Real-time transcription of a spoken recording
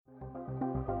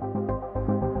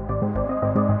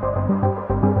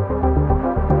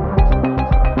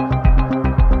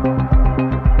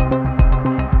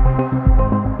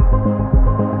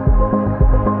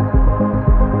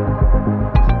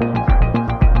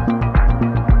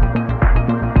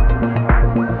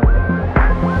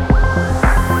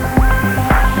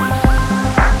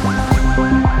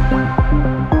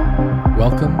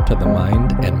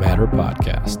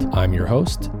your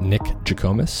host, Nick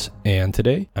Jikomis, and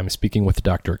today I'm speaking with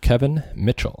Dr. Kevin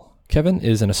Mitchell. Kevin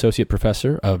is an associate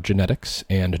professor of genetics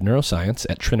and neuroscience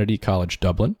at Trinity College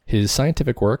Dublin. His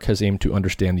scientific work has aimed to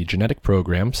understand the genetic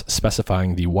programs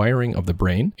specifying the wiring of the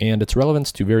brain and its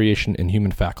relevance to variation in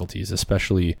human faculties,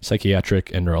 especially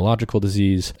psychiatric and neurological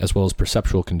disease, as well as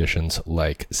perceptual conditions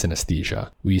like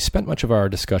synesthesia. We spent much of our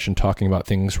discussion talking about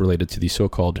things related to the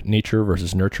so-called nature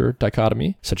versus nurture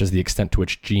dichotomy, such as the extent to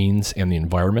which genes and the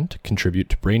environment contribute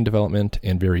to brain development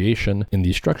and variation in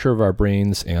the structure of our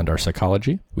brains and our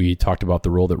psychology. We talked about the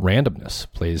role that randomness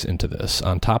plays into this,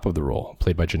 on top of the role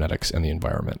played by genetics and the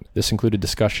environment. This included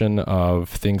discussion of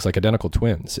things like identical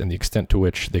twins and the extent to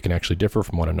which they can actually differ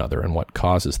from one another and what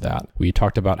causes that. We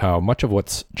talked about how much of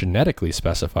what's genetically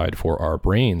specified for our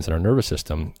brains and our nervous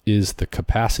system is the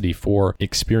capacity for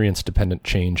experience-dependent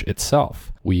change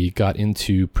itself. We got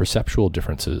into perceptual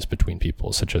differences between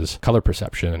people, such as color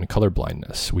perception and color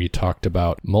blindness. We talked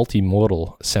about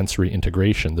multimodal sensory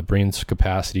integration, the brain's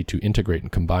capacity to integrate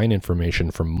and combine information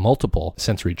from multiple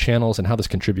sensory channels and how this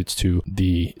contributes to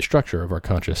the structure of our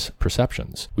conscious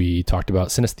perceptions. We talked about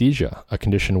synesthesia, a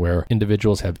condition where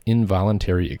individuals have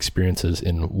involuntary experiences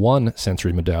in one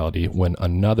sensory modality when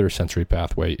another sensory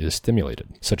pathway is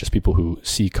stimulated, such as people who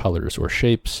see colors or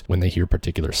shapes when they hear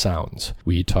particular sounds.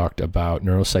 We talked about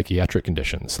neuropsychiatric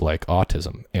conditions like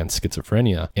autism and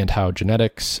schizophrenia, and how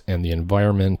genetics and the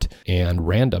environment and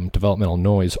random developmental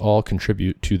noise all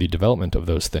contribute to the development of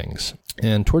those things.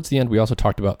 And towards the end, we also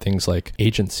talked about things like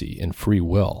agency and free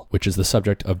will, which is the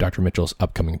subject of Dr. Mitchell's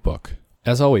upcoming book.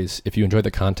 As always, if you enjoy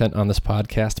the content on this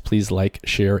podcast, please like,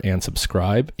 share, and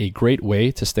subscribe. A great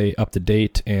way to stay up to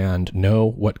date and know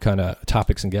what kind of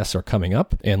topics and guests are coming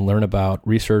up and learn about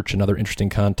research and other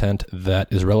interesting content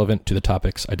that is relevant to the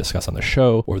topics I discuss on the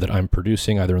show or that I'm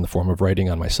producing either in the form of writing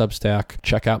on my Substack.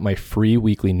 Check out my free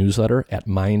weekly newsletter at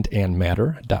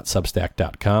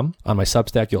mindandmatter.substack.com. On my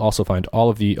Substack, you'll also find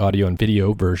all of the audio and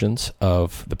video versions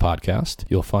of the podcast.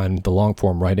 You'll find the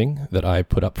long-form writing that I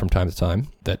put up from time to time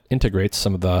that integrates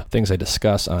some of the things I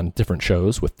discuss on different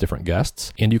shows with different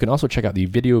guests. And you can also check out the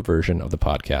video version of the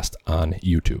podcast on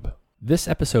YouTube. This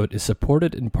episode is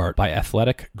supported in part by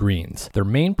Athletic Greens. Their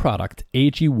main product,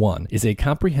 AG1, is a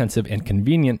comprehensive and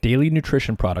convenient daily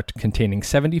nutrition product containing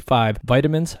 75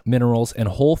 vitamins, minerals, and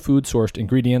whole food-sourced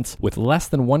ingredients with less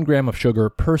than 1 gram of sugar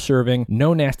per serving,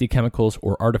 no nasty chemicals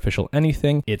or artificial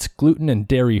anything. It's gluten and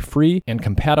dairy-free and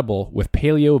compatible with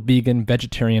paleo, vegan,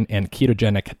 vegetarian, and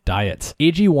ketogenic diets.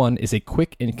 AG1 is a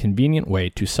quick and convenient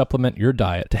way to supplement your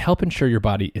diet to help ensure your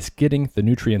body is getting the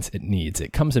nutrients it needs.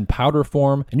 It comes in powder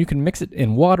form, and you can mix it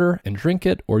in water and drink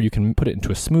it, or you can put it into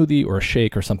a smoothie or a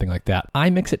shake or something like that. I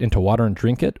mix it into water and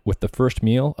drink it with the first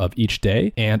meal of each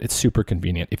day, and it's super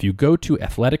convenient. If you go to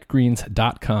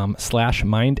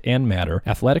athleticgreens.com/mindandmatter,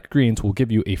 Athletic Greens will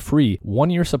give you a free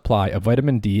 1-year supply of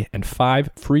vitamin D and 5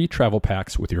 free travel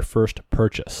packs with your first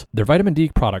purchase. Their vitamin D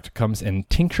product comes in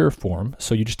tincture form,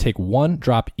 so you just take 1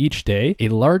 drop each day. A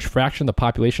large fraction of the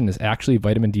population is actually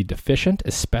vitamin D deficient,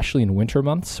 especially in winter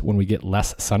months when we get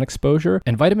less sun exposure,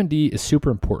 and vitamin D is super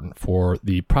important for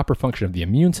the proper function of the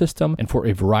immune system and for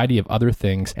a variety of other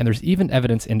things. And there's even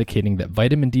evidence indicating that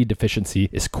vitamin D deficiency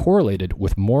is correlated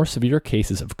with more severe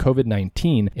cases of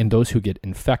COVID-19 in those who get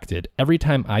infected. Every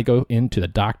time I go into the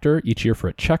doctor each year for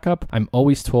a checkup, I'm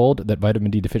always told that vitamin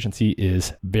D deficiency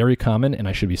is very common and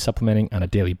I should be supplementing on a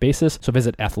daily basis. So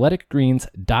visit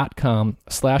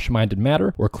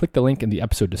athleticgreens.com/mindandmatter or click the link in the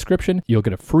episode description. You'll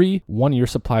get a free 1-year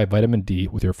supply of vitamin D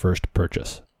with your first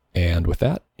purchase. And with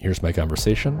that, here's my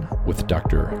conversation with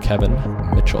Dr. Kevin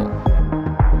Mitchell.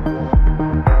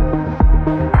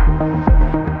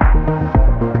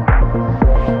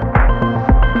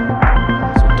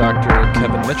 So Dr.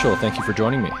 Kevin Mitchell, thank you for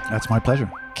joining me. That's my pleasure.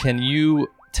 Can you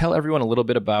tell everyone a little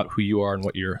bit about who you are and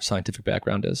what your scientific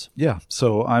background is? Yeah,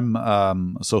 so I'm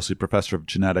Associate Professor of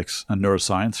Genetics and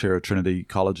Neuroscience here at Trinity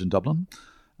College in Dublin.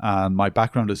 And my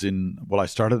background is I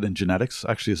started in genetics,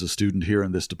 actually as a student here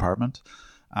in this department,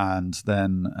 and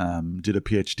then did a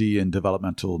PhD in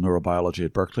developmental neurobiology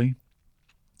at Berkeley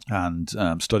and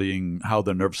studying how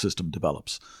the nervous system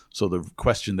develops. So the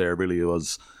question there really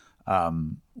was,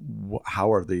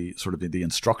 how are the sort of the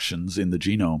instructions in the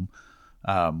genome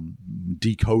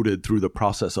decoded through the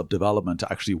process of development to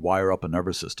actually wire up a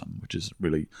nervous system, which is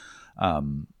really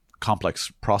complex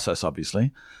process,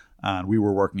 obviously. And we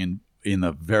were working in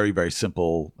a very, very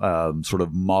simple sort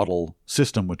of model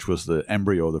system, which was the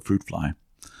embryo of the fruit fly,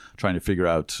 trying to figure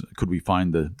out, could we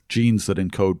find the genes that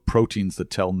encode proteins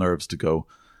that tell nerves to go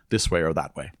this way or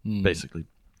that way, basically.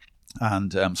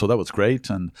 And so that was great.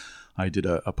 And I did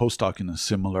a postdoc in a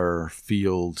similar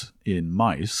field in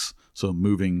mice, so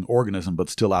moving organism, but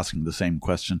still asking the same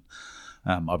question.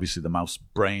 Obviously, the mouse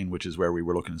brain, which is where we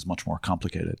were looking, is much more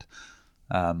complicated.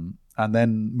 And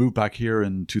then moved back here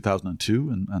in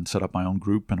 2002 and set up my own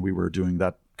group, and we were doing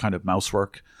that kind of mouse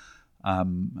work.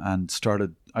 And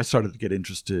I started to get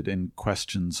interested in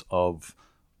questions of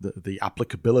the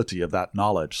applicability of that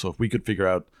knowledge. So if we could figure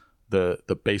out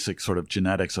the basic sort of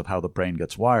genetics of how the brain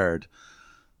gets wired,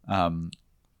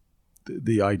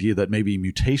 the idea that maybe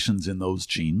mutations in those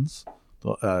genes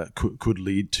could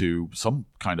lead to some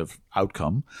kind of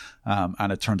outcome.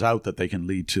 And it turns out that they can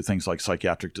lead to things like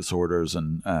psychiatric disorders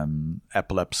and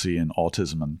epilepsy and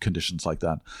autism and conditions like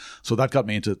that. So that got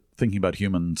me into thinking about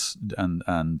humans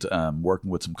and working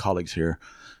with some colleagues here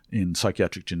in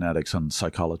psychiatric genetics and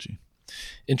psychology.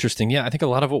 Interesting. Yeah, I think a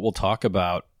lot of what we'll talk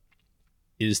about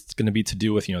is going to be to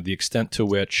do with, the extent to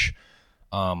which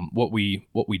what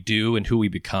we do and who we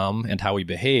become and how we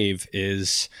behave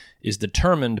is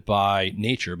determined by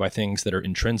nature, by things that are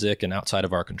intrinsic and outside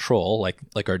of our control,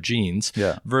 like our genes,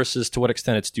 versus to what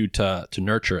extent it's due to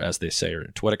nurture, as they say, or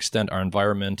to what extent our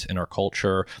environment and our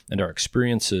culture and our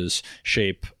experiences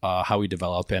shape how we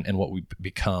develop and what we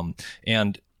become.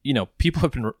 And, people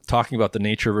have been talking about the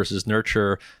nature versus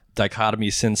nurture dichotomy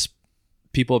since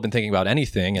people have been thinking about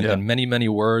anything, and many, many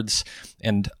words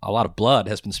and a lot of blood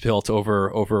has been spilt over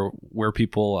where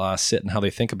people sit and how they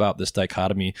think about this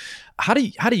dichotomy. How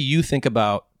do you think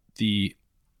about the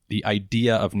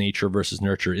idea of nature versus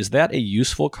nurture? Is that a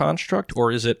useful construct,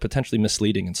 or is it potentially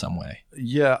misleading in some way?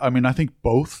 Yeah, I mean, I think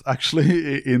both,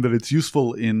 actually, in that it's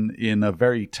useful in a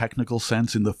very technical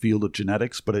sense in the field of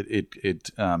genetics, but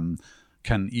it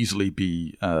can easily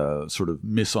be sort of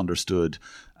misunderstood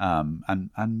and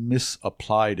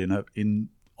misapplied in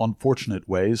unfortunate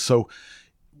ways. So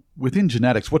within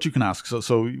genetics, what you can ask,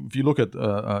 so if you look at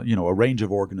a range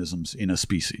of organisms in a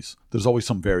species, there's always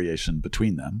some variation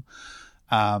between them.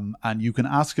 And you can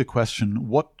ask a question: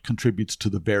 what contributes to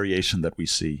the variation that we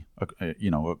see,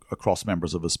 across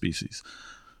members of a species?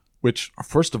 Which,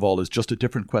 first of all, is just a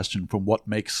different question from what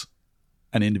makes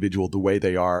an individual the way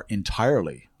they are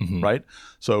entirely, right?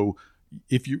 So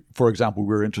if you, for example,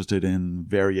 we're interested in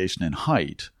variation in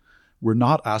height, we're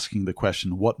not asking the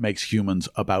question, what makes humans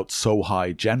about so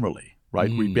high generally,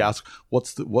 right? We'd be asked,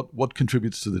 what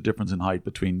contributes to the difference in height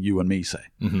between you and me, say?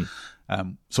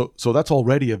 So that's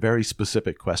already a very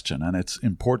specific question, and it's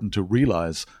important to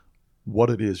realize what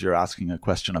it is you're asking a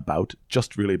question about,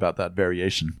 just really about that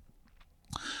variation.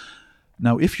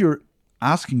 Now, if you're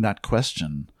asking that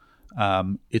question,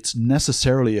 it's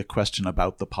necessarily a question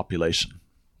about the population,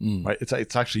 right?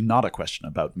 It's actually not a question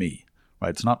about me, right?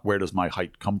 It's not where does my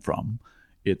height come from.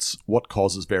 It's what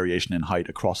causes variation in height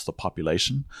across the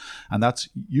population. And that's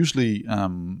usually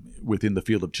within the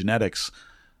field of genetics,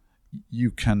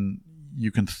 you can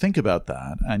think about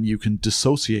that and you can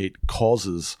dissociate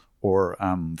causes or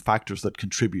factors that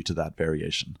contribute to that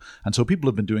variation. And so people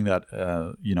have been doing that,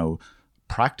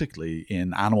 practically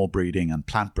in animal breeding and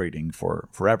plant breeding for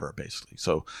forever, basically.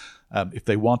 So if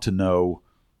they want to know,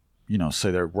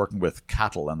 say they're working with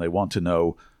cattle and they want to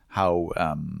know how,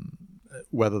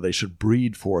 whether they should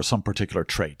breed for some particular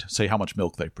trait, say how much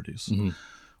milk they produce.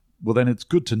 Well, then it's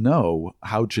good to know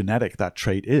how genetic that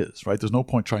trait is, right? There's no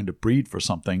point trying to breed for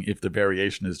something if the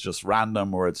variation is just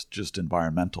random or it's just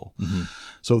environmental.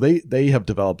 So they have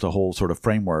developed a whole sort of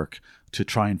framework to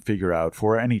try and figure out,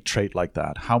 for any trait like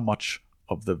that, how much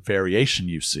of the variation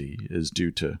you see is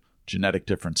due to genetic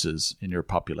differences in your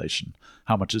population,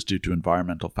 how much is due to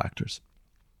environmental factors.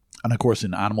 And of course,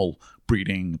 in animal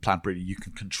breeding, plant breeding, you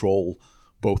can control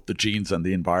both the genes and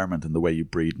the environment and the way you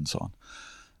breed and so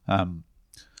on.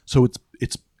 So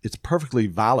it's perfectly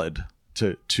valid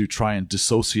to try and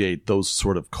dissociate those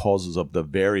sort of causes of the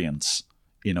variance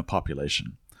in a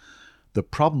population. The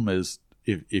problem is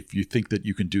if you think that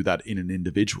you can do that in an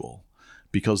individual,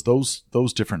 because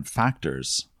those different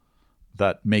factors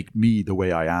that make me the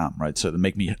way I am, right? So that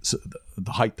make me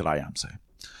the height that I am, say.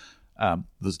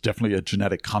 There's definitely a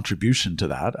genetic contribution to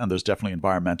that, and there's definitely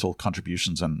environmental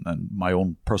contributions and my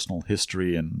own personal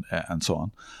history and so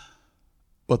on.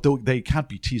 But they can't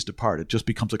be teased apart. It just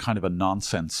becomes a kind of a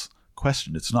nonsense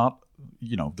question. It's not,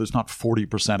 there's not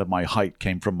 40% of my height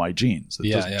came from my genes.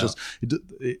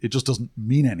 It just doesn't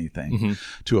mean anything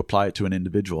to apply it to an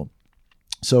individual.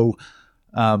 So,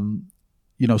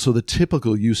 so the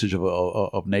typical usage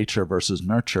of nature versus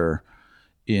nurture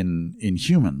in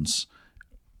humans,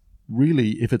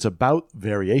 really, if it's about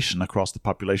variation across the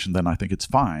population, then I think it's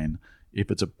fine. If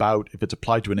it's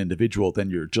applied to an individual, then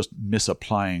you're just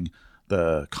misapplying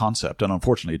the concept. And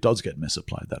unfortunately, it does get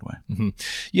misapplied that way. Mm-hmm.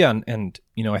 Yeah. And,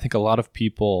 I think a lot of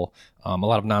people, a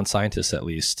lot of non-scientists at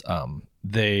least,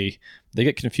 they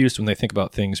get confused when they think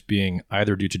about things being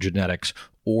either due to genetics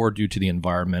or due to the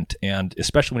environment. And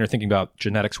especially when you're thinking about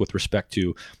genetics with respect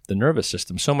to the nervous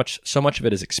system, so much of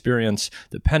it is experience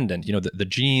dependent. The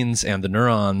genes and the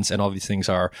neurons and all these things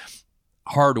are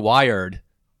hardwired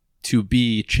to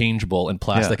be changeable and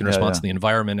plastic in response to the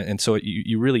environment. And so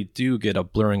you really do get a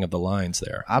blurring of the lines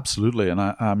there. Absolutely. And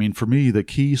I mean, for me, the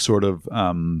key sort of,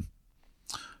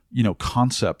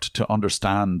 concept to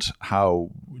understand how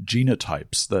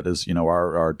genotypes, that is,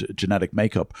 our genetic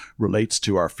makeup, relates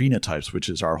to our phenotypes, which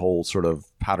is our whole sort of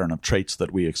pattern of traits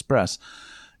that we express,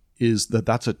 is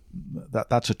that's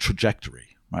a trajectory.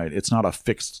 Right? It's not a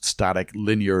fixed, static,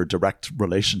 linear, direct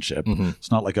relationship. Mm-hmm.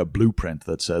 It's not like a blueprint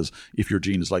that says, if your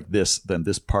gene is like this, then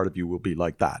this part of you will be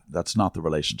like that. That's not the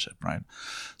relationship, right?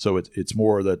 So it's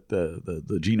more that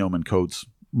the genome encodes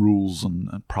rules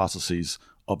and processes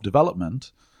of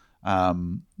development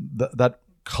that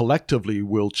collectively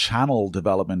will channel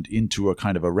development into a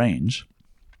kind of a range.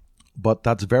 But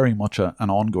that's very much an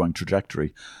ongoing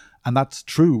trajectory. And that's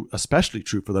true, especially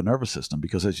true for the nervous system,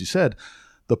 because as you said,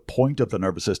 the point of the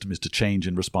nervous system is to change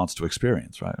in response to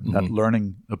experience, right? Mm-hmm.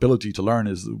 That ability to learn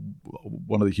is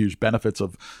one of the huge benefits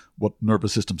of what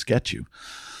nervous systems get you.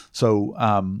 So,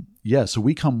 so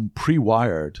we come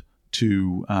pre-wired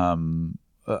to,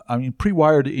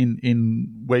 pre-wired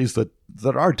in ways that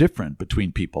are different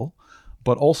between people,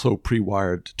 but also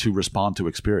pre-wired to respond to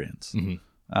experience.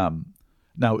 Mm-hmm.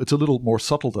 Now, it's a little more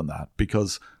subtle than that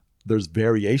because there's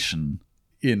variation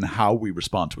in how we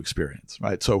respond to experience,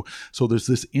 right? So there's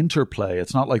this interplay.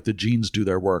 It's not like the genes do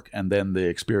their work and then the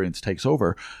experience takes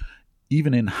over.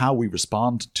 Even in how we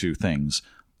respond to things,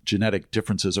 genetic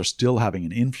differences are still having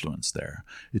an influence there.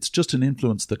 It's just an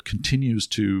influence that continues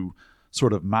to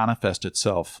sort of manifest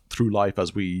itself through life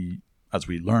as we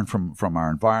learn from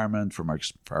our environment, from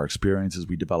our experiences.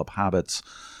 We develop habits.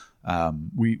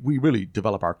 We really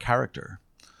develop our character.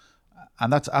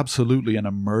 And that's absolutely an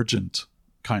emergent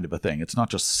kind of a thing. It's not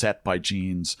just set by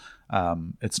genes.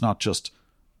 It's not just,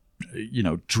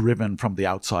 driven from the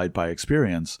outside by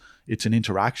experience. It's an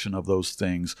interaction of those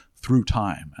things through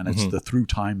time. And it's the through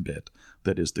time bit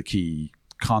that is the key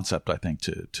concept, I think,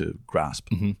 to grasp.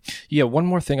 Mm-hmm. Yeah. One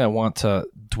more thing I want to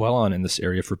dwell on in this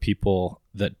area for people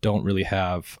that don't really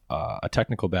have a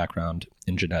technical background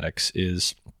in genetics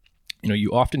is,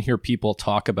 you often hear people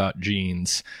talk about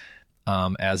genes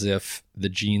as if the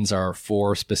genes are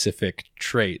for specific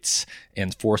traits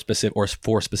and for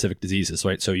specific diseases,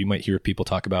 right? So you might hear people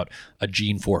talk about a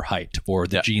gene for height, or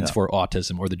the genes for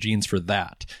autism, or the genes for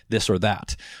this or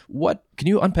that. What can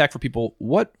you unpack for people?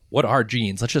 What are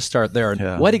genes? Let's just start there.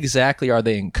 And what exactly are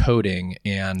they encoding,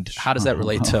 and how does that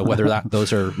relate to whether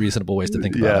those are reasonable ways to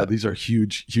think about it? Yeah, these are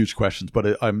huge questions.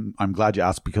 But I'm glad you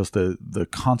asked, because the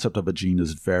concept of a gene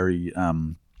is very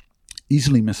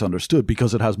easily misunderstood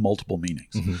because it has multiple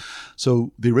meanings. Mm-hmm.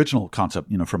 So the original concept,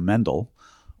 from Mendel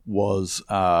was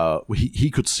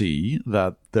he could see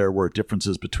that there were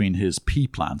differences between his pea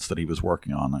plants that he was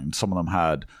working on. And some of them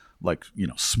had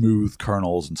smooth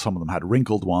kernels, and some of them had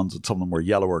wrinkled ones, and some of them were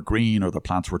yellow or green, or the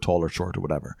plants were tall or short or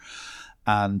whatever.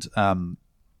 And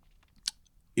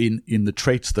in the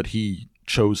traits that he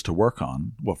chose to work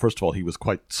on, well, first of all, he was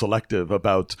quite selective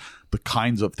about the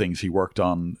kinds of things he worked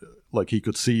on. Like, he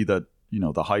could see that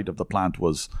the height of the plant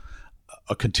was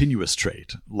a continuous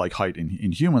trait, like height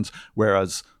in humans,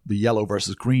 whereas the yellow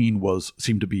versus green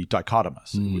seemed to be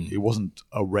dichotomous. It wasn't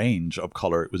a range of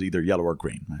color. It was either yellow or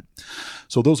green. Right?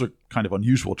 So those are kind of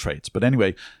unusual traits. But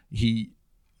anyway, he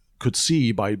could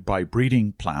see by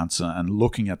breeding plants and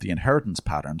looking at the inheritance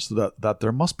patterns that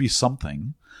there must be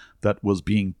something that was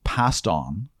being passed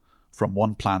on from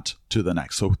one plant to the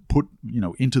next. So put,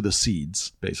 into the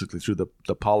seeds, basically through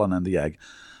the pollen and the egg,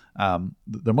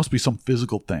 there must be some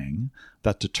physical thing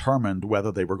that determined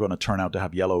whether they were going to turn out to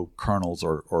have yellow kernels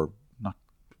or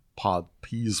not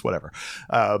peas, whatever,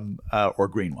 or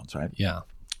green ones, right? Yeah.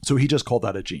 So he just called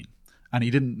that a gene. And he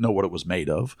didn't know what it was made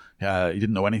of. He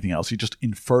didn't know anything else. He just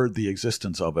inferred the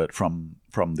existence of it from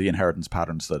the inheritance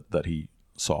patterns that he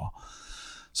saw.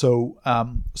 So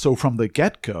from the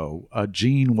get-go, a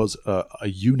gene was a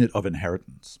unit of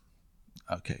inheritance.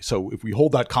 Okay, so if we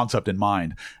hold that concept in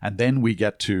mind, and then we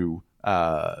get to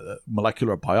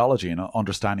molecular biology and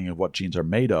understanding of what genes are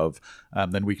made of,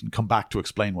 then we can come back to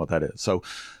explain what that is. So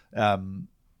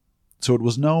it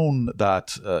was known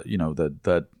that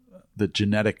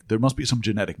that there must be some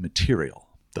genetic material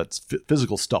that's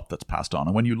physical stuff that's passed on.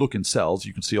 And when you look in cells,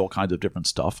 you can see all kinds of different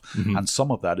stuff. Mm-hmm. And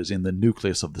some of that is in the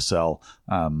nucleus of the cell,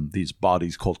 these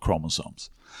bodies called chromosomes,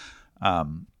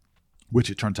 which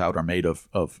it turns out are made of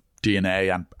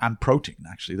DNA and protein,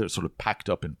 actually. They're sort of packed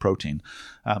up in protein.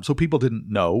 So people didn't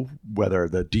know whether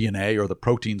the DNA or the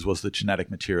proteins was the genetic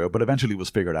material, but eventually it was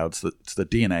figured out it's the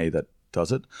DNA that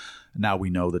does it. Now we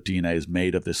know that DNA is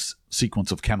made of this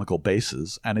sequence of chemical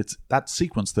bases, and it's that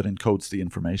sequence that encodes the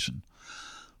information.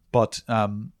 But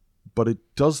it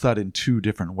does that in two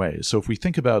different ways. So if we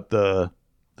think about the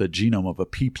genome of a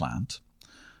pea plant,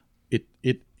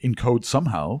 it encodes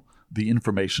somehow the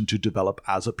information to develop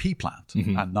as a pea plant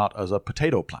mm-hmm. and not as a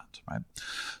potato plant, right?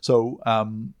 So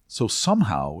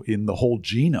somehow in the whole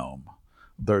genome,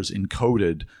 there's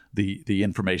encoded the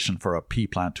information for a pea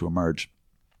plant to emerge.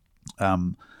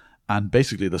 And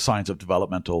basically the science of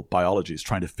developmental biology is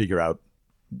trying to figure out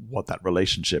what that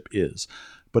relationship is.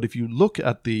 But if you look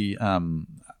at the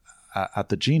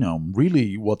genome,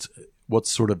 really what's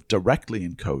sort of directly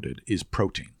encoded is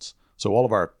proteins. So all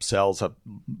of our cells have,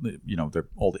 they're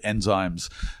all the enzymes,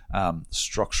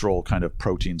 structural kind of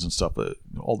proteins and stuff.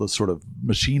 All the sort of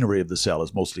machinery of the cell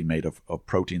is mostly made of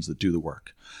proteins that do the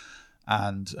work.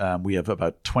 And we have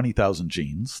about 20,000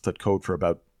 genes that code for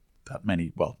about that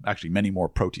many, well, actually many more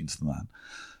proteins than that.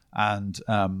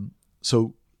 And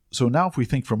so now if we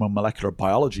think from a molecular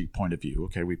biology point of view,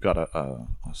 okay, we've got a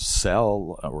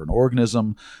cell or an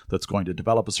organism that's going to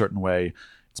develop a certain way.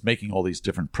 It's making all these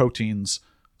different proteins.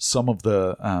 Some of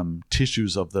the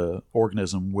tissues of the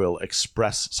organism will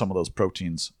express some of those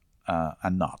proteins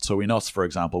and not. So in us, for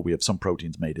example, we have some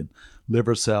proteins made in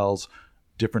liver cells,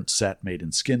 different set made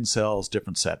in skin cells,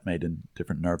 different set made in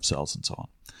different nerve cells, and so on.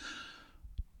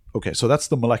 Okay, so that's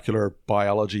the molecular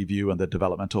biology view and the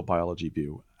developmental biology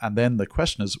view. And then the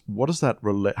question is, how does that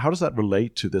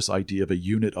relate to this idea of a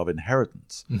unit of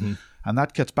inheritance? Mm-hmm. And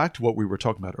that gets back to what we were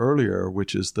talking about earlier,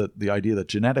 which is that the idea that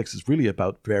genetics is really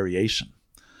about variation.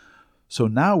 So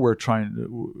now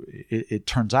it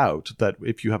turns out that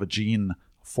if you have a gene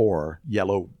for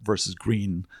yellow versus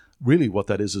green, really what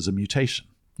that is a mutation,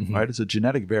 mm-hmm. right? It's a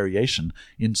genetic variation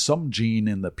in some gene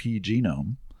in the pea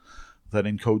genome that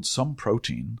encodes some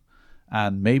protein,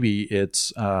 and maybe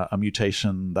it's a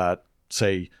mutation that,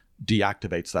 say,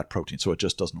 deactivates that protein, so it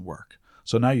just doesn't work.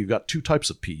 So now you've got two types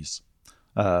of peas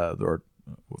that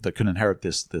can inherit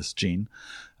this gene,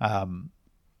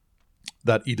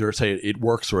 that either say it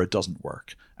works or it doesn't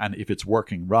work. And if it's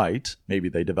working right, maybe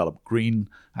they develop green,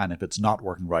 and if it's not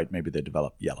working right, maybe they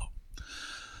develop yellow.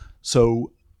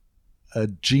 So a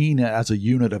gene as a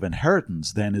unit of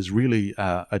inheritance then is really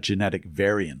a genetic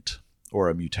variant or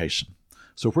a mutation.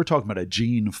 So if we're talking about a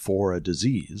gene for a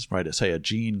disease, right, say a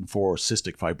gene for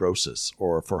cystic fibrosis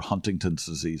or for Huntington's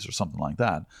disease or something like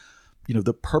that,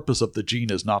 the purpose of the gene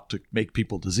is not to make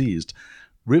people diseased.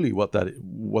 Really what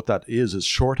that is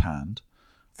shorthand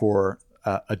for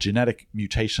a genetic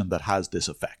mutation that has this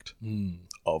effect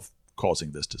of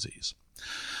causing this disease.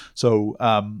 So,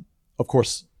 of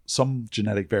course, some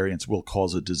genetic variants will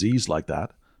cause a disease like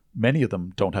that. Many of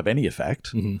them don't have any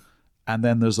effect. Mm-hmm. And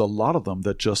then there's a lot of them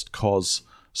that just cause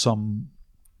some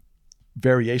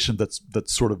variation that's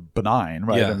sort of benign,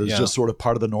 right? And it's just sort of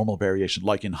part of the normal variation,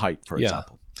 like in height, for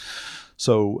example.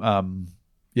 So,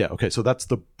 okay. So that's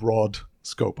the broad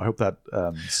scope. I hope that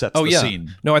sets the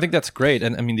scene. No, I think that's great.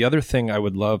 And I mean, the other thing I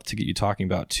would love to get you talking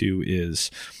about too is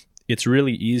it's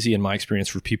really easy in my experience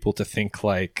for people to think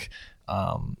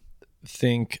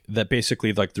that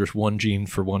basically like there's one gene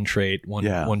for one trait,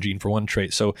 one gene for one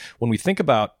trait. So when we think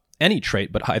about any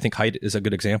trait, but I think height is a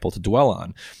good example to dwell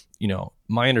on.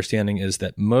 My understanding is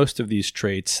that most of these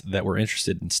traits that we're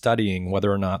interested in studying,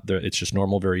 whether or not it's just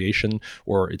normal variation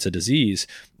or it's a disease,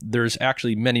 there's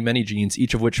actually many, many genes,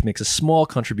 each of which makes a small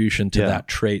contribution to that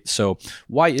trait. So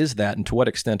why is that, and to what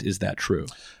extent is that true?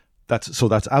 That's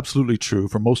absolutely true.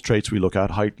 For most traits we look at,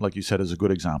 height, like you said, is a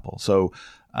good example. So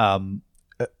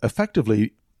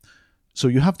effectively, so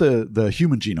you have the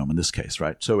human genome in this case,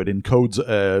 right? So it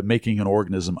encodes making an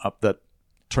organism up that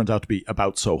turns out to be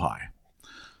about so high,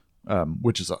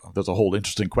 which is there's a whole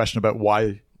interesting question about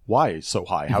why so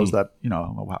high. How is that?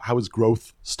 How is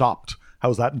growth stopped? How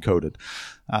is that encoded?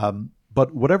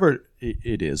 But whatever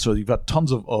it is, so you've got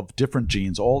tons of different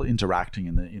genes all interacting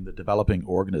in the developing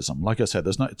organism. Like I said,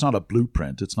 it's not a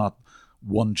blueprint. It's not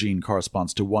one gene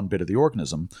corresponds to one bit of the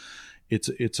organism.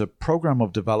 It's a program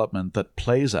of development that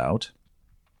plays out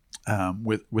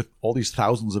with all these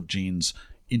thousands of genes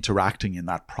interacting in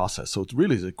that process. So it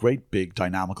really is a great big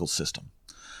dynamical system.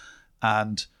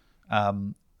 And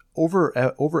over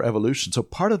evolution, so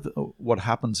part of what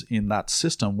happens in that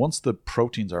system, once the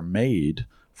proteins are made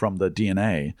from the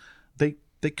DNA,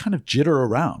 they kind of jitter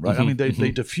around, right? I mean,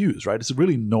 they diffuse, right? It's a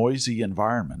really noisy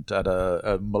environment at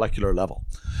a molecular level.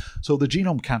 So the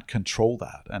genome can't control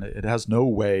that, and it has no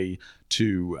way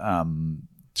to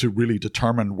really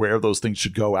determine where those things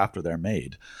should go after they're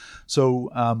made. So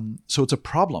it's a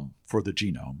problem for the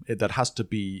genome that has to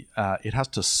be it has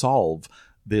to solve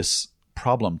this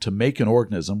problem to make an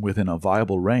organism within a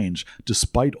viable range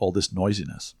despite all this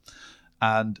noisiness.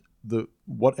 And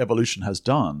what evolution has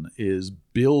done is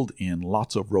build in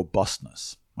lots of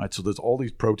robustness, right? So there's all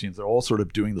these proteins, they're all sort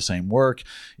of doing the same work.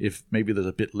 If maybe there's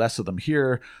a bit less of them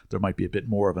here, there might be a bit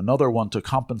more of another one to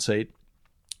compensate.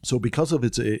 So because of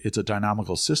it's a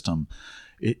dynamical system,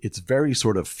 it's very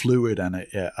sort of fluid and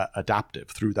adaptive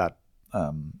through that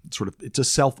it's a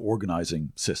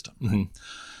self-organizing system. Right?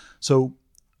 So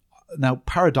now,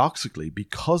 paradoxically,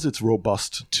 because it's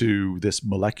robust to this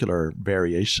molecular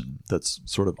variation that's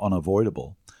sort of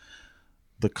unavoidable,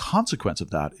 the consequence of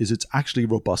that is it's actually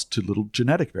robust to little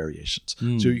genetic variations.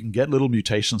 So you can get little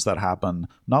mutations that happen,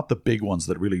 not the big ones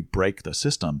that really break the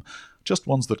system, just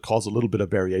ones that cause a little bit of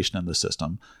variation in the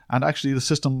system. And actually the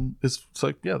system is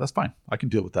like, yeah, that's fine. I can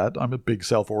deal with that. I'm a big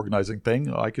self-organizing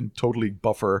thing. I can totally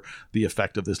buffer the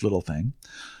effect of this little thing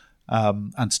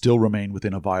and still remain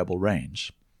within a viable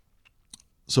range.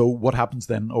 So what happens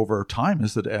then over time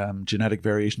is that genetic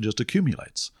variation just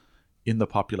accumulates in the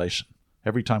population.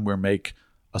 Every time we make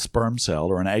a sperm cell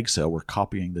or an egg cell, we're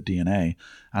copying the DNA,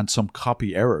 and some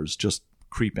copy errors just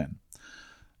creep in.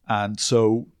 And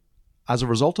so as a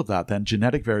result of that, then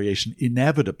genetic variation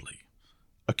inevitably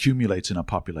accumulates in a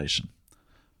population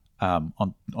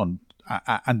and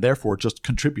therefore just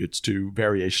contributes to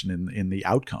variation in the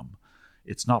outcome.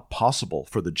 It's not possible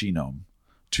for the genome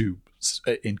to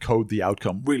encode the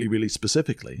outcome really, really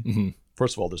specifically.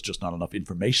 First of all, there's just not enough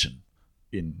information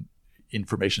in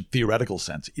information theoretical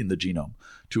sense in the genome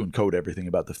to encode everything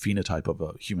about the phenotype of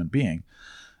a human being.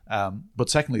 But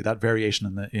secondly, that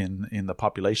variation in the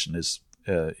population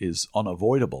is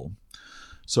unavoidable.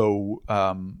 So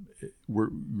we're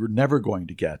never going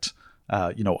to get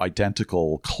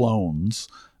identical clones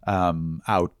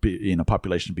out in a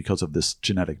population because of this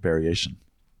genetic variation.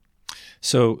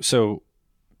 So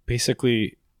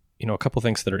basically, a couple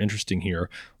things that are interesting here.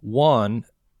 One,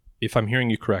 if I'm hearing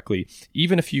you correctly,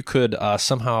 even if you could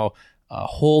somehow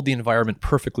hold the environment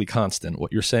perfectly constant,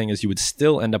 what you're saying is you would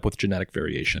still end up with genetic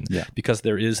variation because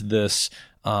there is this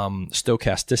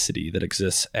stochasticity that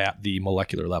exists at the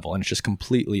molecular level, and it's just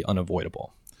completely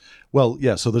unavoidable. Well,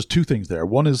 yeah, so there's two things there.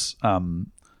 One is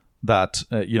that,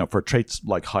 for traits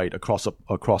like height across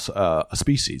a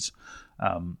species,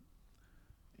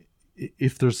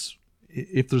 if there's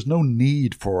no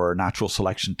need for natural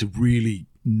selection to really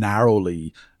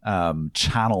narrowly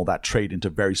channel that trait into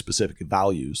very specific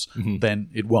values, then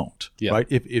it won't, right?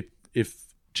 If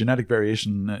genetic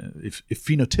variation, if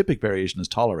phenotypic variation is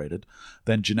tolerated,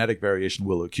 then genetic variation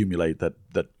will accumulate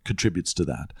that contributes to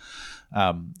that.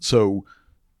 So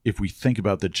if we think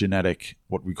about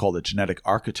what we call the genetic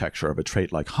architecture of a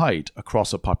trait like height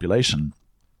across a population,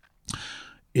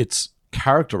 it's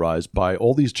characterized by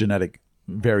all these genetic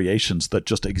variations that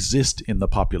just exist in the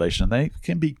population. They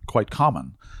can be quite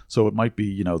common. So it might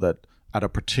be, that at a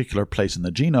particular place in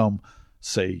the genome,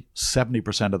 say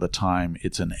 70% of the time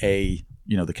it's an A,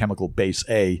 the chemical base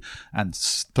A, and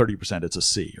 30% it's a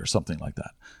C or something like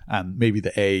that. And maybe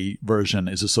the A version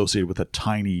is associated with a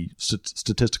tiny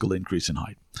statistical increase in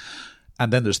height.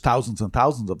 And then there's thousands and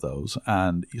thousands of those.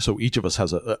 And so each of us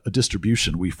has a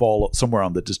distribution. We fall somewhere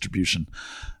on the distribution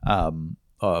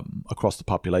across the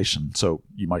population. So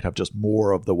you might have just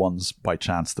more of the ones by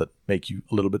chance that make you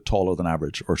a little bit taller than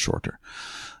average or shorter.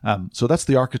 So that's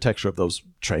the architecture of those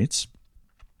traits.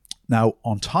 Now,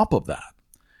 on top of that,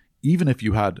 even if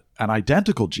you had an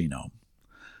identical genome,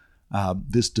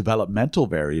 this developmental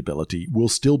variability will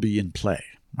still be in play,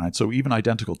 right? So even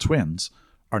identical twins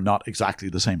are not exactly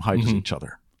the same height as each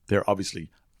other. They're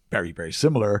obviously very, very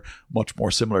similar, much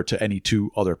more similar to any two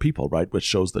other people, right? Which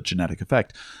shows the genetic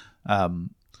effect.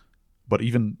 But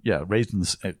even, raised in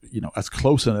this, as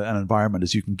close an environment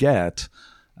as you can get,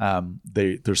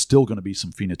 there's still going to be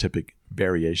some phenotypic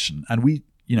variation. And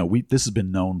this has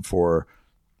been known for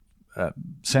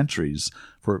centuries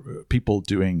for people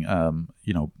doing,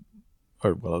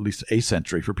 or well, at least a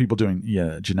century for people doing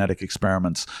genetic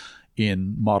experiments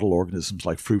in model organisms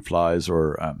like fruit flies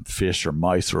or fish or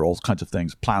mice or all kinds of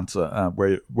things, plants,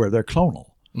 where they're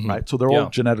clonal, right? So they're all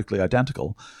genetically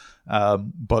identical.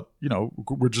 But,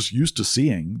 we're just used to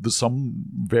seeing some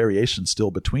variation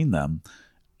still between them,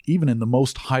 even in the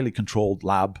most highly controlled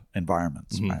lab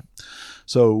environments, right?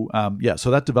 So, so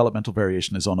that developmental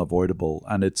variation is unavoidable.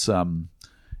 And it's,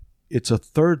 it's a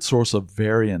third source of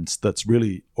variance that's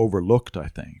really overlooked, I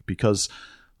think, because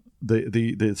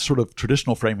the sort of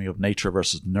traditional framing of nature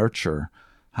versus nurture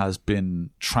has been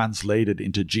translated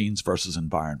into genes versus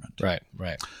environment. Right.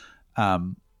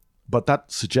 But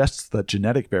that suggests that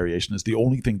genetic variation is the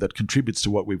only thing that contributes to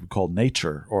what we would call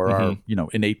nature, or our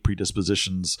innate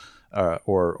predispositions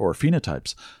or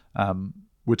phenotypes,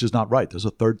 which is not right. There's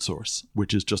a third source,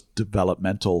 which is just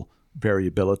developmental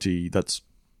variability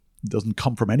doesn't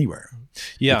come from anywhere.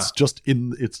 Yeah, it's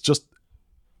just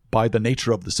by the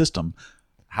nature of the system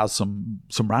has some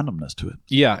randomness to it.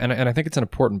 Yeah, and I think it's an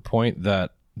important point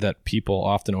that people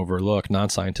often overlook,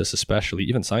 non-scientists especially,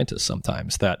 even scientists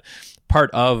sometimes, that part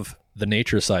of the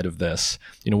nature side of this,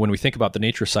 when we think about the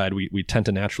nature side, we tend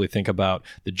to naturally think about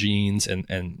the genes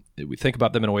and we think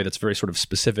about them in a way that's very sort of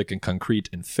specific and concrete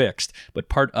and fixed. But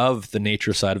part of the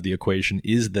nature side of the equation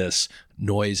is this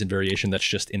noise and variation that's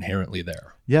just inherently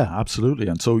there. Yeah, absolutely.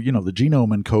 And so, the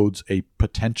genome encodes a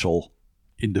potential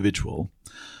individual,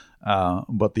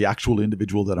 but the actual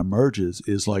individual that emerges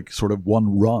is like sort of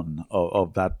one run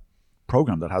of that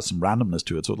program that has some randomness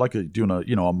to it. So it's like doing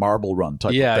a marble run type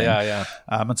of thing. Yeah.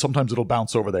 And sometimes it'll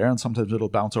bounce over there and sometimes it'll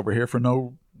bounce over here for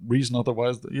no reason.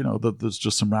 Otherwise, there's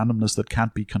just some randomness that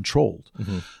can't be controlled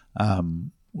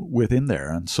within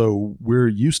there. And so we're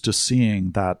used to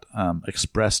seeing that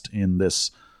expressed in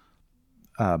this,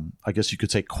 I guess you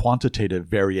could say, quantitative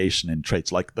variation in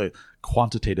traits, like the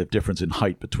quantitative difference in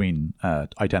height between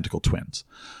identical twins.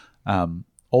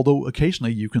 Although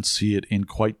occasionally you can see it in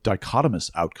quite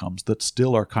dichotomous outcomes that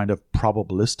still are kind of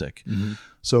probabilistic. Mm-hmm.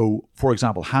 So, for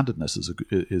example, handedness is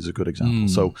a good example.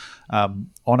 So,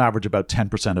 on average, about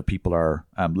 10% of people are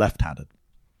left-handed,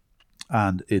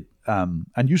 and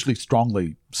and usually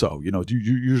strongly so. You're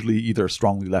usually either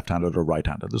strongly left-handed or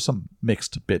right-handed. There's some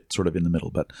mixed bit sort of in the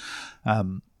middle, but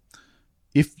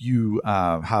if you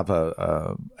have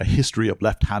a history of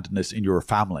left-handedness in your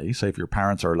family, say if your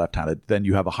parents are left-handed, then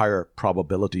you have a higher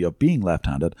probability of being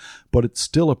left-handed, but it's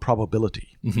still a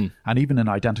probability. Mm-hmm. And even in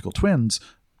identical twins,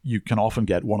 you can often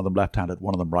get one of them left-handed,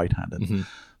 one of them right-handed. Mm-hmm.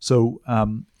 So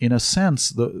in a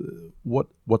sense,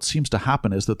 what seems to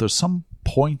happen is that there's some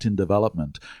point in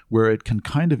development where it can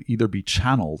kind of either be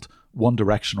channeled one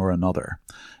direction or another.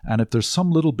 And if there's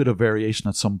some little bit of variation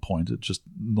at some point, it's just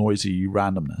noisy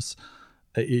randomness,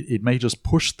 it may just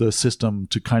push the system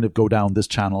to kind of go down this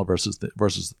channel versus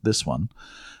this one,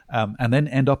 and then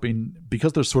end up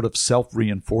because there's sort of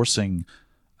self-reinforcing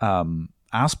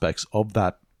aspects of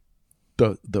that,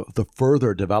 the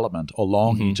further development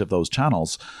along each of those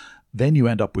channels, then you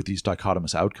end up with these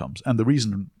dichotomous outcomes. And the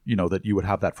reason that you would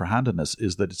have that for handedness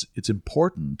is that it's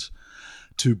important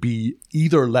to be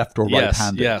either left or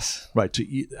right-handed. Yes. Right.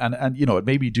 And it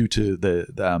may be due to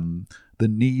the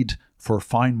need for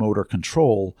fine motor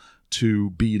control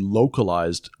to be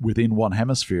localized within one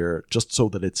hemisphere, just so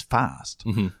that it's fast,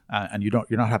 and you're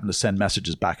not having to send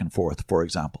messages back and forth, for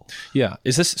example. Yeah.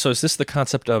 Is this the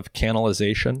concept of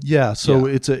canalization? Yeah. So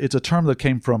it's a term that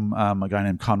came from a guy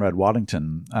named Conrad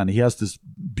Waddington, and he has this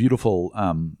beautiful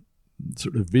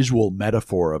sort of visual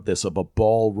metaphor of this, of a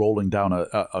ball rolling down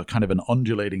a kind of an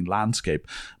undulating landscape,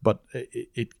 but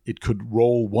it could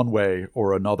roll one way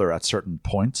or another at certain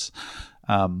points.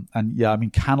 And yeah, I mean,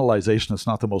 canalization is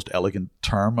not the most elegant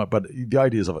term, but the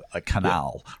idea is of a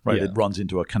canal, right? Yeah. It runs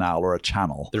into a canal or a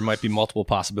channel. There might be multiple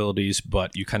possibilities,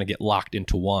 but you kind of get locked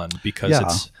into one because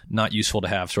it's not useful to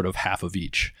have sort of half of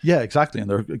each. Yeah, exactly. And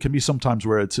there can be some times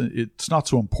where it's not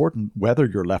so important whether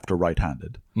you're left or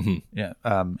right-handed. Mm-hmm.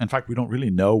 Yeah. In fact, we don't really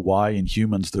know why in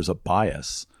humans there's a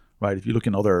bias. Right? If you look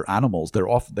in other animals, they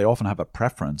often have a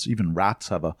preference. Even rats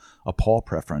have a paw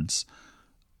preference.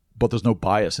 But there's no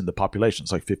bias in the population.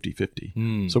 It's like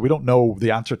 50-50. So we don't know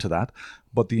the answer to that.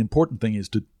 But the important thing is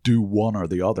to do one or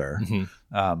the other,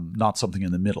 not something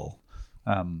in the middle,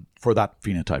 for that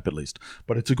phenotype at least.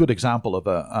 But it's a good example of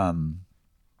a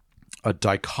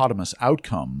dichotomous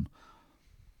outcome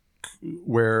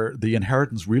where the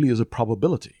inheritance really is a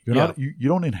probability. You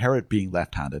don't inherit being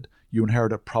left-handed. You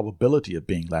inherit a probability of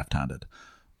being left-handed.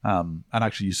 And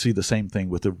actually you see the same thing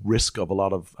with the risk of a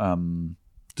lot of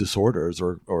disorders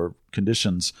or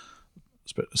conditions,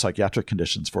 psychiatric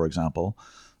conditions, for example.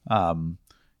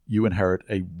 You inherit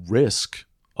a risk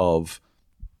of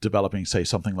developing, say,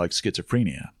 something like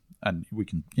schizophrenia, and we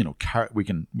can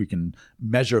we can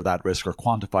measure that risk or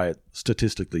quantify it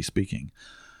statistically speaking.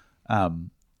 And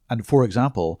for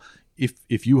example,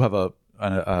 if you have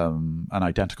an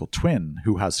identical twin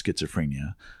who has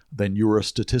schizophrenia, then your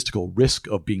statistical risk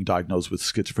of being diagnosed with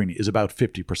schizophrenia is about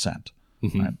 50%.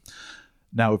 Right?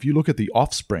 Now, if you look at the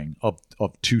offspring of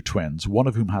two twins, one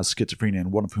of whom has schizophrenia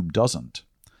and one of whom doesn't,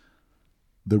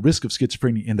 the risk of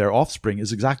schizophrenia in their offspring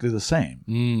is exactly the same.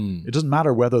 It doesn't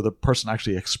matter whether the person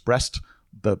actually expressed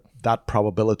that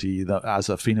probability as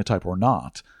a phenotype or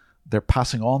not. They're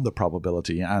passing on the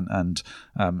probability, and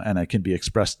it can be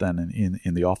expressed then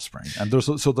in the offspring. And there's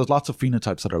lots of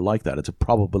phenotypes that are like that. It's a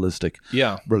probabilistic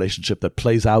relationship that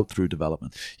plays out through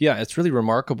development. Yeah, it's really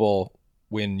remarkable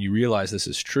when you realize this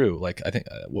is true. Like, I think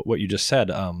what you just said,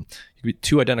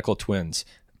 two identical twins,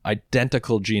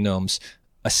 identical genomes,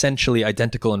 essentially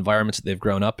identical environments that they've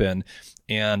grown up in.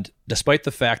 And despite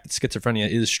the fact that schizophrenia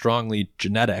is strongly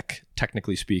genetic,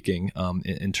 technically speaking,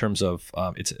 in terms of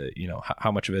its,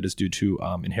 how much of it is due to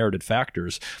inherited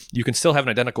factors, you can still have an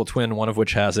identical twin, one of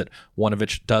which has it, one of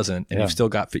which doesn't, and you've still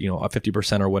got a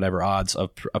 50% or whatever odds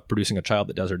of producing a child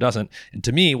that does or doesn't. And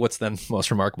to me, what's then most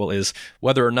remarkable is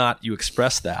whether or not you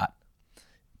express that.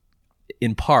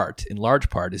 In large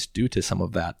part, is due to some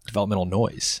of that developmental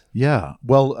noise. Yeah,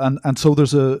 well, and so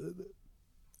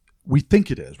we think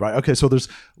it is, right? Okay, so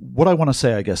what I want to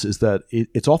say, I guess, is that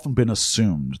it's often been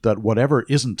assumed that whatever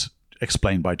isn't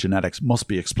explained by genetics must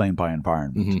be explained by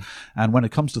environment. And when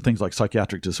it comes to things like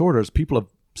psychiatric disorders, people have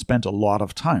spent a lot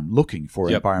of time looking for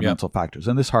environmental factors.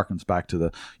 And this harkens back to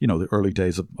the early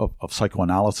days of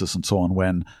psychoanalysis and so on,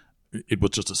 when it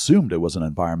was just assumed it was an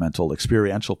environmental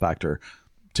experiential factor,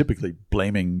 typically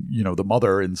blaming, the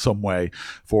mother in some way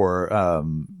for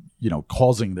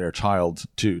causing their child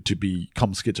to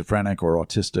become schizophrenic or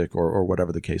autistic or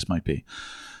whatever the case might be.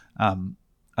 And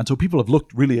so people have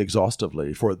looked really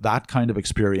exhaustively for that kind of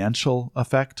experiential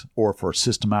effect or for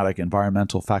systematic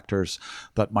environmental factors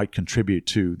that might contribute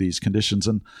to these conditions.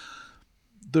 And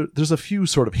there's a few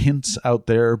sort of hints out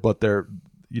there, but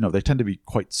they tend to be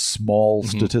quite small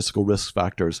statistical risk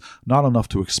factors, not enough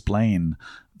to explain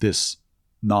this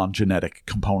non-genetic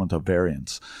component of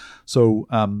variance. So,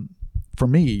 for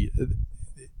me,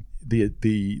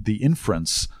 the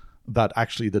inference that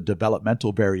actually the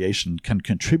developmental variation can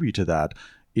contribute to that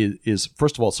is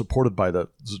first of all supported by the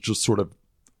just sort of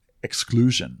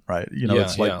exclusion, right?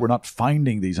 It's like we're not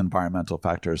finding these environmental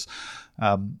factors.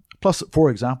 Plus,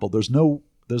 for example, there's no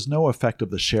effect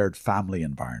of the shared family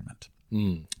environment.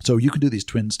 So you can do these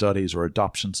twin studies or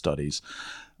adoption studies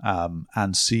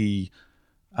and see.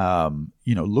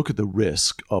 Look at the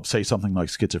risk of, say, something like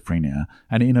schizophrenia.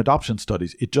 And in adoption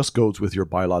studies, it just goes with your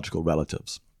biological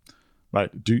relatives, right?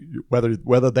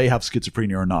 Whether they have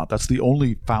schizophrenia or not. That's the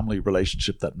only family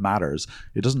relationship that matters.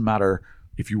 It doesn't matter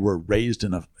if you were raised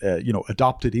in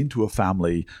adopted into a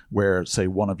family where, say,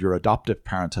 one of your adoptive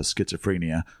parents has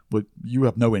schizophrenia, but you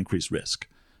have no increased risk.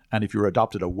 And if you're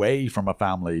adopted away from a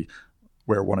family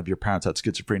where one of your parents had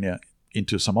schizophrenia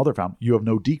into some other family, you have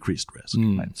no decreased risk.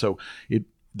 Right? So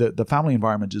the family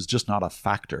environment is just not a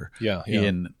factor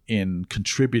in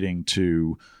contributing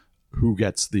to who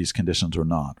gets these conditions or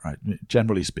not, right?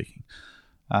 Generally speaking.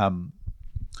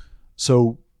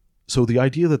 So the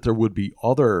idea that there would be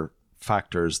other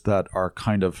factors that are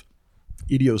kind of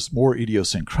more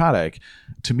idiosyncratic,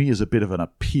 to me, is a bit of an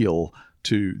appeal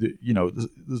to,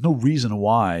 there's no reason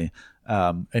why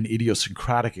an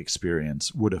idiosyncratic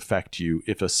experience would affect you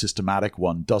if a systematic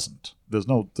one doesn't. There's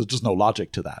just no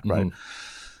logic to that, right?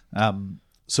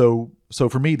 So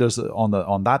for me, there's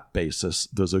on that basis,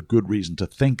 there's a good reason to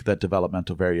think that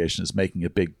developmental variation is making a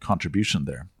big contribution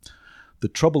there. The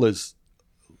trouble is,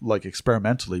 like,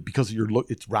 experimentally, because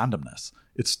it's randomness.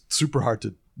 It's super hard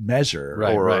to measure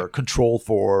or control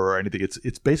for or anything.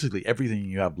 It's basically everything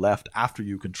you have left after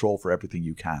you control for everything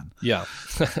you can. Yeah.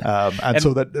 and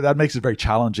so that makes it very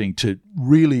challenging to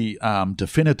really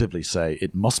definitively say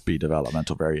it must be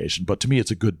developmental variation. But to me,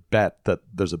 it's a good bet that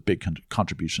there's a big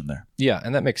contribution there. Yeah,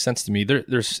 and that makes sense to me.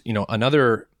 There's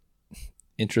another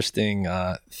interesting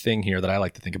thing here that I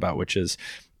like to think about, which is,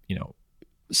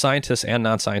 scientists and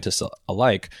non-scientists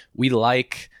alike, we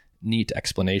like neat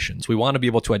explanations. We want to be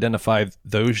able to identify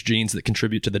those genes that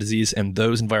contribute to the disease and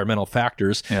those environmental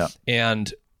factors. Yeah.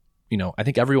 And, I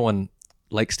think everyone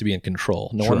likes to be in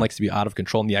control. No one likes to be out of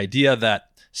control. And the idea that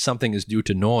something is due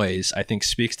to noise, I think,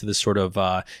 speaks to this sort of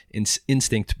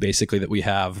instinct, basically, that we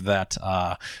have, that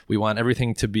we want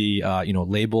everything to be,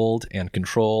 labeled and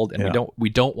controlled, and we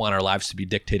don't want our lives to be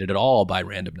dictated at all by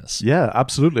randomness. Yeah,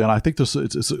 absolutely. And I think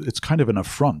it's kind of an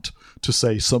affront to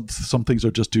say some things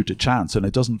are just due to chance, and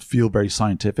it doesn't feel very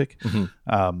scientific.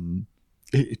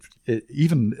 It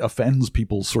even offends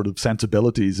people's sort of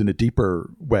sensibilities in a deeper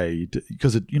way,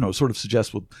 because it sort of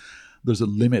suggests, well, there's a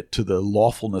limit to the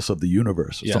lawfulness of the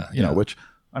universe, which,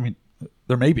 I mean,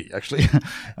 there may be, actually.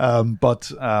 But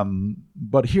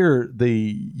here,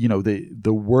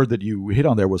 the word that you hit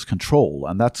on there was control.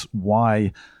 And that's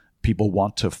why people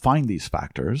want to find these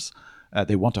factors.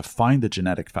 They want to find the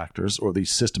genetic factors or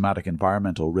these systematic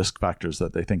environmental risk factors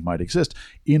that they think might exist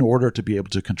in order to be able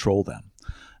to control them.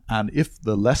 And if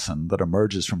the lesson that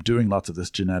emerges from doing lots of this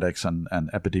genetics and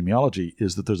epidemiology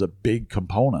is that there's a big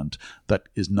component that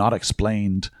is not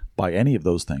explained by any of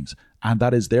those things, and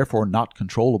that is therefore not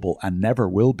controllable and never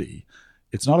will be,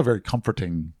 it's not a very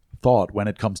comforting thought when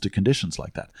it comes to conditions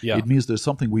like that. Yeah. It means there's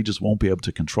something we just won't be able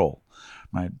to control,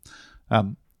 right?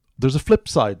 There's a flip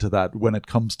side to that when it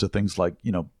comes to things like,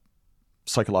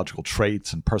 psychological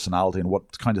traits and personality and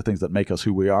what kind of things that make us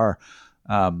who we are,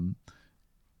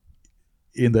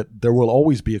 in that there will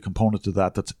always be a component to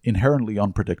that that's inherently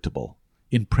unpredictable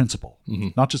in principle,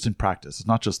 not just in practice. It's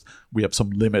not just we have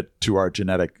some limit to our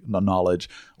genetic knowledge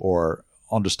or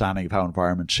understanding of how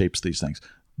environment shapes these things.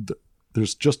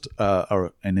 There's just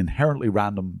an inherently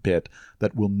random bit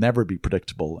that will never be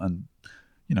predictable. And,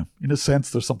 in a sense,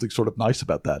 there's something sort of nice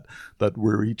about that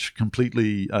we're each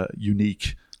completely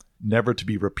unique, never to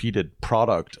be repeated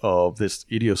product of this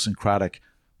idiosyncratic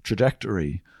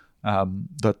trajectory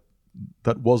that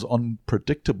was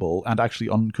unpredictable and actually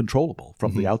uncontrollable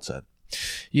from the outset.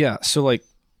 Yeah. So like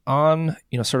on,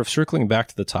 sort of circling back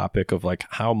to the topic of like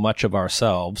how much of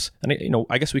ourselves, and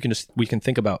I guess we can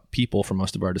think about people for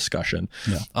most of our discussion.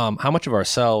 Yeah. How much of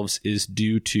ourselves is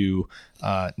due to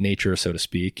nature, so to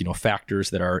speak, factors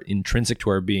that are intrinsic to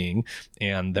our being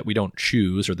and that we don't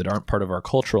choose or that aren't part of our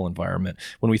cultural environment.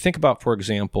 When we think about, for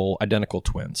example, identical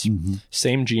twins,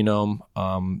 same genome,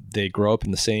 they grow up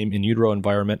in the same in utero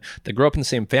environment, they grow up in the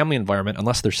same family environment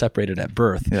unless they're separated at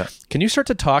birth. Yeah. Can you start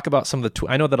to talk about some of the,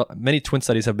 I know that many twin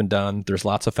studies have been done. There's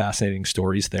lots of fascinating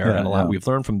stories there and a lot we've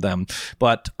learned from them.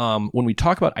 But when we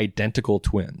talk about identical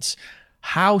twins,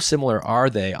 how similar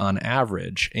are they on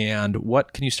average? And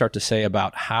what can you start to say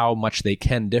about how much they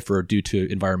can differ due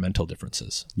to environmental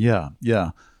differences? Yeah.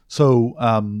 So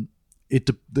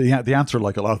the answer,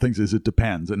 like a lot of things, is it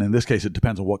depends. And in this case, it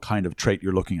depends on what kind of trait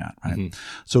you're looking at, right?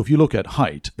 So if you look at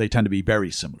height, they tend to be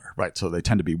very similar, right? So they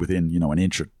tend to be within, an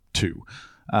inch or two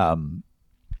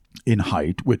in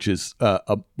height, which is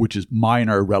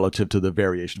minor relative to the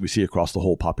variation we see across the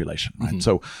whole population, right?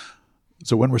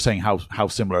 So when we're saying how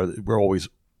similar, we're always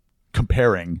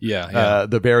comparing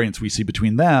the variance we see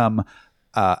between them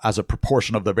as a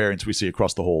proportion of the variance we see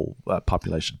across the whole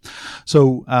population.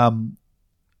 So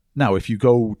now, if you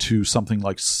go to something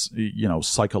like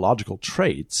psychological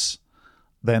traits,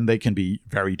 then they can be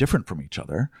very different from each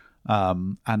other,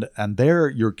 and there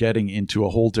you're getting into a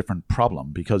whole different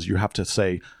problem, because you have to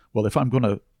say, well, if I'm going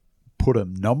to put a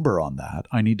number on that,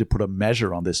 I need to put a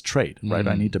measure on this trait, right?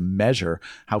 I need to measure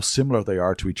how similar they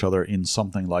are to each other in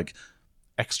something like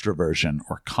extroversion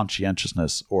or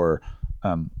conscientiousness or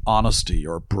honesty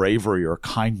or bravery or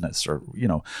kindness, or,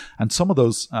 and some of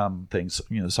those things,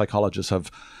 psychologists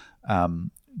have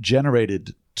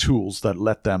generated tools that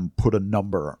let them put a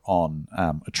number on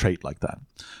a trait like that.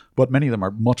 But many of them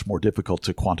are much more difficult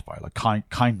to quantify. Like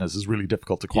kindness is really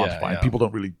difficult to quantify, and people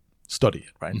don't really study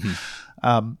it, right?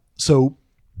 So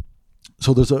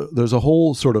there's a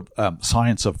whole sort of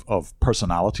science of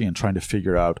personality and trying to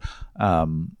figure out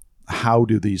how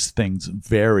do these things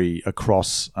vary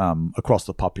across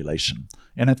the population,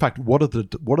 and in fact, what are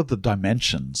the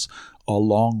dimensions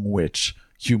along which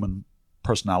human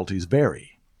personalities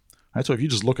vary? Right. So if you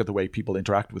just look at the way people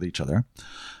interact with each other,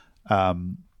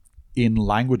 in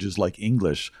languages like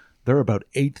English, there are about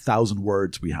 8,000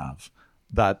 words we have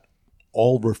that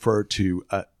all refer to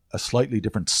a slightly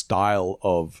different style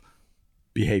of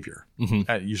behavior,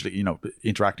 usually,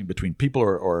 interacting between people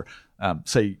or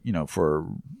say, for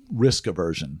risk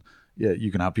aversion,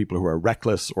 you can have people who are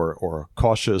reckless or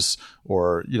cautious,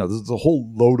 or, there's a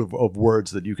whole load of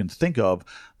words that you can think of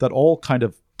that all kind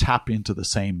of tap into the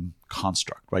same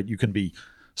construct, right? You can be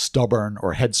stubborn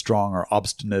or headstrong or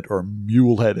obstinate or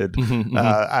mule-headed, and,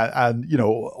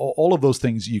 all of those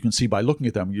things you can see by looking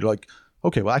at them. You're like,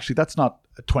 okay, well, actually, that's not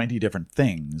 20 different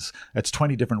things. It's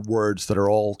 20 different words that are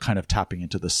all kind of tapping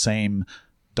into the same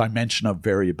dimension of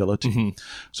variability.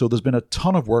 So there's been a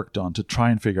ton of work done to try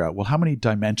and figure out, well, how many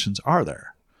dimensions are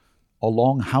there?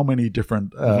 Along how many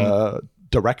different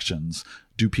directions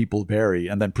do people vary?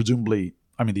 And then presumably,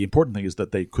 the important thing is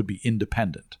that they could be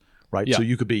independent, right? Yeah. So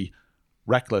you could be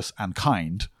reckless and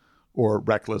kind, or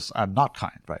reckless and not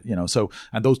kind, right? So,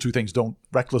 and those two things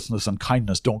recklessness and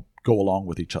kindness don't go along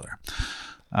with each other.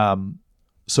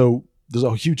 So there's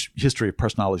a huge history of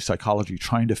personality psychology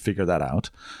trying to figure that out.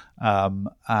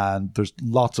 And there's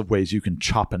lots of ways you can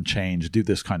chop and change, do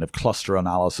this kind of cluster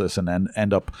analysis, and then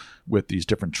end up with these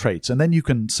different traits. And then you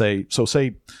can say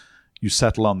you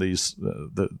settle on these,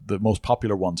 the most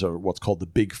popular ones are what's called the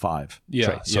big five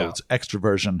traits. So it's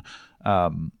extroversion,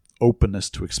 openness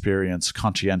to experience,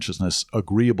 conscientiousness,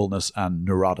 agreeableness, and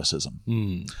neuroticism.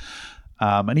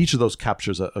 And each of those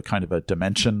captures a kind of a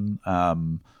dimension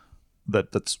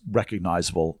that's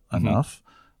recognizable enough.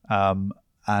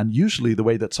 And usually the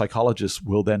way that psychologists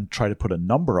will then try to put a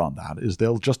number on that is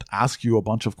they'll just ask you a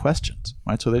bunch of questions,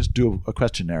 right? So they just do a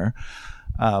questionnaire.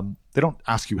 They don't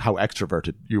ask you how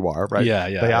extroverted you are, right?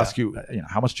 They ask you,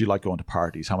 how much do you like going to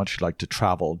parties? How much do you like to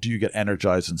travel? Do you get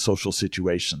energized in social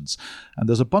situations? And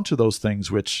there's a bunch of those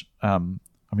things which,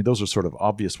 those are sort of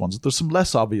obvious ones. There's some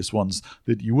less obvious ones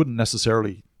that you wouldn't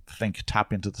necessarily think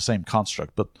tap into the same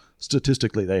construct, but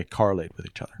statistically they correlate with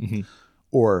each other.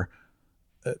 Or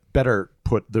better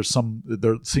put, there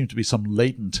seems to be some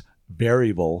latent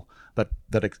variable that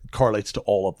correlates to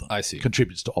all of them. I see.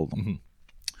 Contributes to all of them.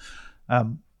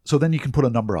 So then you can put a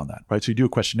number on that, right? So you do a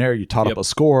questionnaire, you tot up a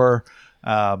score,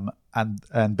 and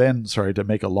then, sorry, to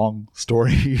make a long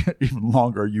story even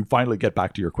longer, you finally get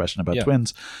back to your question about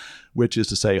twins, which is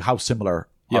to say, how similar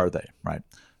are they, right?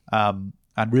 And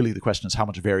really the question is, how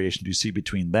much variation do you see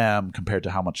between them compared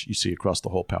to how much you see across the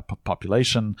whole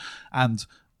population? And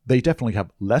they definitely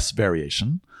have less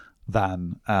variation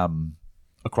than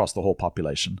across the whole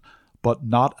population, but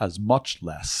not as much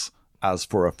less as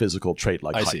for a physical trait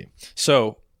like height. I see.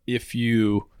 So if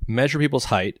you measure people's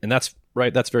height, and that's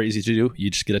very easy to do. You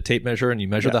just get a tape measure and you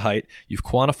measure the height. You've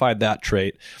quantified that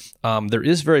trait. There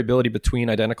is variability between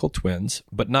identical twins,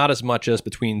 but not as much as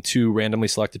between two randomly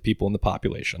selected people in the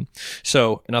population.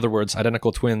 So in other words,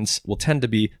 identical twins will tend to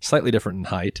be slightly different in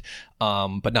height,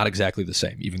 but not exactly the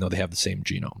same, even though they have the same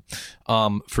genome.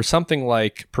 For something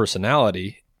like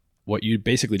personality, what you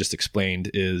basically just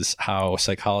explained is how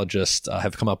psychologists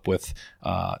have come up with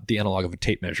the analog of a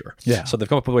tape measure. Yeah. So they've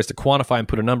come up with ways to quantify and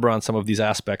put a number on some of these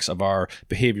aspects of our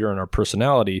behavior and our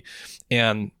personality.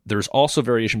 And there's also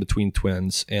variation between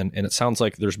twins. And it sounds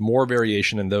like there's more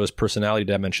variation in those personality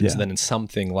dimensions than in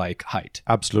something like height.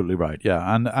 Absolutely right.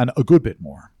 Yeah. And a good bit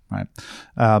more. Right.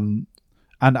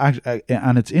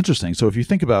 And it's interesting. So if you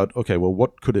think about, okay, well,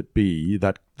 what could it be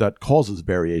that causes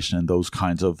variation in those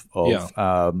kinds of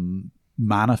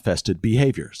manifested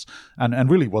behaviors?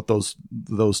 And really what those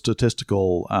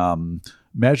statistical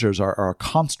measures are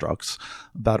constructs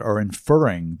that are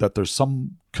inferring that there's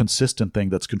some consistent thing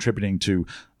that's contributing to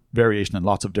variation in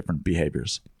lots of different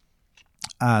behaviors.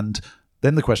 And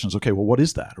then the question is, okay, well, what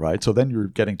is that, right? So then you're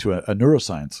getting to a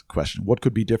neuroscience question. What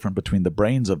could be different between the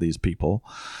brains of these people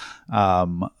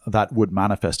that would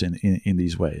manifest in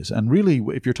these ways? And really,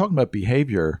 if you're talking about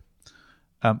behavior,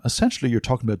 essentially you're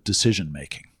talking about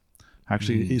decision-making.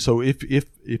 Actually, so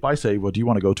if I say, well, do you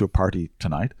want to go to a party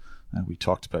tonight? And we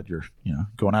talked about your,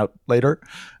 going out later.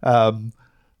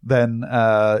 Then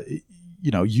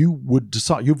you would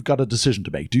decide, you've got a decision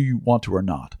to make. Do you want to or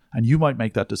not? And you might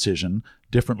make that decision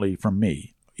differently from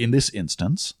me in this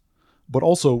instance, but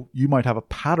also you might have a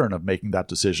pattern of making that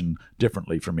decision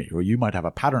differently from me, or you might have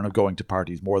a pattern of going to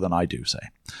parties more than I do, say.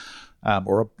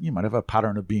 Or you might have a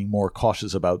pattern of being more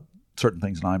cautious about certain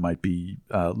things and I might be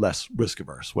less risk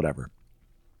averse, whatever.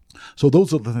 So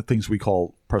those are the things we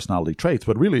call personality traits,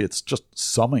 but really it's just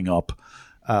summing up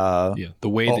the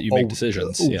way that you make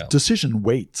decisions. Decision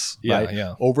weights,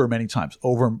 right? Over many times,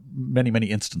 over many, many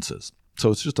instances. So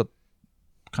it's just a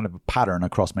kind of a pattern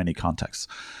across many contexts.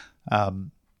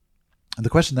 And the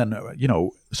question then,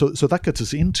 so that gets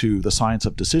us into the science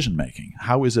of decision making.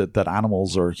 How is it that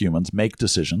animals or humans make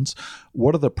decisions?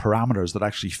 What are the parameters that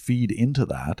actually feed into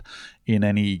that in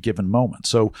any given moment?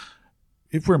 So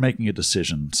if we're making a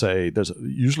decision, say there's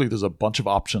a bunch of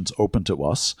options open to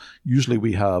us. Usually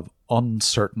we have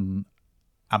uncertain,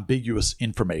 ambiguous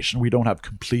information. We don't have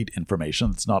complete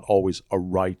information. It's not always a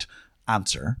right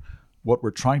answer. What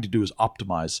we're trying to do is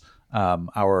optimize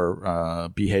our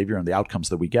behavior and the outcomes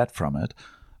that we get from it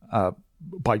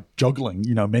by juggling,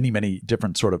 many, many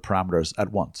different sort of parameters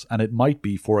at once. And it might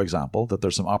be, for example, that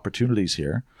there's some opportunities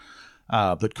here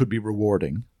that could be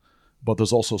rewarding, but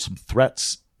there's also some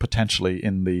threats potentially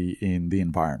in the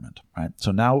environment, right?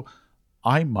 So now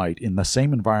I might, in the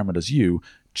same environment as you,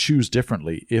 choose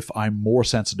differently if I'm more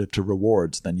sensitive to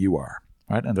rewards than you are,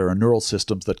 right? And there are neural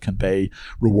systems that convey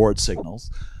reward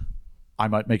signals. I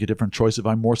might make a different choice if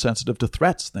I'm more sensitive to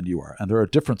threats than you are. And there are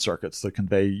different circuits that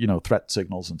convey, threat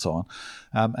signals and so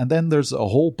on. And then there's a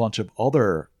whole bunch of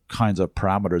other kinds of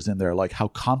parameters in there, like how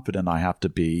confident I have to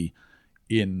be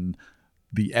in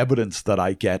the evidence that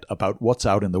I get about what's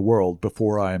out in the world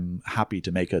before I'm happy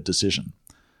to make a decision.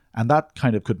 And that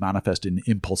kind of could manifest in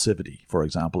impulsivity, for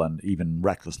example, and even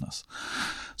recklessness.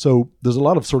 So there's a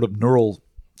lot of sort of neural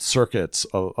circuits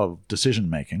of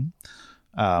decision-making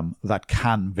that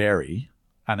can vary.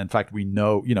 And in fact, we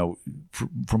know,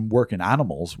 from work in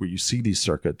animals where you see these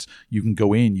circuits, you can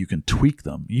go in, you can tweak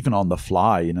them, even on the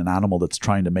fly in an animal that's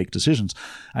trying to make decisions,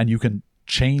 and you can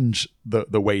change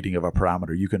the weighting of a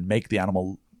parameter. You can make the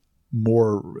animal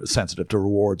more sensitive to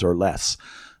rewards or less,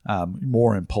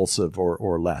 more impulsive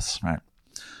or less, right?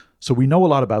 So we know a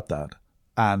lot about that.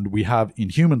 And we have in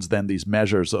humans then these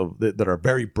measures that are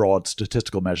very broad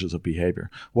statistical measures of behavior.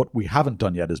 What we haven't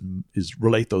done yet is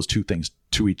relate those two things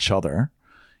to each other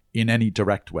in any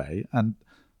direct way, and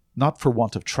not for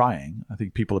want of trying. I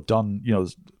think people have done,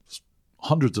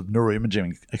 hundreds of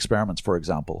neuroimaging experiments, for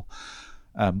example,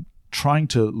 trying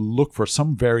to look for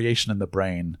some variation in the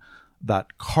brain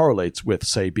that correlates with,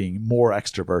 say, being more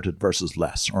extroverted versus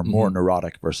less, or more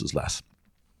neurotic versus less.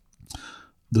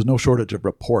 There's no shortage of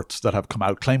reports that have come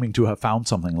out claiming to have found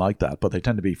something like that, but they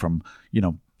tend to be from,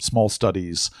 small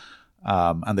studies,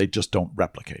 and they just don't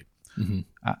replicate. Mm-hmm.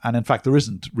 And in fact, there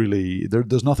isn't really,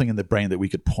 there's nothing in the brain that we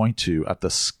could point to at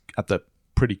the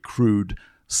pretty crude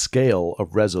scale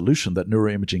of resolution that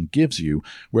neuroimaging gives you,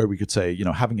 where we could say,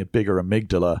 having a bigger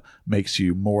amygdala makes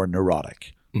you more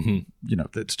neurotic.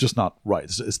 Mm-hmm. It's just not right.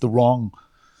 It's the wrong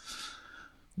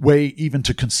way even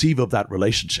to conceive of that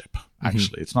relationship.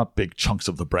 Actually, it's not big chunks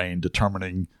of the brain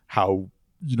determining how,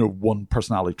 one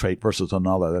personality trait versus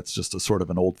another. That's just a sort of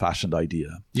an old-fashioned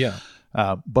idea. Yeah.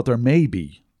 But there may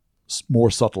be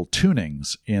more subtle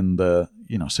tunings in the,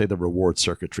 say the reward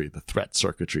circuitry, the threat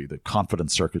circuitry, the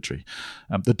confidence circuitry,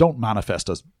 that don't manifest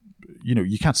as,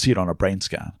 you can't see it on a brain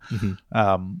scan,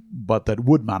 but that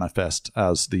would manifest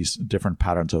as these different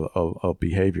patterns of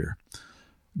behavior.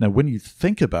 Now, when you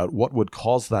think about what would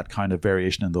cause that kind of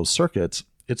variation in those circuits,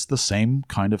 it's the same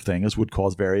kind of thing as would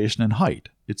cause variation in height.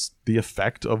 It's the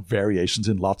effect of variations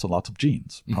in lots and lots of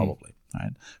genes, probably,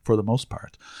 right? For the most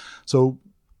part. So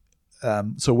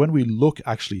when we look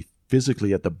actually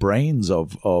physically at the brains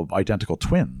of identical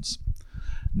twins,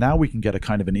 now we can get a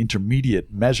kind of an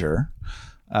intermediate measure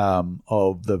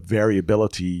of the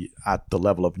variability at the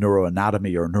level of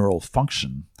neuroanatomy or neural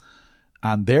function.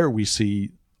 And there we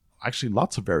see actually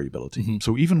lots of variability.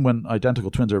 So even when identical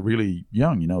twins are really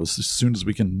young, as soon as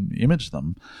we can image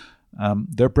them,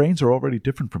 their brains are already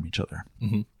different from each other.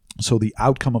 So the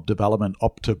outcome of development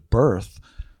up to birth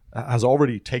has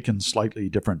already taken slightly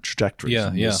different trajectories.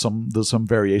 There's some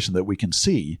variation that we can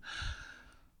see.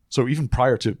 So even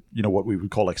prior to what we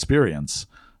would call experience,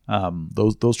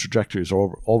 those trajectories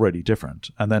are already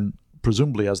different. And then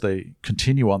presumably as they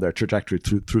continue on their trajectory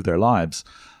through their lives,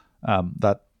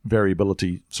 that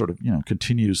variability sort of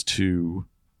continues to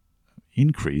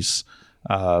increase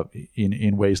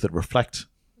in ways that reflect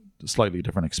slightly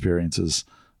different experiences,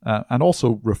 and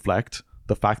also reflect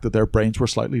the fact that their brains were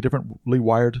slightly differently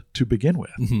wired to begin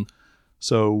with.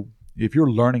 So if you're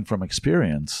learning from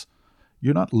experience,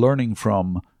 you're not learning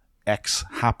from X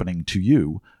happening to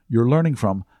you, you're learning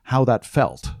from how that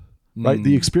felt, right?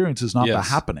 The experience is not the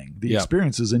happening. The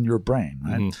experience is in your brain,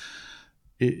 right?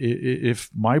 If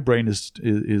my brain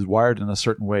is wired in a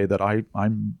certain way that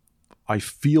I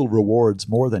feel rewards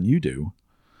more than you do,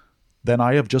 then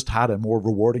I have just had a more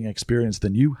rewarding experience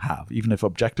than you have, even if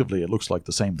objectively it looks like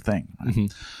the same thing.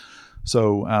 Right?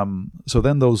 So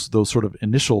then those sort of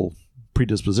initial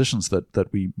predispositions that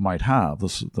we might have,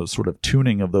 those sort of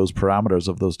tuning of those parameters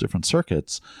of those different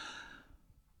circuits,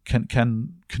 can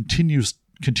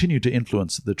continue to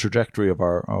influence the trajectory of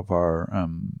our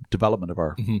development of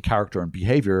our character and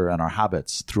behavior and our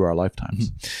habits through our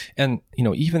lifetimes. And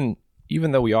even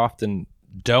though we often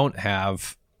don't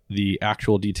have the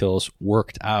actual details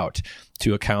worked out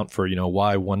to account for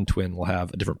why one twin will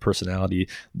have a different personality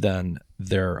than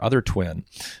their other twin,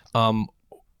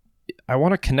 I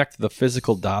want to connect the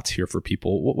physical dots here for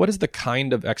people. What is the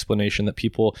kind of explanation that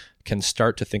people can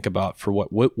start to think about for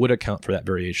what would account for that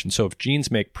variation? So if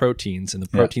genes make proteins and the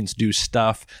proteins do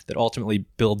stuff that ultimately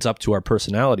builds up to our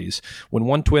personalities, when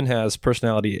one twin has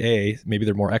personality A, maybe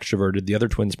they're more extroverted, the other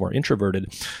twin's more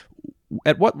introverted.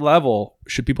 At what level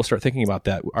should people start thinking about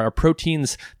that? Are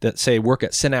proteins that, say, work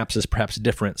at synapses perhaps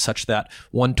different, such that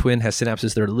one twin has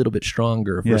synapses that are a little bit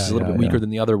stronger versus a little bit weaker than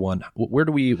the other one? Where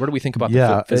do we think about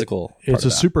the physical part It's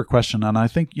a super question. And I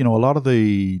think, a lot of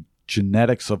the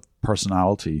genetics of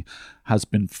personality has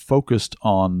been focused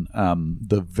on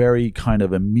the very kind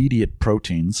of immediate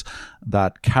proteins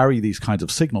that carry these kinds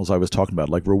of signals I was talking about,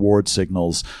 like reward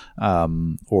signals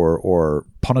or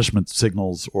punishment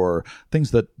signals, or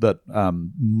things that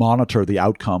monitor the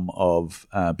outcome of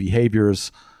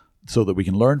behaviors so that we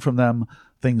can learn from them,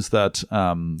 things that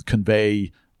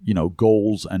convey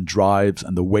goals and drives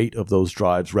and the weight of those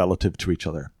drives relative to each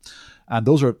other. And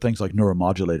those are things like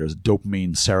neuromodulators,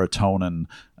 dopamine, serotonin,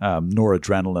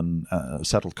 noradrenaline,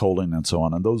 acetylcholine, and so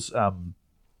on. And those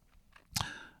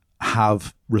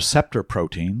have receptor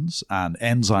proteins and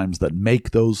enzymes that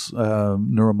make those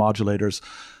neuromodulators,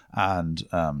 and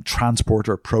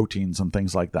transporter proteins and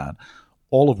things like that,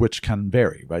 all of which can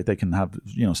vary, right? They can have,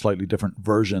 slightly different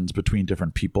versions between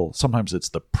different people. Sometimes it's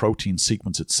the protein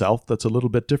sequence itself that's a little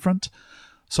bit different.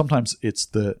 Sometimes it's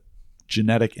the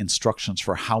genetic instructions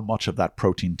for how much of that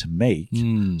protein to make.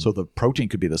 So the protein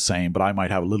could be the same, but I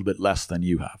might have a little bit less than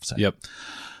you have, say. Yep.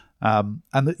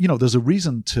 There's a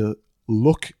reason to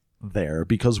look there,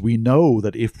 because we know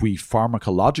that if we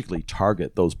pharmacologically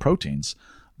target those proteins,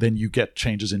 then you get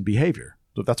changes in behavior.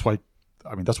 So that's why,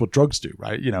 that's what drugs do,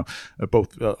 right?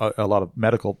 Both a lot of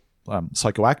medical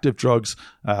psychoactive drugs,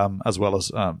 as well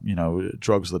as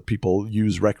drugs that people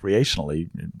use recreationally,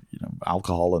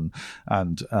 alcohol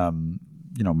and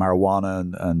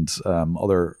marijuana and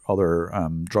other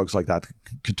drugs like that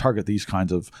can target these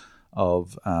kinds of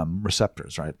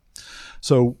receptors, right?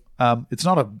 So it's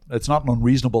not an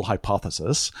unreasonable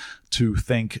hypothesis to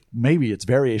think maybe it's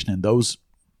variation in those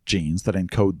genes that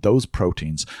encode those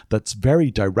proteins that's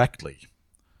very directly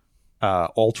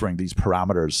altering these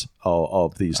parameters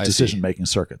of these decision-making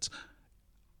circuits.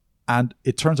 And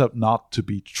it turns out not to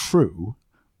be true.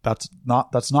 That's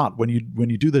not when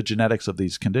you do the genetics of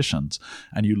these conditions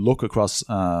and you look across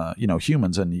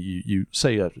humans, and you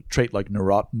say a trait like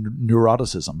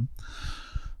neuroticism,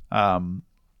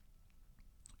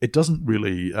 it doesn't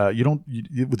really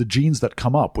with the genes that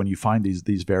come up when you find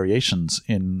these variations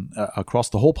in across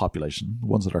the whole population, the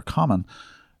ones that are common,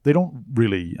 they don't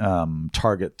really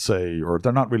target, say, or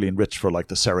they're not really enriched for like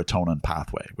the serotonin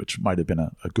pathway, which might have been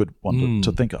a good one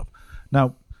to think of.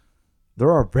 Now,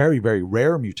 there are very, very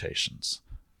rare mutations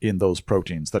in those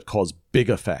proteins that cause big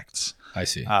effects. I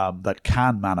see. That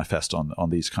can manifest on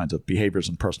these kinds of behaviors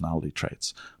and personality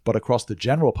traits. But across the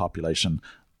general population,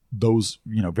 those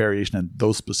variation in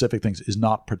those specific things is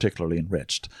not particularly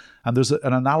enriched. And there's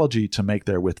an analogy to make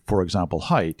there with, for example,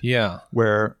 height. Yeah.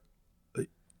 Where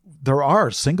there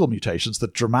are single mutations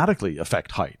that dramatically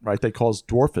affect height, right? They cause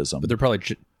dwarfism. But they're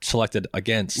probably selected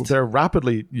against. They're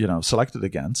rapidly, selected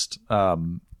against.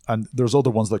 And there's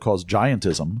other ones that cause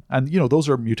giantism. And, those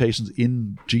are mutations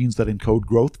in genes that encode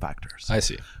growth factors. I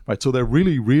see. Right. So they're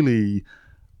really, really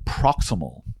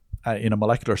proximal in a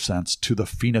molecular sense to the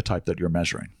phenotype that you're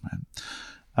measuring.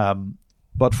 Right?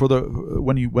 But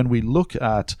when we look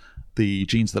at the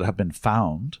genes that have been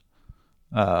found,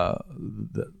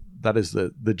 that is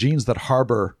the genes that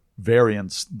harbor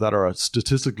variants that are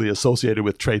statistically associated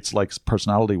with traits like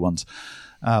personality ones,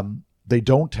 they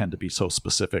don't tend to be so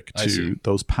specific to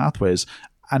those pathways.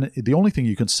 And the only thing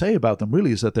you can say about them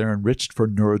really is that they're enriched for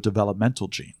neurodevelopmental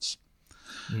genes.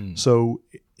 So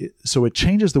it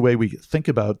changes the way we think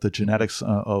about the genetics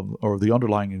or the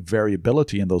underlying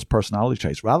variability in those personality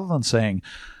traits. Rather than saying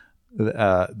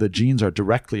the genes are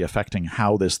directly affecting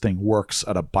how this thing works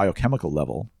at a biochemical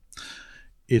level,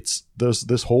 there's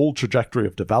this whole trajectory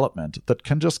of development that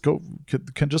can just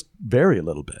vary a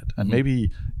little bit. And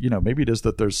maybe it is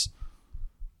that there's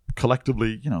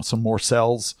collectively, some more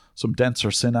cells, some denser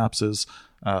synapses,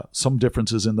 some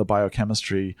differences in the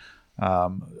biochemistry,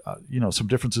 some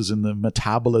differences in the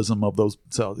metabolism of those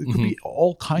cells. It could be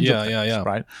all kinds of things,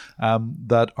 right?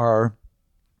 That are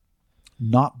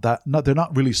they're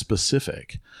not really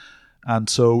specific. And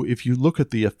so if you look at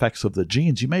the effects of the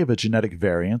genes, you may have a genetic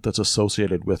variant that's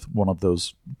associated with one of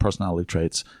those personality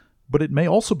traits, but it may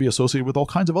also be associated with all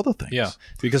kinds of other things. Yeah,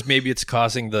 because maybe it's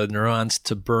causing the neurons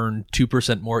to burn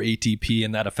 2% more ATP,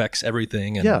 and that affects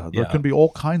everything. And, there can be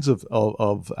all kinds of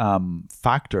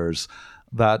factors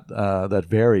that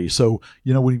vary. So,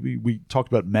 we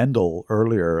talked about Mendel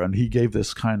earlier, and he gave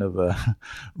this kind of a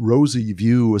rosy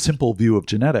view, a simple view of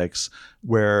genetics,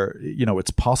 where,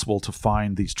 it's possible to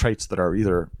find these traits that are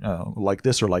either like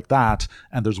this or like that,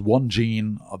 and there's one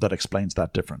gene that explains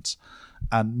that difference.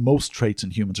 And most traits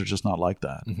in humans are just not like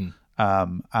that.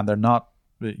 And they're not,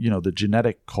 the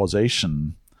genetic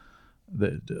causation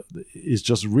is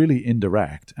just really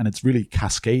indirect, and it's really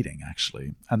cascading,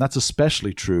 actually. And that's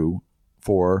especially true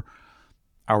for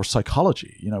our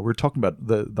psychology. We're talking about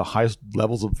the highest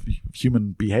levels of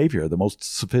human behavior, the most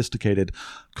sophisticated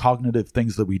cognitive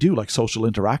things that we do, like social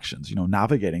interactions,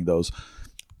 navigating those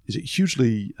is a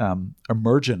hugely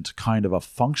emergent kind of a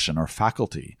function or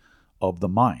faculty of the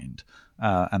mind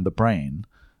and the brain.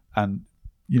 And,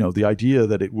 the idea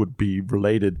that it would be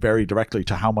related very directly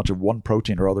to how much of one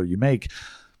protein or other you make,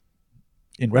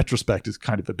 in retrospect, is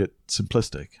kind of a bit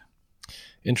simplistic.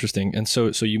 Interesting. And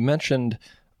so you mentioned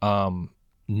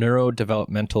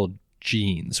neurodevelopmental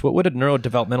genes. What would a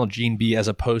neurodevelopmental gene be as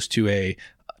opposed to a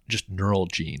just neural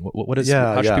gene?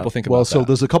 How should people think about that? So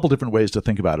there's a couple different ways to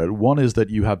think about it. One is that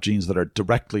you have genes that are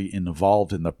directly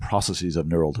involved in the processes of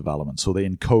neural development. So they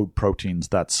encode proteins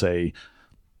that, say,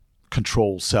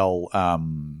 control cell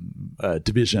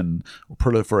division,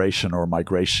 proliferation, or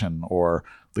migration, or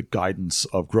the guidance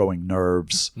of growing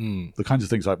nerves, the kinds of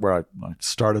things where I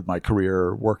started my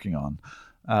career working on,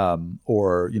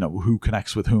 or who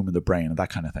connects with whom in the brain and that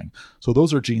kind of thing. So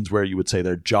those are genes where you would say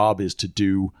their job is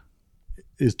to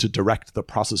direct the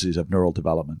processes of neural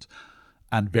development,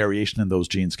 and variation in those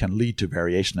genes can lead to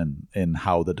variation in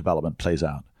how the development plays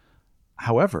out.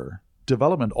 However,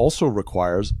 development also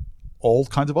requires all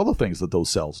kinds of other things that those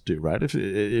cells do, right? If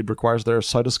it requires their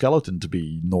cytoskeleton to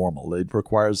be normal, it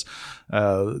requires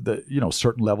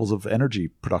certain levels of energy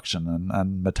production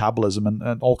and metabolism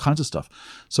and all kinds of stuff.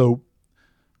 So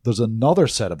there's another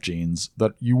set of genes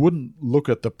that you wouldn't look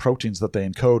at the proteins that they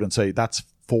encode and say that's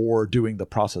for doing the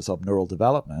process of neural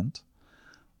development.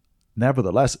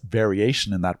 Nevertheless,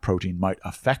 variation in that protein might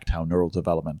affect how neural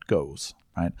development goes,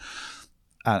 right?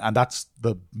 And that's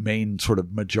the main sort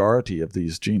of majority of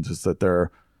these genes, is that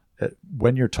they're,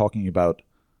 when you're talking about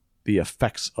the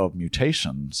effects of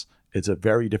mutations, it's a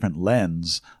very different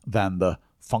lens than the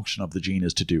function of the gene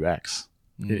is to do X.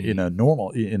 In a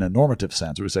normative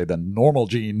sense, we would say the normal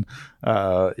gene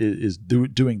is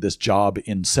doing this job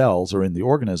in cells or in the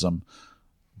organism,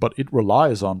 but it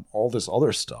relies on all this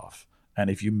other stuff. And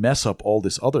if you mess up all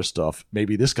this other stuff,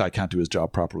 maybe this guy can't do his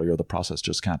job properly, or the process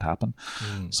just can't happen.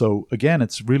 So again,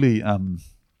 it's really,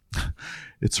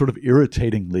 it's sort of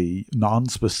irritatingly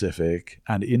non-specific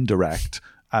and indirect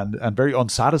and very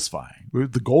unsatisfying.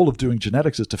 The goal of doing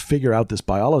genetics is to figure out this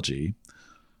biology.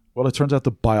 Well, it turns out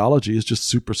the biology is just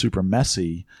super, super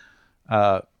messy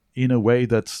in a way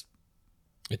that's...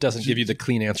 It doesn't give you the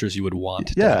clean answers you would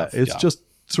want. It's just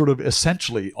sort of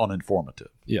essentially uninformative.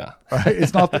 Yeah. Right?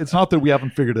 It's not that we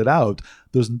haven't figured it out.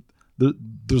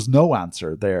 There's no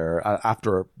answer there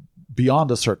after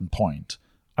beyond a certain point.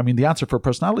 I mean, the answer for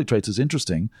personality traits is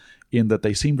interesting in that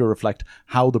they seem to reflect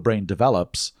how the brain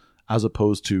develops as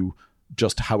opposed to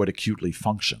just how it acutely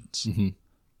functions.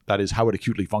 That is, how it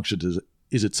acutely functions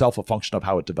is itself a function of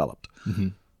how it developed.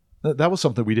 That was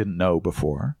something we didn't know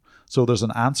before. So there's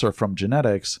an answer from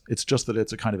genetics. It's just that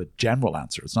it's a kind of a general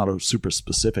answer. It's not a super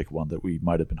specific one that we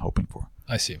might have been hoping for.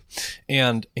 I see.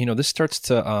 And, this starts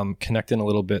to connect in a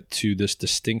little bit to this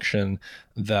distinction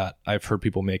that I've heard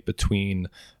people make between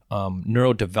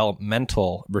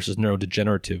neurodevelopmental versus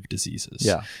neurodegenerative diseases.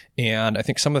 Yeah. And I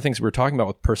think some of the things we were talking about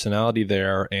with personality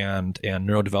there and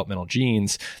neurodevelopmental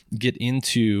genes get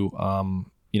into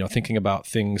thinking about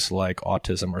things like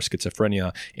autism or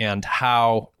schizophrenia and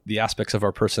how the aspects of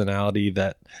our personality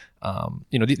that,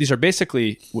 these are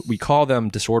basically, we call them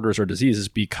disorders or diseases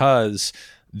because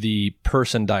the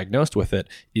person diagnosed with it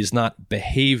is not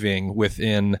behaving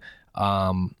within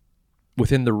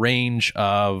the range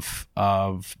of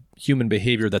human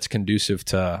behavior that's conducive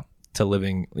to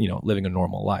living a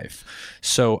normal life.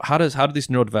 So how do these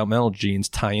neurodevelopmental genes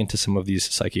tie into some of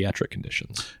these psychiatric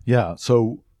conditions? Yeah.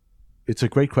 So it's a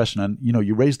great question. And,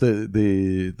 you raised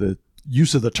the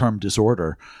use of the term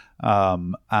disorder.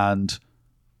 And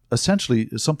essentially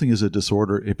something is a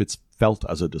disorder if it's felt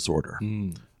as a disorder.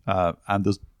 And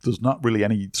there's not really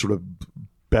any sort of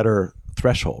better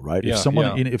threshold, right? Yeah,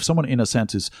 if someone in a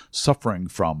sense is suffering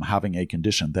from having a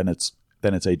condition, then it's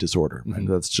a disorder. Right?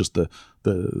 That's just the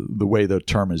way the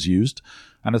term is used.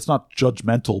 And it's not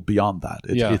judgmental beyond that.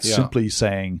 It's simply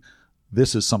saying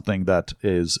this is something that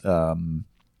is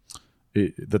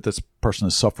that this person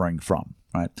is suffering from,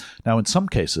 right? Now, in some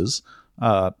cases,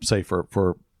 say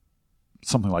for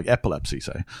something like epilepsy,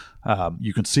 say,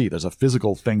 you can see there's a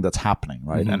physical thing that's happening,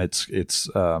 right? And it's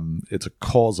a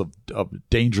cause of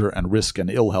danger and risk and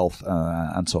ill health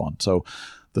and so on. So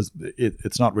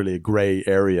it's not really a gray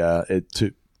area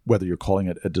to whether you're calling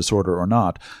it a disorder or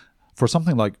not. For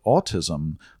something like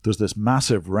autism, there's this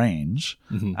massive range,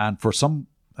 and for some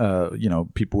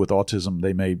people with autism,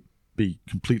 they may be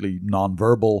completely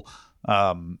nonverbal,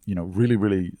 really,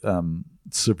 really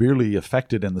severely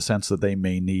affected in the sense that they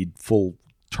may need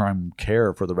full-term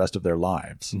care for the rest of their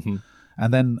lives.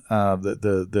 And then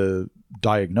the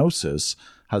diagnosis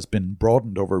has been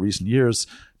broadened over recent years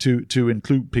to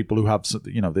include people who have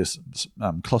this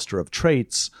cluster of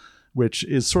traits, which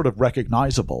is sort of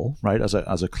recognizable, right, as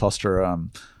a cluster,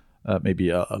 maybe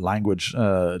a language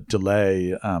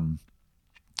delay,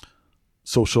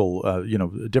 social,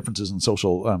 differences in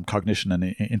social cognition and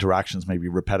interactions, maybe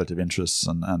repetitive interests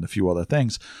and a few other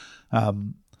things.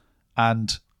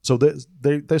 And so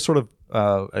they sort of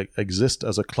exist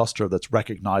as a cluster that's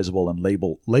recognizable and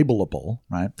labelable,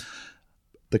 right?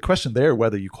 The question there,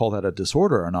 whether you call that a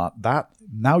disorder or not, that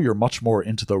now you're much more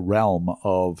into the realm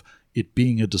of it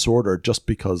being a disorder just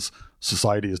because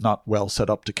society is not well set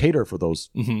up to cater for those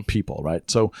people, right?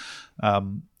 So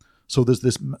there's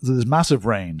this massive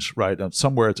range, right? And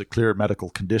somewhere it's a clear medical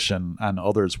condition, and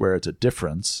others where it's a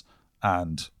difference,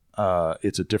 and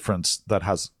it's a difference that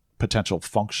has potential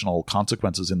functional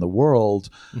consequences in the world,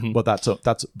 but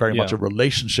that's very much a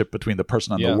relationship between the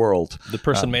person and the world. The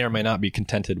person may or may not be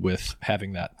contented with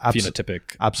having that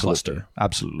phenotypic cluster.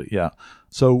 Absolutely, yeah.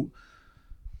 So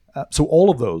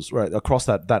all of those, right, across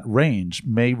that range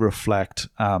may reflect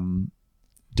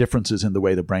differences in the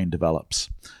way the brain develops.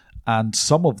 And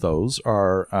some of those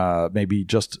are maybe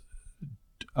just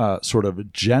sort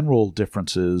of general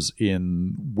differences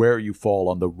in where you fall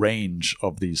on the range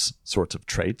of these sorts of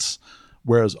traits,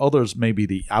 whereas others may be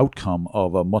the outcome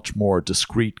of a much more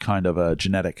discrete kind of a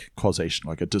genetic causation,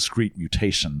 like a discrete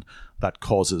mutation that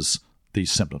causes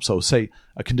these symptoms. So say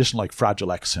a condition like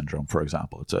Fragile X syndrome, for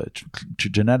example. It's a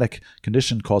genetic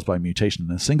condition caused by mutation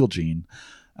in a single gene,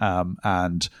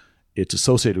 and it's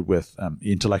associated with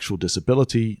intellectual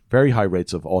disability, very high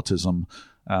rates of autism,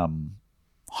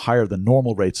 higher than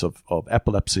normal rates of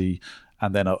epilepsy,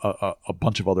 and then a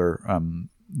bunch of other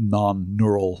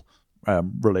non-neural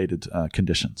related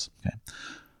conditions. Okay,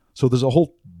 so there's a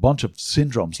whole bunch of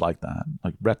syndromes like that,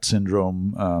 like Rett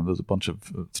syndrome. There's a bunch of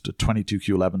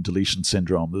 22q11 deletion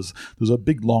syndrome. There's a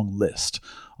big long list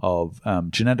of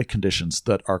genetic conditions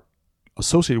that are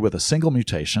associated with a single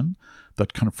mutation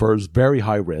that confers very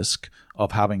high risk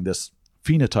of having this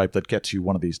phenotype that gets you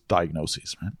one of these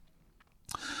diagnoses, right?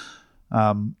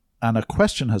 And a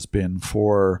question has been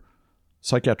for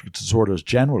psychiatric disorders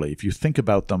generally, if you think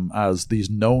about them as these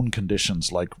known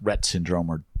conditions like Rett syndrome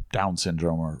or Down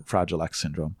syndrome or Fragile X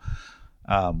syndrome,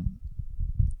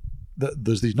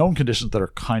 there's these known conditions that are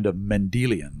kind of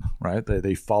Mendelian, right?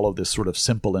 They follow this sort of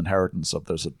simple inheritance of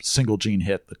there's a single gene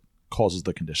hit that causes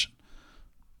the condition.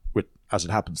 Which, as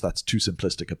it happens, that's too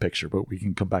simplistic a picture, but we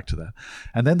can come back to that.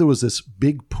 And then there was this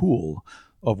big pool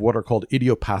of what are called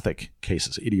idiopathic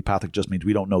cases. Idiopathic just means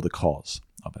we don't know the cause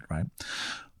of it, right?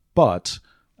 But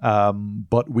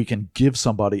we can give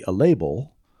somebody a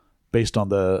label based on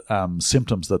the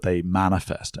symptoms that they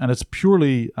manifest. And it's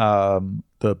purely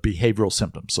the behavioral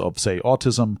symptoms of, say,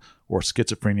 autism or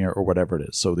schizophrenia or whatever it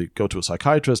is. So they go to a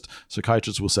psychiatrist.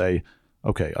 Psychiatrist will say,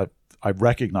 okay, I've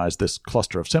recognized this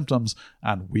cluster of symptoms,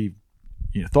 and we've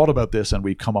thought about this, and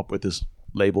we've come up with this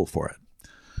label for it.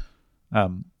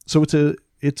 So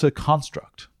it's a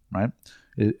construct, right?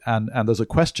 And there's a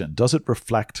question: does it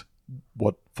reflect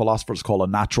what philosophers call a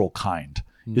natural kind?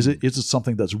 Is it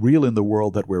something that's real in the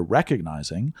world that we're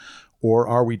recognizing, or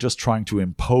are we just trying to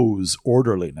impose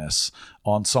orderliness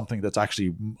on something that's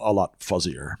actually a lot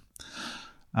fuzzier?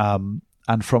 And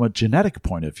from a genetic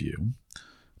point of view,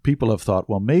 people have thought,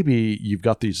 well, maybe you've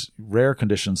got these rare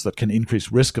conditions that can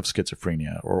increase risk of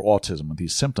schizophrenia or autism and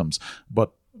these symptoms,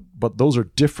 but those are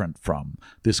different from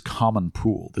this common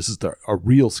pool. This is a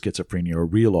real schizophrenia or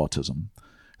real autism.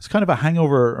 It's kind of a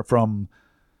hangover from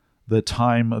the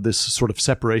time of this sort of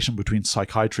separation between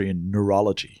psychiatry and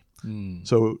neurology.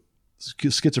 So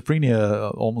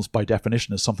schizophrenia, almost by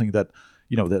definition, is something that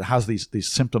that has these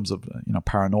symptoms of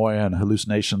paranoia and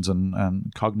hallucinations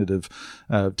and cognitive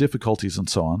difficulties and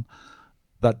so on,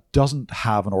 that doesn't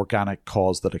have an organic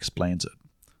cause that explains it.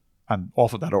 And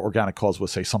often that organic cause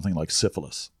was, say, something like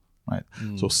syphilis, right?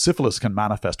 So syphilis can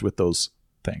manifest with those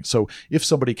things. So if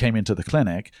somebody came into the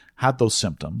clinic, had those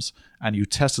symptoms, and you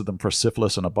tested them for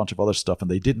syphilis and a bunch of other stuff,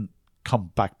 and they didn't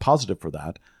come back positive for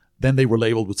that, then they were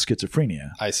labeled with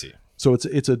schizophrenia. I see. So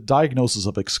it's a diagnosis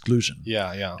of exclusion.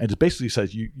 Yeah. And it basically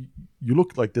says you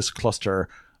look like this cluster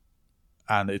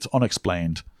and it's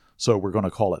unexplained, so we're going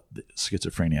to call it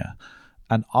schizophrenia.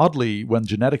 And oddly, when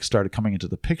genetics started coming into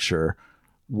the picture,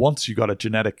 once you got a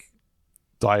genetic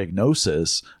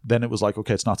diagnosis, then it was like,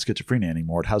 okay, it's not schizophrenia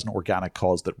anymore. It has an organic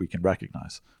cause that we can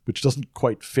recognize, which doesn't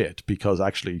quite fit because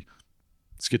actually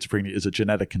schizophrenia is a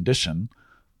genetic condition.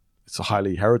 It's a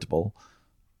highly heritable.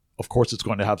 Of course, it's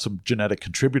going to have some genetic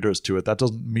contributors to it. That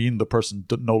doesn't mean the person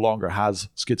no longer has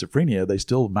schizophrenia. They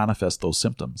still manifest those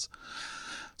symptoms.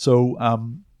 So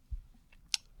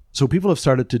people have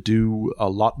started to do a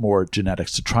lot more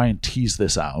genetics to try and tease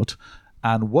this out.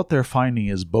 And what they're finding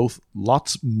is both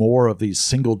lots more of these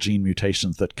single gene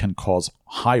mutations that can cause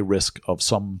high risk of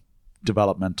some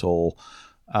developmental,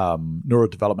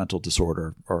 neurodevelopmental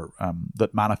disorder or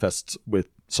that manifests with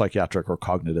psychiatric or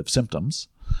cognitive symptoms.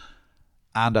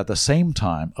 And at the same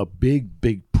time, a big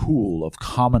pool of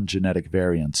common genetic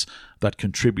variants that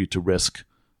contribute to risk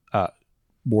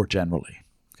more generally.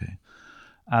 Okay,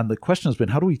 and the question has been,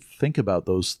 how do we think about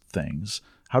those things?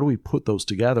 How do we put those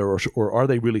together, or are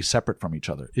they really separate from each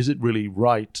other? Is it really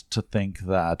right to think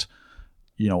that,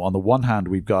 on the one hand,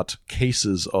 we've got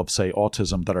cases of, say,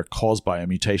 autism that are caused by a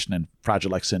mutation in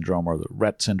Fragile X syndrome or the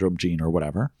Rett syndrome gene or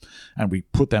whatever, and we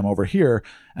put them over here,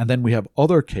 and then we have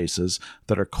other cases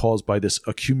that are caused by this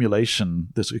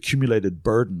accumulated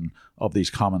burden of these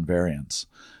common variants.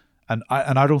 And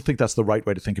I don't think that's the right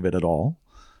way to think of it at all.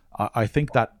 I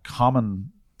think that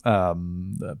common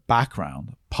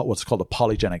background, what's called a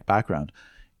polygenic background,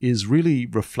 is really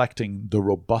reflecting the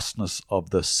robustness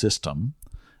of the system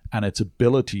and its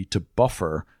ability to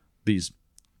buffer these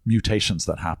mutations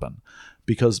that happen.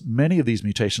 Because many of these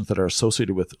mutations that are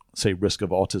associated with, say, risk of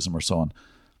autism or so on,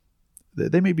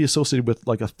 they may be associated with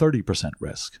like a 30%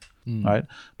 risk, right?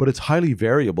 But it's highly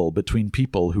variable between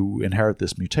people who inherit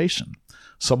this mutation.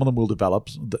 Some of them will develop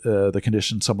the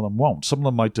condition, some of them won't. Some of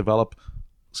them might develop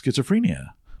schizophrenia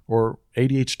or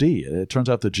ADHD. It turns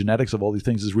out the genetics of all these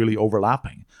things is really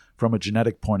overlapping. From a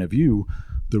genetic point of view,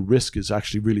 the risk is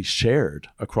actually really shared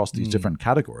across these different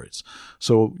categories.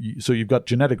 So you've got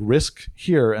genetic risk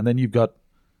here, and then you've got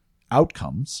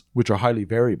outcomes, which are highly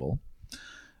variable.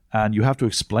 And you have to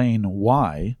explain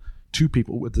why two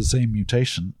people with the same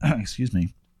mutation,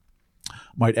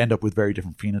 might end up with very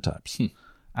different phenotypes.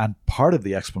 And part of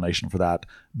the explanation for that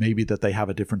may be that they have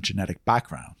a different genetic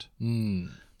background.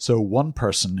 So one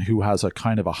person who has a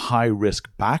kind of a high-risk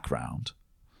background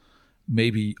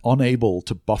may be unable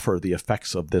to buffer the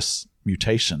effects of this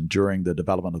mutation during the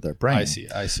development of their brain. I see.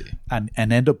 And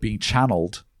end up being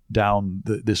channeled down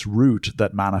this route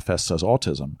that manifests as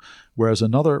autism. Whereas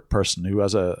another person who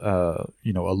has a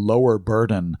lower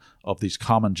burden of these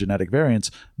common genetic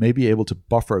variants may be able to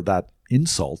buffer that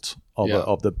insult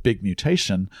of the big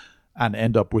mutation and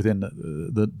end up within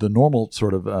the normal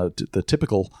sort of the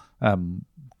typical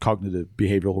cognitive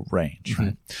behavioral range.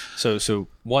 Right? So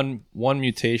one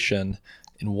mutation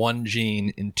in one gene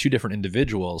in two different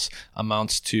individuals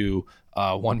amounts to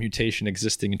one mutation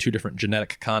existing in two different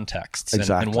genetic contexts.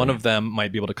 Exactly. And one of them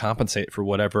might be able to compensate for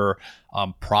whatever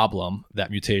problem that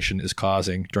mutation is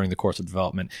causing during the course of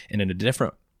development. And in a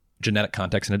different genetic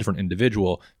context, in a different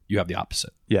individual, you have the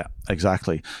opposite. Yeah,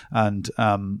 exactly. And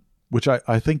which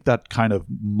I think that kind of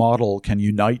model can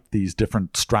unite these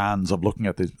different strands of looking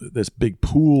at this big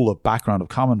pool of background of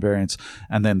common variants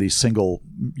and then these single,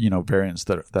 variants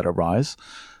that arise.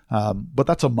 But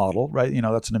that's a model, right?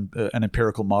 That's an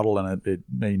empirical model, and it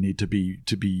may need to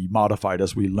be modified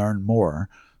as we learn more.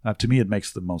 To me, it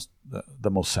makes the most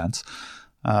sense.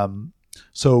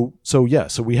 So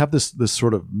we have this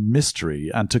sort of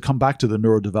mystery. And to come back to the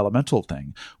neurodevelopmental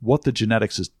thing, what the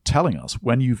genetics is telling us,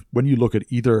 when you look at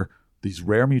either these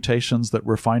rare mutations that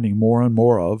we're finding more and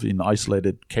more of in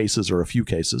isolated cases or a few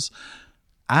cases,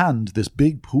 and this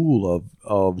big pool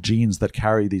of genes that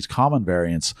carry these common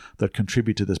variants that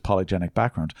contribute to this polygenic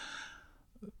background.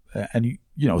 And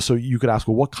so you could ask,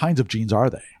 well, what kinds of genes are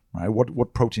they? Right?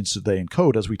 What proteins do they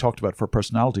encode, as we talked about, for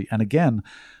personality? And again,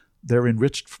 they're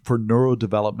enriched for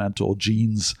neurodevelopmental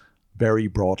genes very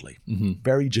broadly,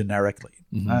 very generically.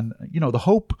 And the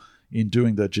hope in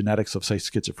doing the genetics of, say,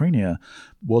 schizophrenia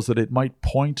was that it might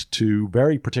point to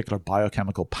very particular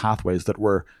biochemical pathways that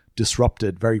were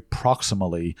disrupted very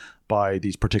proximally by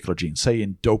these particular genes, say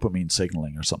in dopamine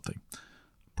signaling or something.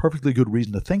 Perfectly good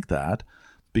reason to think that,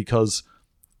 because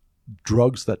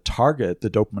drugs that target the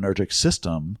dopaminergic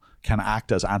system can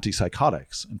act as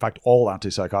antipsychotics. In fact, all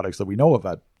antipsychotics that we know of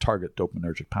target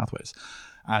dopaminergic pathways.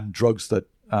 And drugs that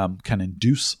can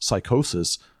induce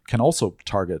psychosis can also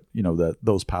target,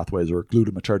 those pathways, or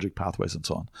glutamatergic pathways and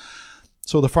so on.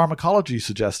 So the pharmacology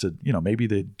suggested, maybe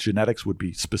the genetics would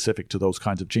be specific to those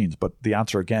kinds of genes, but the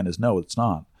answer again is no, it's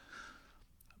not.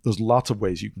 There's lots of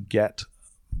ways you can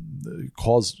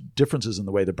cause differences in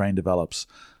the way the brain develops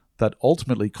that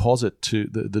ultimately cause it to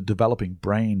the developing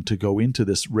brain to go into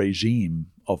this regime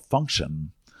of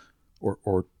function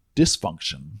or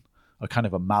dysfunction, a kind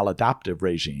of a maladaptive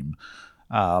regime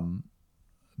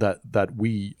that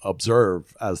we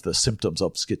observe as the symptoms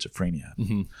of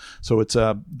schizophrenia. So it's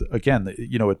again,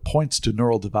 it points to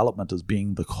neural development as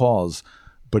being the cause,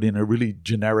 but in a really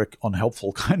generic,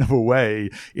 unhelpful kind of a way,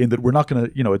 in that we're not going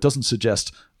to, it doesn't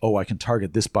suggest, I can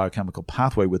target this biochemical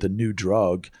pathway with a new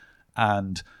drug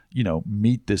and,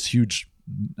 meet this huge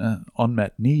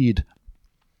unmet need,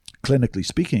 clinically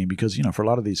speaking, because, for a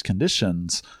lot of these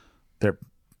conditions, they're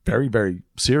very, very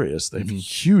serious. They have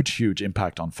huge, huge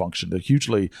impact on function. They're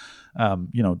hugely,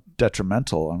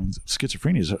 detrimental. I mean,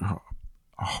 schizophrenia is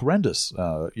horrendous,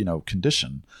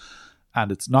 condition,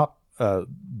 and it's not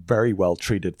very well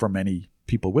treated for many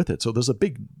people with it. So there's a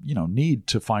big, need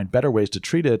to find better ways to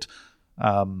treat it,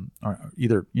 or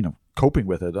either, coping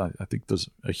with it. I think there's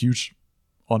a huge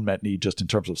unmet need just in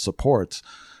terms of supports,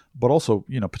 but also,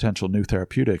 potential new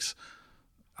therapeutics.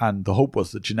 And the hope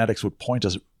was that genetics would point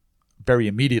us very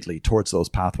immediately towards those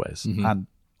pathways. Mm-hmm. And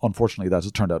unfortunately, that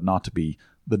has turned out not to be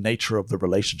the nature of the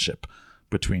relationship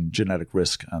between genetic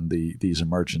risk and these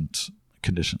emergent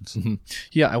conditions. Mm-hmm.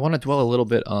 Yeah, I want to dwell a little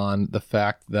bit on the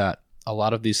fact that a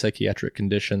lot of these psychiatric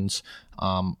conditions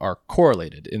are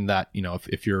correlated in that,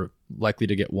 if you're likely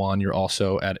to get one, you're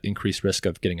also at increased risk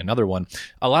of getting another one.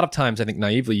 A lot of times, I think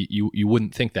naively, you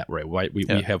wouldn't think that way, right? We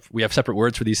have separate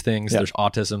words for these things. Yeah. There's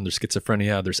autism, there's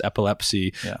schizophrenia, there's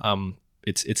epilepsy. Yeah.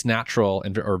 It's natural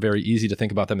or very easy to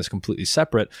think about them as completely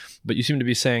separate, but you seem to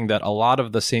be saying that a lot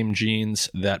of the same genes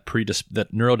that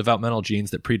neurodevelopmental genes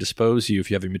that predispose you,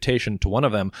 if you have a mutation to one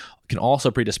of them, can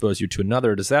also predispose you to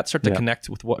another. Does that start to connect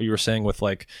with what you were saying with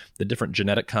like the different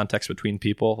genetic context between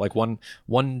people? Like one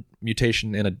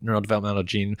mutation in a neurodevelopmental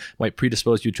gene might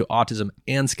predispose you to autism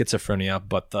and schizophrenia,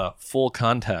 but the full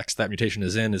context that mutation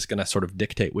is in is going to sort of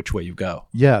dictate which way you go.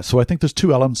 Yeah, so I think there's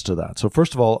two elements to that. So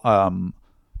first of all,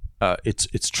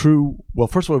 it's true. Well,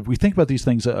 first of all, if we think about these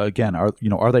things again,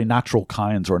 are they natural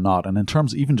kinds or not? And in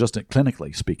terms, even just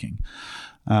clinically speaking,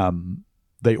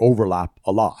 they overlap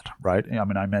a lot, right? I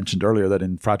mean, I mentioned earlier that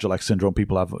in Fragile X syndrome,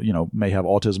 people have, may have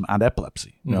autism and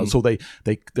epilepsy. Mm-hmm. So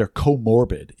they're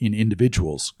comorbid in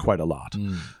individuals quite a lot.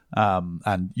 Mm.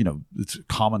 And it's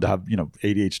common to have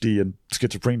ADHD and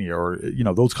schizophrenia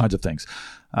or those kinds of things.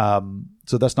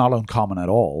 So that's not uncommon at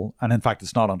all. And in fact,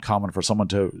 it's not uncommon for someone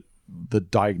the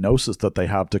diagnosis that they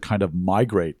have to kind of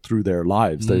migrate through their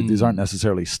lives. These aren't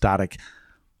necessarily static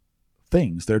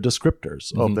things. They're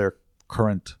descriptors of their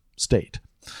current state.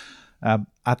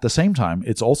 At the same time,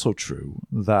 it's also true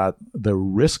that the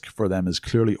risk for them is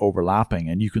clearly overlapping,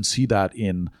 and you can see that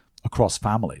across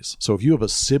families. So if you have a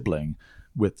sibling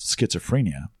with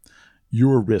schizophrenia,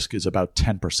 your risk is about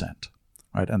 10%,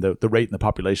 right? And the rate in the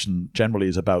population generally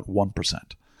is about 1%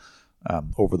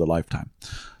 over the lifetime.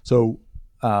 So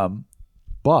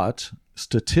but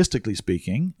statistically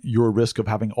speaking, your risk of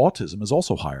having autism is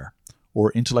also higher,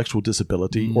 or intellectual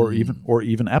disability, or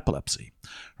even epilepsy,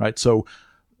 right? So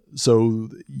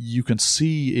you can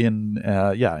see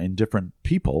in different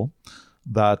people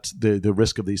that the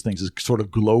risk of these things is sort of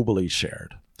globally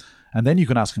shared. And then you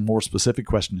can ask more specific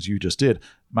questions you just did.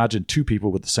 Imagine two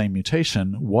people with the same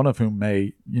mutation, one of whom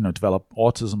may develop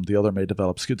autism, the other may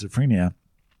develop schizophrenia.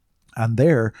 And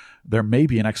there may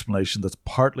be an explanation that's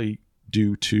partly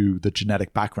due to the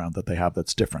genetic background that they have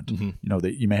that's different. Mm-hmm.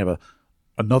 You may have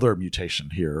another mutation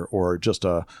here, or just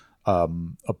a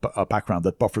background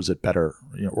that buffers it better,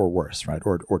 or worse, right?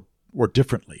 Or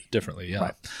differently. Differently, yeah.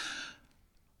 Right.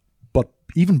 But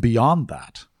even beyond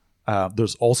that,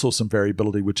 there's also some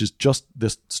variability, which is just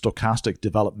this stochastic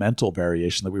developmental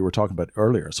variation that we were talking about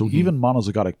earlier. So even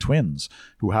monozygotic twins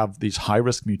who have these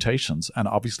high-risk mutations and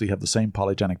obviously have the same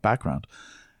polygenic background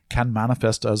can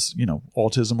manifest as,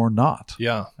 autism or not.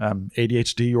 Yeah.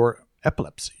 ADHD or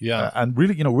epilepsy. Yeah. And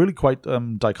really quite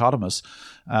dichotomous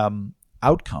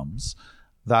outcomes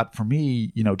that for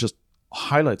me, just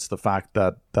highlights the fact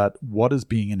that what is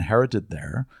being inherited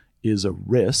there is a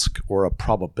risk or a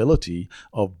probability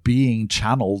of being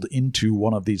channeled into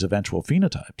one of these eventual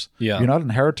phenotypes. Yeah. You're not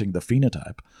inheriting the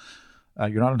phenotype.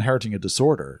 You're not inheriting a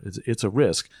disorder. It's a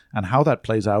risk. And how that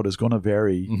plays out is going to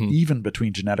vary even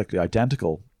between genetically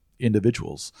identical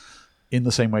individuals, in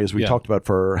the same way as we talked about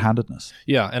for handedness.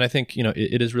 Yeah. And I think,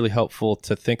 it is really helpful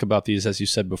to think about these, as you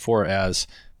said before, as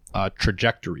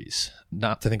trajectories,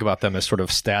 not to think about them as sort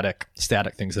of static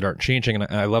things that aren't changing. And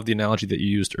I love the analogy that you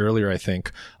used earlier, I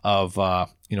think, of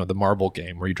the marble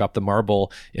game, where you drop the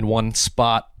marble in one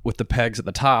spot with the pegs at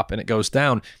the top and it goes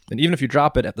down. And even if you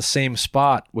drop it at the same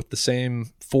spot with the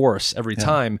same force every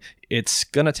time, it's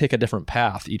going to take a different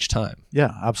path each time.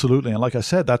 Yeah, absolutely. And like I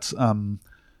said, that's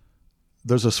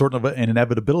there's a sort of an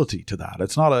inevitability to that.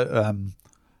 It's not I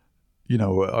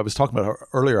was talking about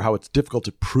earlier how it's difficult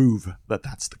to prove that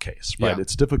that's the case, right? Yeah.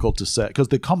 It's difficult to say, because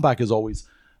the comeback is always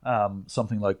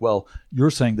something like, well, you're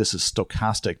saying this is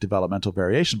stochastic developmental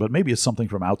variation, but maybe it's something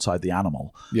from outside the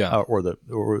animal, or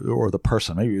the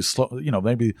person. Maybe it's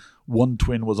maybe one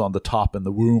twin was on the top in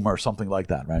the womb or something like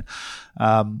that, right?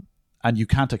 and you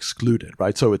can't exclude it,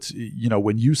 right? So it's,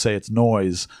 when you say it's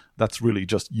noise, that's really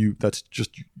just you. That's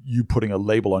just you putting a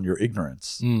label on your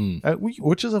ignorance,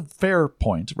 which is a fair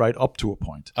point, right? Up to a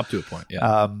point. Up to a point,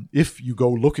 yeah. If you go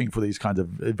looking for these kinds of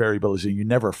variabilities and you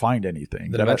never find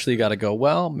anything, then eventually you got to go,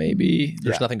 well, maybe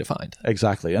there's nothing to find.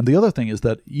 Exactly. And the other thing is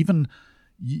that even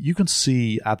you can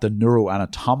see at the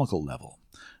neuroanatomical level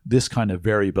this kind of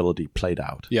variability played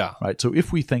out. Yeah. Right. So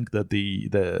if we think that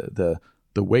the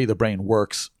way the brain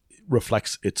works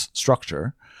reflects its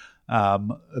structure,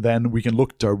 then we can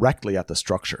look directly at the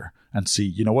structure and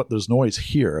see, there's noise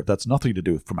here that's nothing to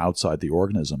do from outside the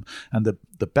organism. And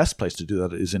the best place to do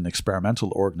that is in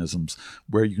experimental organisms,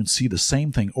 where you can see the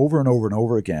same thing over and over and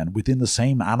over again within the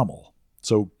same animal.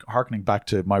 So harkening back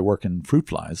to my work in fruit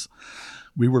flies,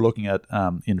 we were looking at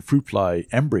in fruit fly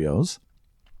embryos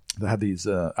that have these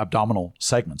abdominal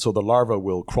segments. So the larva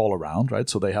will crawl around, right?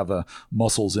 So they have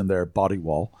muscles in their body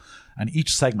wall, and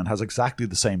each segment has exactly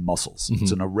the same muscles. Mm-hmm.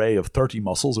 It's an array of 30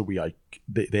 muscles.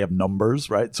 They have numbers,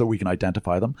 right? So we can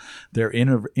identify them. They're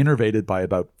innervated by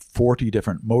about 40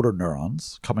 different motor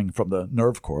neurons coming from the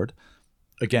nerve cord.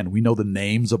 Again, we know the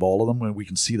names of all of them, and we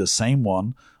can see the same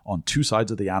one on two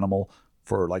sides of the animal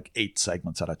for like 8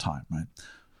 segments at a time, right?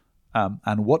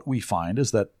 And what we find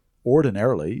is that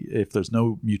ordinarily, if there's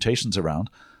no mutations around,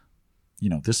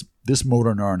 this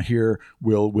motor neuron here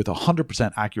will, with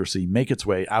 100% accuracy, make its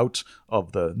way out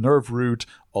of the nerve root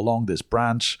along this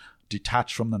branch,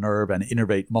 detach from the nerve, and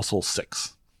innervate muscle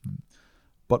 6.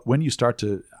 But when you start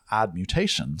to add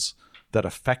mutations that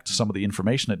affect some of the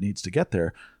information it needs to get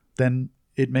there, then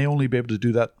it may only be able to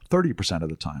do that 30% of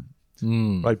the time.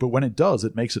 Right? But when it does,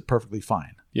 it makes it perfectly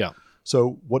fine. Yeah.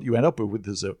 So what you end up with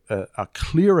is a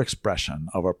clear expression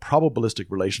of a probabilistic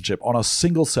relationship on a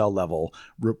single cell level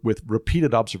with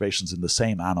repeated observations in the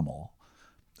same animal.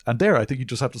 And there, I think you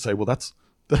just have to say, well, that's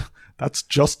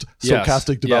just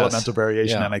stochastic developmental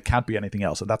variation, and it can't be anything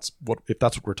else. And if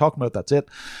that's what we're talking about, that's it.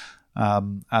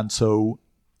 And so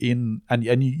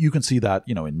you can see that,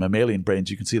 in mammalian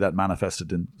brains, you can see that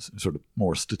manifested in sort of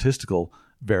more statistical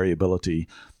variability.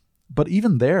 But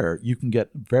even there, you can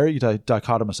get very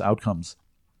dichotomous outcomes.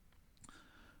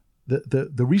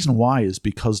 The reason why is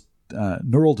because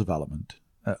neural development,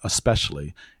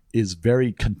 especially, is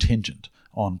very contingent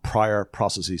on prior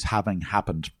processes having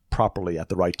happened properly at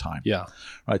the right time. Yeah.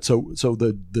 Right. So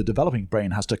the developing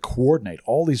brain has to coordinate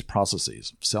all these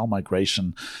processes, cell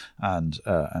migration and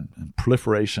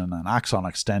proliferation and axon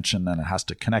extension, and it has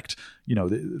to connect.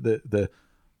 The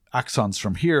axons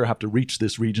from here have to reach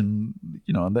this region,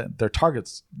 and their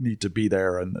targets need to be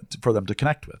there and for them to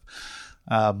connect with.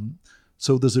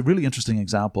 So there's a really interesting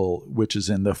example, which is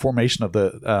in the formation of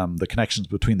the connections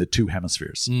between the two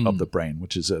hemispheres of the brain,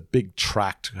 which is a big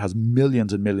tract, has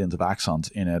millions and millions of axons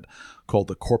in it, called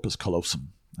the corpus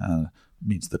callosum.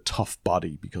 Means the tough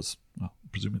body because, I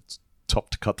presume it's tough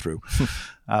to cut through.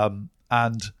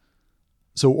 And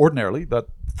so ordinarily that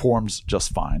forms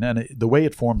just fine. And the way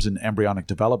it forms in embryonic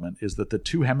development is that the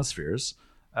two hemispheres,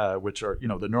 which are,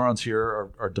 the neurons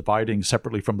here are dividing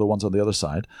separately from the ones on the other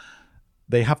side,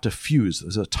 they have to fuse.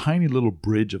 There's a tiny little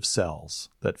bridge of cells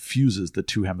that fuses the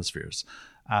two hemispheres.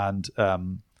 And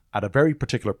at a very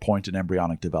particular point in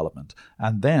embryonic development.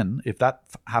 And then if that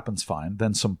happens fine,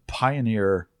 then some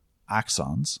pioneer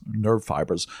axons, nerve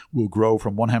fibers, will grow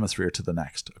from one hemisphere to the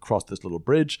next across this little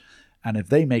bridge. And if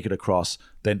they make it across,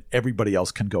 then everybody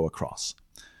else can go across.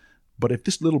 But if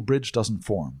this little bridge doesn't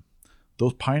form,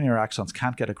 those pioneer axons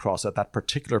can't get across at that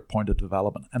particular point of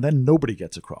development. And then nobody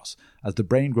gets across. As the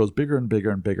brain grows bigger and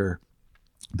bigger and bigger,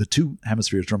 the two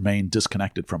hemispheres remain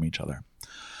disconnected from each other.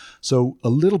 So a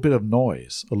little bit of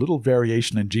noise, a little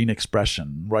variation in gene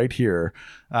expression right here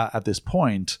at this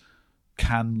point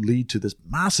can lead to this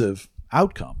massive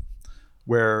outcome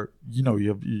where, you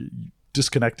have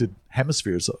disconnected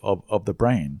hemispheres of the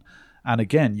brain. And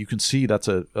again, you can see that's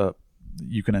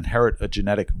you can inherit a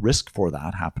genetic risk for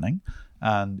that happening.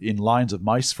 And in lines of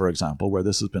mice, for example, where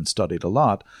this has been studied a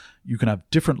lot, you can have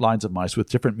different lines of mice with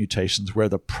different mutations where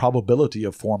the probability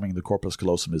of forming the corpus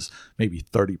callosum is maybe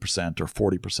 30% or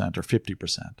 40% or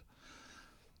 50%.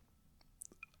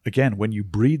 Again, when you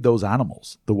breed those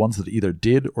animals, the ones that either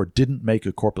did or didn't make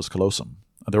a corpus callosum,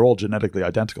 they're all genetically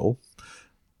identical,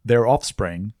 their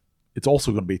offspring, it's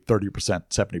also going to be 30%,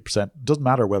 70%. It doesn't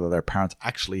matter whether their parents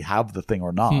actually have the thing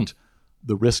or not.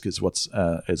 The risk is what's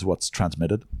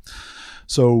transmitted.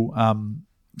 So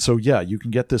yeah, you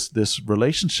can get this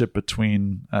relationship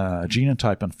between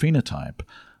genotype and phenotype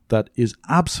that is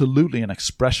absolutely an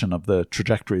expression of the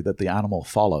trajectory that the animal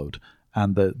followed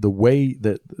and the way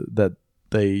that the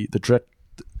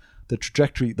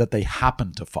trajectory that they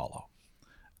happen to follow.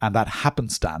 And that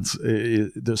happenstance,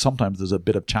 sometimes there's a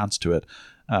bit of chance to it,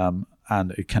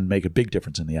 and it can make a big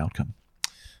difference in the outcome.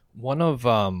 One of,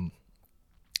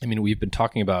 we've been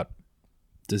talking about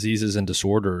diseases and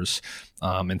disorders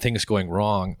and things going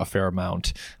wrong a fair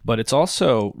amount, but it's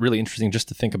also really interesting just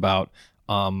to think about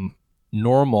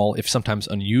normal, if sometimes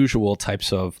unusual,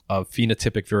 types of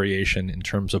phenotypic variation in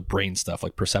terms of brain stuff,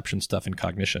 like perception stuff and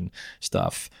cognition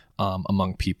stuff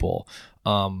among people.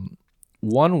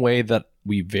 One way that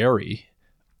we vary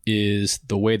is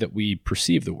the way that we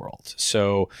perceive the world.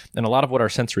 So, and a lot of what our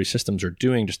sensory systems are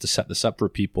doing, just to set this up for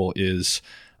people, is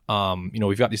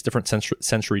we've got these different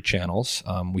sensory channels.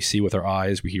 We see with our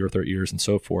eyes, we hear with our ears, and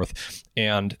so forth.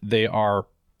 And they are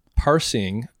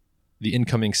parsing the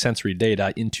incoming sensory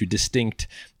data into distinct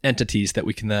entities that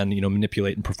we can then,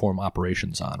 manipulate and perform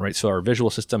operations on, right? So our visual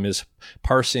system is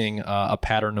parsing a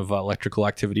pattern of electrical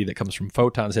activity that comes from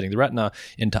photons hitting the retina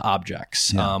into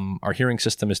objects. Yeah. Our hearing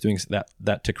system is doing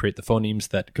that to create the phonemes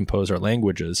that compose our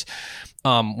languages.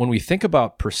 When we think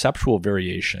about perceptual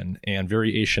variation and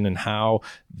variation in how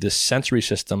the sensory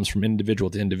systems from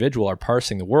individual to individual are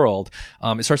parsing the world,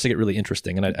 it starts to get really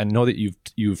interesting. And I know that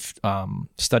you've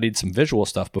studied some visual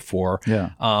stuff before. Yeah.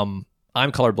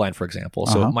 I'm colorblind, for example.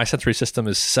 So my sensory system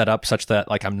is set up such that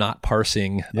I'm not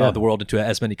parsing the world into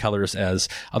as many colors as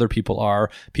other people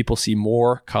are. People see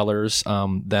more colors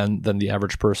than the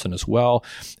average person as well.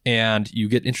 And you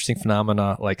get interesting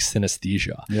phenomena like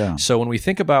synesthesia. Yeah. So when we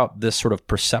think about this sort of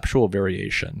perceptual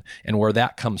variation and where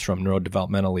that comes from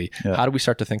neurodevelopmentally, how do we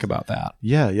start to think about that?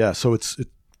 Yeah. So it's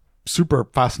super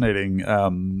fascinating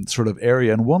sort of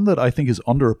area, and one that I think is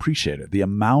underappreciated. The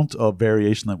amount of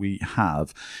variation that we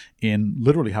have in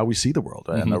literally how we see the world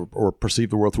and or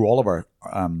perceive the world through all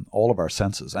of our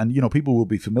senses. And people will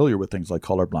be familiar with things like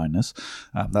color blindness.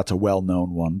 That's a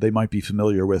well-known one. They might be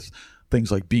familiar with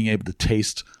things like being able to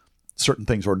taste certain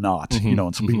things or not.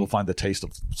 And some people find the taste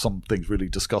of some things really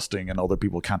disgusting, and other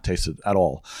people can't taste it at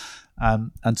all.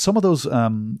 And some of those,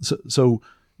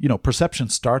 perception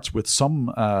starts with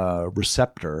some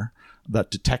receptor that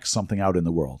detects something out in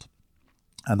the world.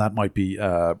 And that might be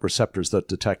receptors that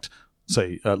detect,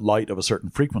 say, light of a certain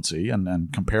frequency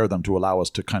and compare them to allow us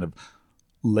to kind of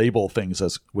label things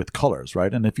as with colors,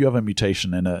 right? And if you have a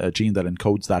mutation in a gene that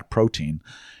encodes that protein,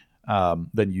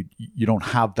 then you don't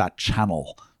have that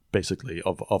channel, basically,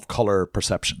 of color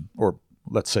perception, or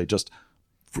let's say just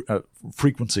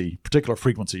particular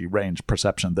frequency range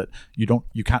perception, that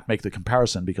you can't make the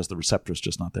comparison because the receptor is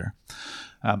just not there.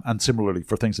 And similarly,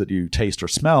 for things that you taste or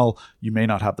smell, you may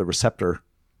not have the receptor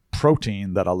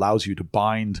protein that allows you to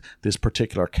bind this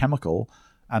particular chemical,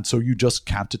 and so you just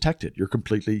can't detect it. You're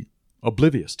completely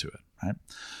oblivious to it, right?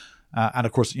 And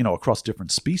of course, across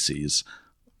different species,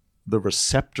 the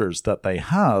receptors that they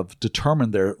have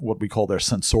determine what we call their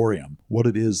sensorium. What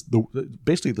it is,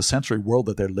 basically the sensory world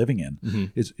that they're living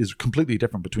in is completely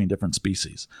different between different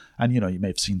species. And, you may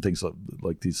have seen things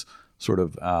like these sort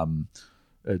of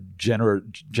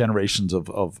generations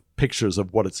of pictures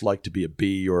of what it's like to be a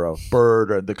bee or a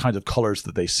bird, or the kinds of colors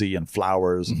that they see in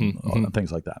flowers and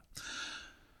things like that.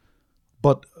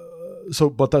 But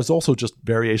there's also just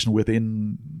variation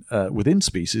within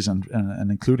species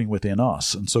and including within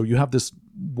us. And so you have this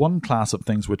one class of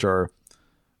things which are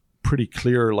pretty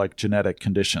clear, like genetic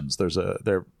conditions. There's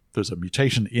a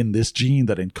mutation in this gene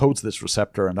that encodes this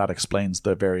receptor, and that explains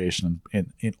the variation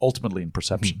in ultimately in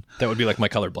perception. That would be like my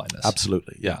color blindness.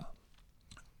 Absolutely, yeah.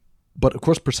 But of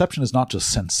course, perception is not just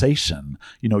sensation.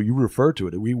 You refer to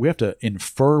it. We have to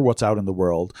infer what's out in the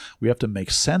world. We have to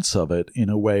make sense of it in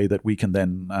a way that we can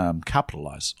then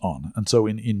capitalize on. And so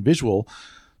in visual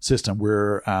system,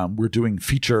 we're doing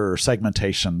feature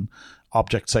segmentation,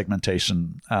 object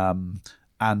segmentation,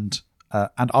 and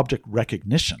object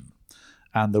recognition.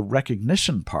 And the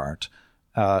recognition part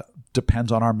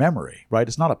depends on our memory, right?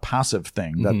 It's not a passive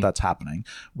thing that's happening.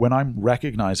 When I'm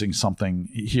recognizing something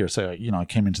here, say, I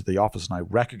came into the office and I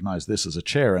recognize this as a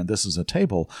chair and this is a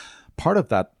table, part of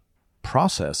that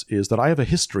process is that I have a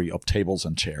history of tables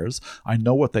and chairs. I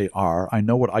know what they are. I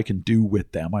know what I can do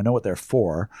with them. I know what they're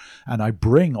for. And I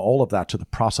bring all of that to the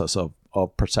process of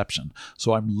perception.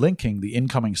 So I'm linking the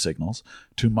incoming signals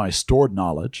to my stored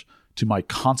knowledge, to my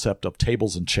concept of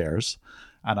tables and chairs,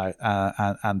 and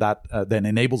that then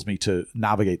enables me to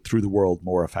navigate through the world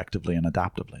more effectively and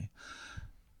adaptively.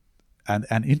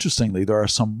 And interestingly, there are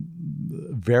some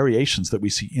variations that we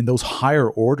see in those higher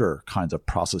order kinds of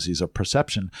processes of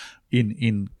perception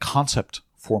in concept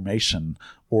formation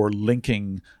or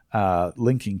linking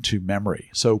to memory.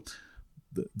 So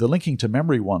the linking to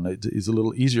memory one is a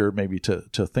little easier maybe to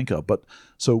think of. But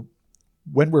so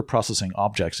when we're processing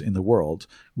objects in the world,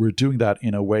 we're doing that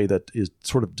in a way that is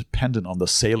sort of dependent on the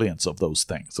salience of those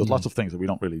things. So lots of things that we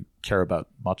don't really care about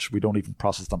much. We don't even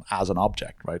process them as an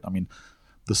object, right? I mean,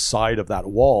 the side of that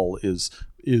wall is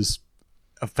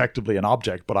effectively an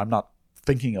object, but I'm not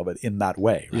thinking of it in that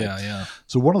way, right? Yeah.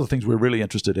 So one of the things we're really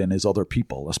interested in is other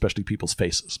people, especially people's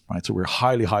faces, right? So we're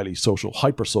highly social,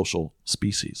 hypersocial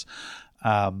species.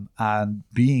 And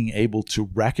being able to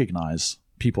recognize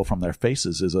people from their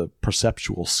faces is a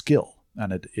perceptual skill.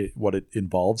 And what it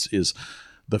involves is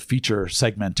the feature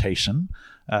segmentation,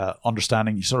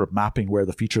 understanding, sort of mapping where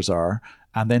the features are,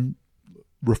 and then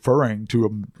referring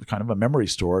to a kind of a memory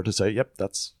store to say, yep,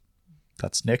 that's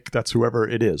Nick, that's whoever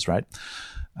it is, right?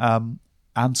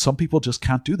 And some people just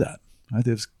can't do that. Right?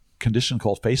 There's a condition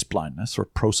called face blindness or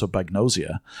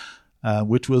prosopagnosia,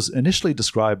 which was initially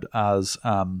described as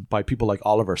by people like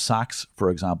Oliver Sacks, for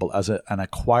example, as an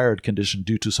acquired condition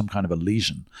due to some kind of a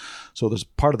lesion. So there's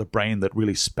part of the brain that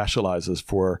really specializes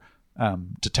for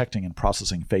detecting and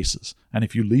processing faces. And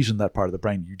if you lesion that part of the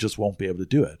brain, you just won't be able to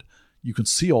do it. You can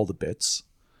see all the bits.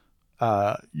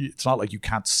 It's not like you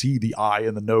can't see the eye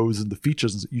and the nose and the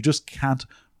features. You just can't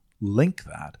link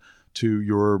that to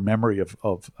your memory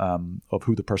of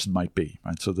who the person might be.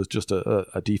 Right? So there's just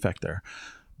a defect there.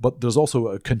 But there's also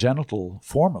a congenital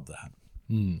form of that.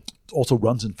 It also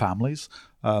runs in families,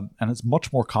 and it's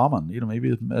much more common.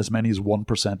 Maybe as many as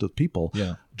 1% of people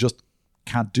just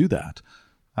can't do that.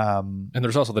 And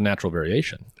there's also the natural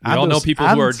variation. We all know people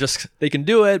who are just, they can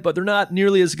do it, but they're not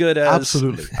nearly as good as...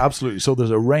 Absolutely. So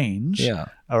there's a range. Yeah.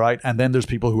 All right. And then there's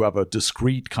people who have a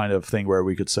discrete kind of thing where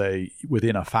we could say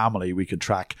within a family, we could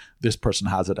track this person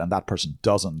has it and that person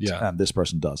doesn't, and this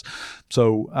person does.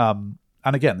 So,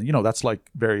 and again, that's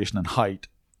like variation in height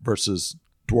versus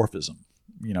dwarfism.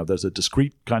 There's a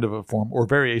discrete kind of a form, or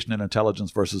variation in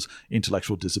intelligence versus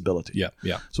intellectual disability.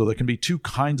 Yeah. So there can be two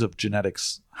kinds of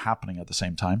genetics happening at the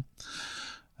same time.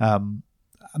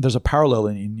 There's a parallel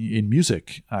in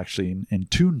music, actually, in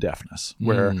tune deafness,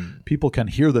 where people can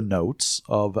hear the notes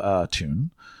of a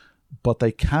tune, but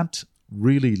they can't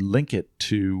really link it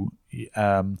to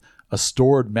a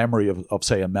stored memory of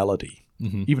say, a melody,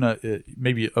 even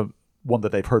maybe one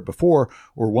that they've heard before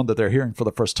or one that they're hearing for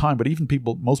the first time. But even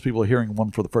most people hearing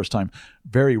one for the first time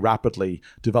very rapidly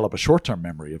develop a short-term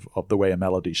memory of the way a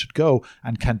melody should go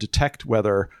and can detect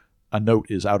whether a note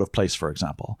is out of place, for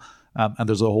example. And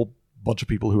there's a whole bunch of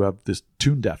people who have this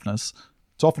tune deafness.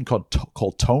 It's often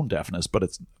called tone deafness,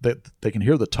 but they can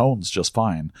hear the tones just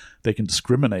fine. They can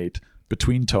discriminate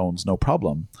between tones, no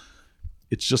problem.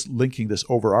 It's just linking this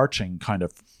overarching kind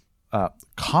of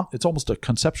it's almost a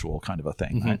conceptual kind of a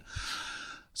thing, right?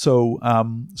 So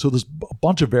there's a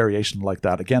bunch of variation like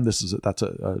that. Again, that's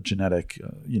a genetic,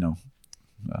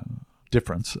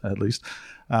 difference at least.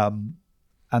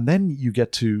 And then you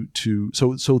get to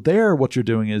so there, what you're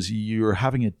doing is you're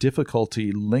having a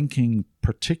difficulty linking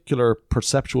particular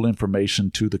perceptual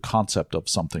information to the concept of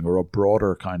something or a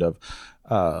broader kind of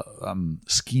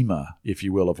schema, if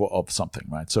you will, of something,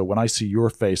 right? So when I see your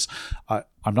face,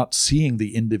 I'm not seeing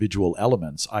the individual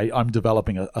elements. I'm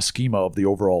developing a schema of the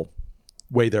overall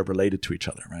way they're related to each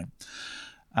other, right?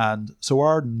 And so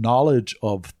our knowledge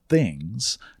of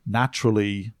things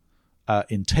naturally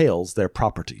entails their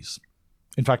properties.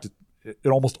 In fact, it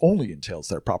almost only entails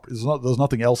their properties. There's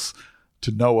nothing else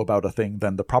to know about a thing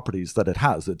than the properties that it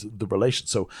has. It's the relation.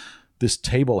 So this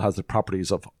table has the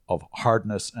properties of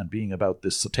hardness and being about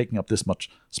this, so taking up this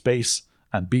much space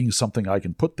and being something I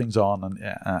can put things on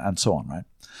and so on,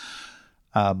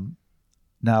 right?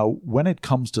 Now, when it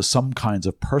comes to some kinds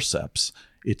of percepts,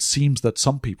 it seems that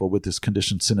some people with this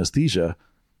condition synesthesia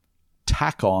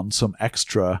tack on some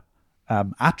extra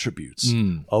attributes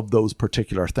of those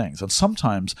particular things. And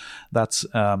sometimes that's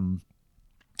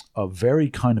a very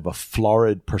kind of a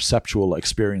florid perceptual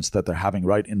experience that they're having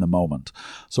right in the moment.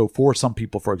 So for some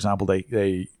people, for example,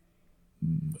 they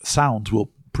sounds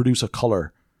will produce a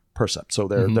color percept. So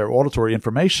their auditory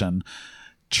information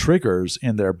triggers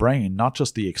in their brain not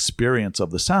just the experience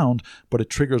of the sound, but it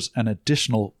triggers an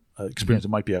additional experience. It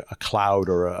might be a cloud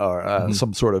or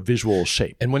some sort of visual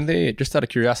shape. And when they, just out of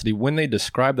curiosity, when they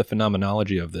describe the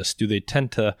phenomenology of this, do they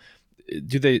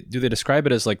describe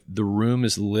it as like the room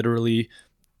is literally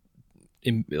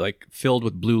filled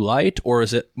with blue light, or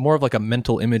is it more of like a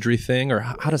mental imagery thing, or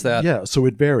how does that? Yeah, so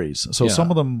it varies. So some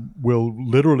of them will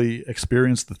literally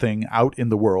experience the thing out in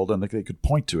the world, and they could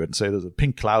point to it and say, "There's a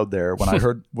pink cloud there." When I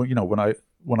heard,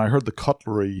 when I heard the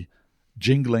cutlery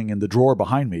jingling in the drawer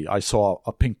behind me, I saw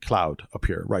a pink cloud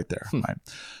appear right there. Right?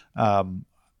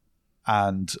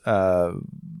 and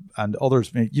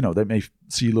others may, they may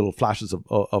see little flashes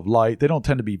of light. They don't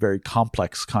tend to be very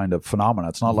complex kind of phenomena.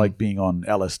 It's not like being on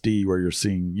LSD where you're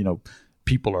seeing,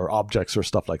 people or objects or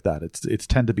stuff like that. It's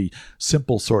tend to be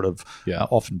simple sort of,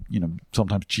 often,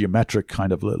 sometimes geometric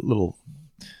kind of little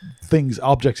things,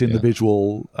 objects in the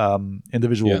visual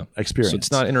experience. So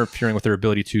it's not interfering with their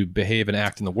ability to behave and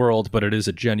act in the world, but it is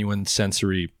a genuine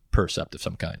sensory percept of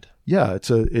some kind. Yeah,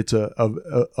 it's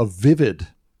a vivid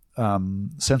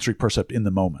sensory percept in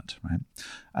the moment, right?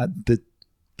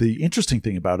 The interesting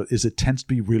thing about it is it tends to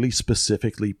be really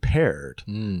specifically paired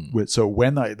with. So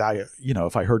when I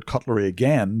if I heard cutlery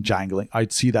again jangling,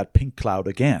 I'd see that pink cloud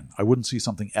again. I wouldn't see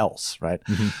something else, right?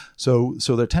 So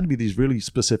there tend to be these really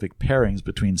specific pairings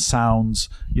between sounds.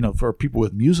 For people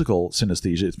with musical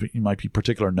synesthesia, it might be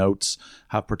particular notes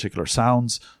have particular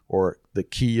sounds, or the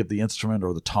key of the instrument,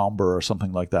 or the timbre, or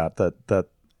something like that. That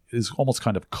is almost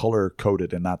kind of color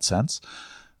coded in that sense.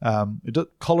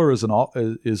 Color is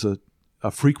a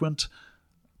frequent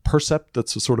percept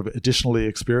that's a sort of additionally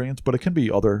experienced, but it can be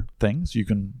other things. You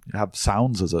can have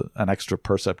sounds as an extra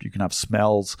percept. You can have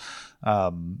smells,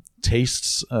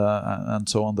 tastes, and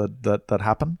so on that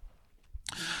happen.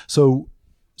 So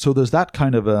there's that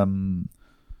kind of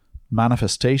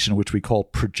manifestation, which we call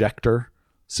projector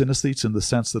synesthetes, in the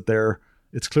sense that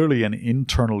it's clearly an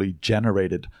internally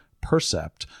generated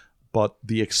percept, but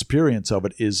the experience of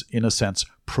it is, in a sense,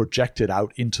 projected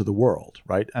out into the world,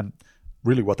 right? And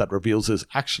really what that reveals is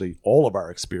actually all of our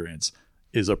experience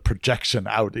is a projection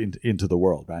out into the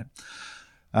world, right?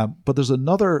 But there's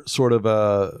another sort of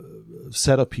a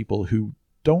set of people who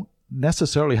don't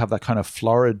necessarily have that kind of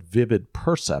florid, vivid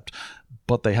percept,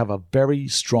 but they have a very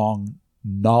strong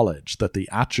knowledge that the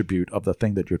attribute of the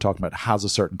thing that you're talking about has a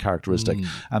certain characteristic.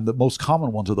 And the most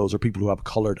common ones of those are people who have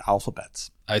colored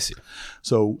alphabets. I see.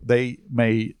 So they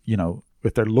may,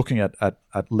 if they're looking at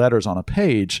letters on a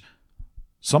page,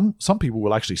 some people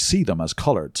will actually see them as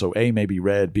colored. So A may be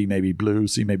red, B may be blue,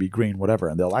 C may be green, whatever,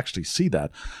 and they'll actually see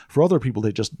that. For other people,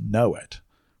 they just know it,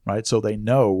 right? So they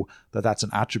know that that's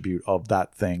an attribute of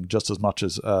that thing, just as much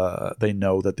as they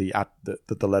know that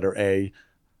the letter A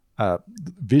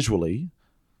visually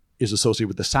is associated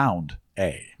with the sound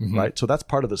A, right? So that's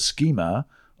part of the schema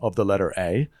of the letter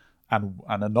A. And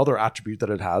another attribute that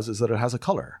it has is that it has a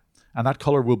color. And that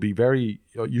color will be very,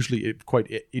 usually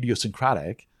quite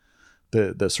idiosyncratic,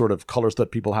 the sort of colors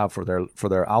that people have for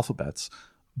their alphabets,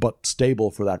 but stable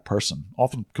for that person,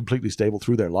 often completely stable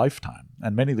through their lifetime.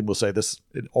 And many of them will say this,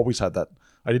 it always had that.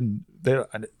 They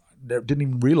didn't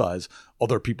even realize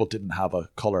other people didn't have a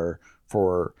color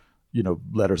for,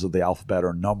 letters of the alphabet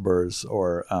or numbers,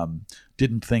 or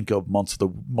didn't think of months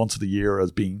of the year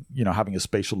as being, having a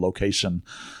spatial location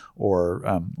or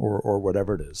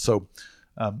whatever it is. So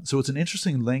it's an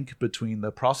interesting link between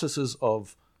the processes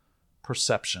of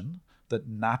perception that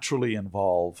naturally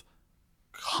involve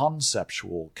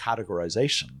conceptual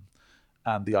categorization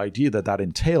and the idea that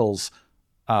entails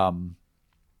a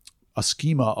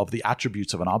schema of the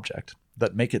attributes of an object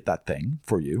that make it that thing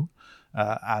for you,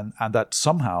 and that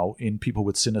somehow in people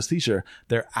with synesthesia,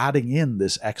 they're adding in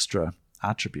this extra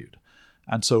attribute.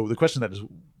 And so the question then is,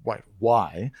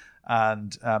 why?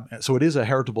 And so it is a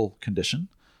heritable condition,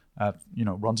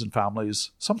 runs in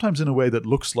families, sometimes in a way that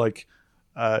looks like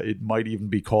it might even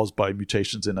be caused by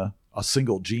mutations in a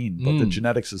single gene, but the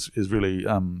genetics is really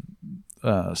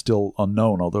still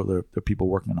unknown, although there are people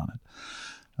working on it.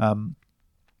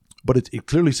 But it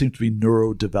clearly seems to be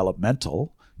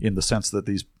neurodevelopmental in the sense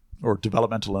that or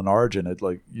developmental in origin.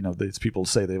 These people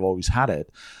say they've always had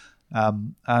it.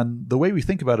 And the way we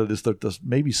think about it is that there's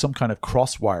maybe some kind of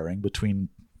cross-wiring between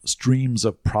streams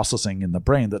of processing in the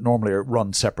brain that normally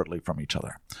run separately from each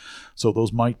other. So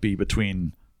those might be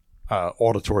between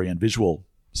auditory and visual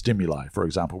stimuli, for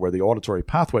example, where the auditory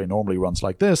pathway normally runs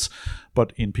like this,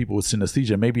 but in people with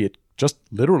synesthesia, maybe it just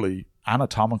literally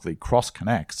anatomically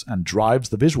cross-connects and drives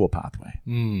the visual pathway.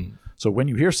 So when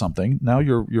you hear something, now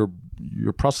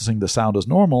you're processing the sound as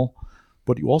normal,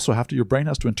 but you also your brain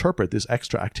has to interpret this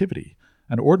extra activity.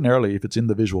 And ordinarily, if it's in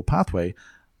the visual pathway,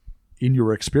 in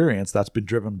your experience, that's been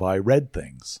driven by red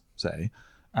things, say.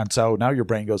 And so now your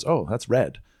brain goes, oh, that's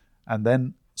red. And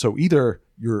then, so either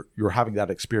you're having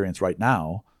that experience right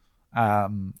now,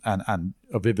 and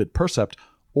a vivid percept,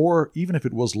 or even if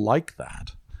it was like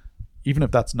that, even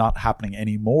if that's not happening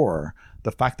anymore,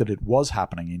 the fact that it was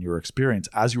happening in your experience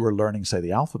as you were learning, say,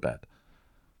 the alphabet,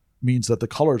 means that the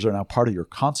colors are now part of your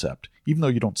concept. Even though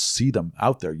you don't see them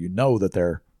out there, you know that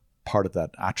they're part of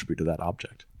that attribute of that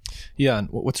object. Yeah, and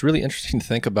what's really interesting to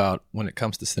think about when it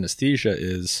comes to synesthesia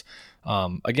is,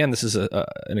 again, this is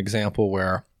an example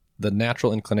where the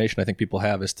natural inclination I think people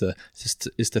have is to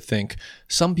think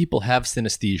some people have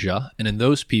synesthesia, and in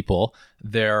those people,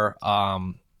 their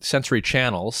sensory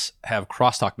channels have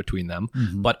crosstalk between them,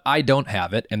 but I don't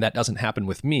have it, and that doesn't happen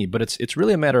with me. But it's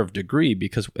really a matter of degree,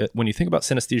 because when you think about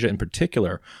synesthesia in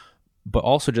particular, but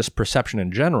also just perception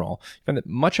in general, you find that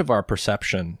much of our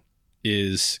perception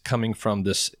is coming from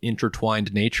this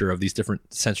intertwined nature of these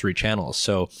different sensory channels.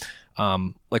 So,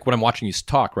 like when I'm watching you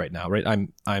talk right now, right?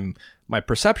 My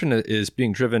perception is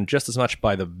being driven just as much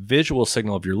by the visual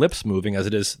signal of your lips moving as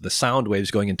it is the sound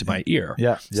waves going into my ear.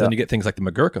 So then you get things like the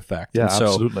McGurk effect. Yeah, and so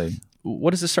absolutely.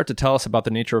 What does this start to tell us about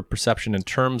the nature of perception in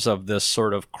terms of this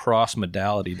sort of cross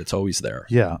modality that's always there?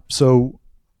 Yeah. So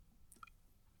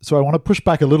I want to push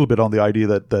back a little bit on the idea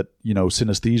that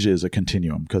synesthesia is a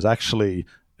continuum, because actually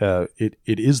it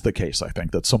is the case, I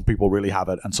think, that some people really have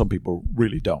it and some people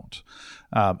really don't.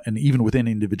 And even within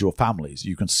individual families,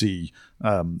 you can see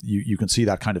you can see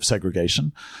that kind of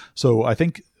segregation. So I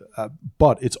think,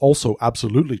 but it's also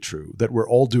absolutely true that we're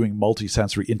all doing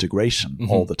multisensory integration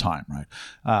all the time,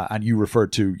 right? And you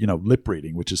referred to lip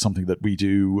reading, which is something that we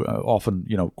do often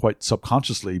quite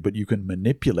subconsciously, but you can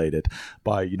manipulate it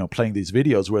by playing these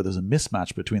videos where there's a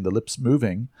mismatch between the lips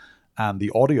moving and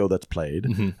the audio that's played.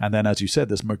 And then, as you said,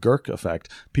 this McGurk effect,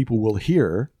 people will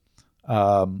hear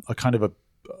a kind of a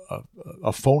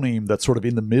phoneme that's sort of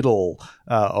in the middle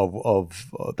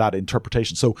of that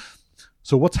interpretation.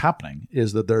 So what's happening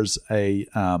is that there's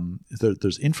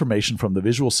there's information from the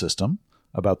visual system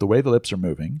about the way the lips are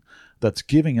moving that's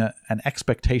giving an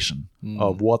expectation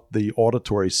of what the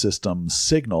auditory system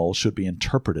signal should be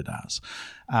interpreted as.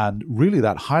 And really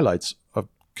that highlights a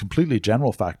completely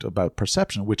general fact about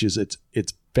perception, which is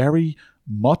it's very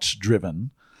much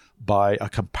driven by a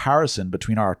comparison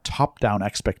between our top-down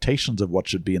expectations of what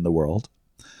should be in the world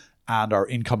and our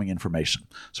incoming information.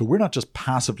 So we're not just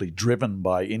passively driven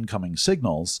by incoming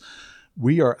signals.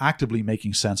 We are actively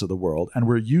making sense of the world, and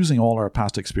we're using all our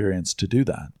past experience to do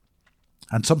that.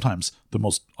 And sometimes the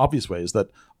most obvious way is that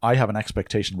I have an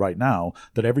expectation right now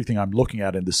that everything I'm looking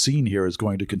at in the scene here is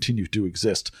going to continue to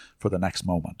exist for the next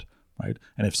moment, right?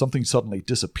 And if something suddenly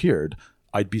disappeared,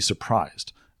 I'd be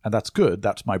surprised. And that's good.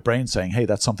 That's my brain saying, hey,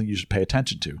 that's something you should pay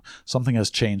attention to. Something has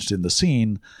changed in the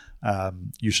scene.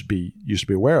 You should be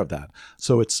aware of that.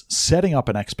 So it's setting up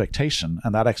an expectation,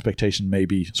 and that expectation may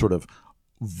be sort of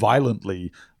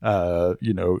violently,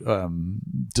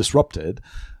 disrupted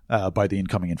by the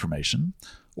incoming information,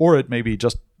 or it may be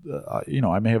just,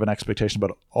 I may have an expectation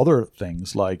about other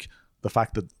things, like the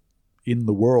fact that in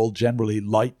the world generally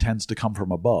light tends to come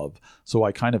from above. So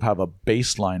I kind of have a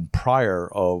baseline prior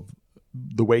of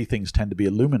the way things tend to be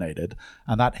illuminated,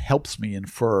 and that helps me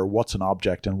infer what's an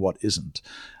object and what isn't.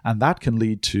 And that can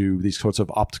lead to these sorts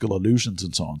of optical illusions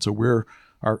and so on. So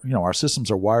our systems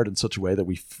are wired in such a way that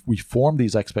we form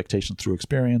these expectations through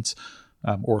experience,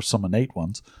 or some innate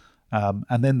ones,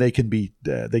 and then they can be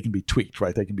tweaked,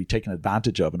 right? They can be taken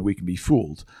advantage of, and we can be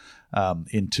fooled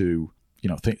into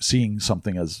seeing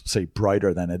something as, say,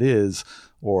 brighter than it is,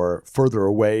 or further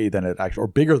away than it actually, or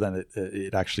bigger than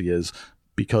it actually is,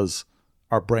 because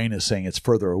our brain is saying it's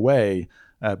further away,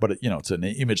 but it's an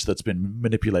image that's been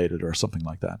manipulated or something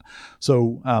like that.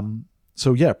 So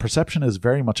yeah, perception is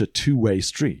very much a two-way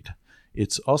street.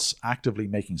 It's us actively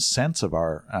making sense of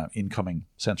our incoming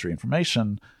sensory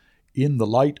information in the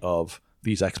light of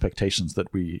these expectations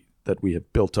that we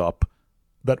have built up,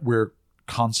 that we're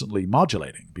constantly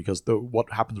modulating. Because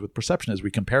what happens with perception is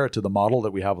we compare it to the model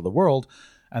that we have of the world,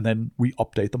 and then we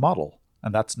update the model.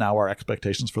 And that's now our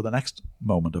expectations for the next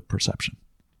moment of perception.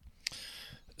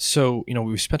 So,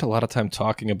 we've spent a lot of time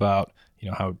talking about,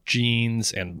 how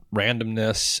genes and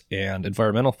randomness and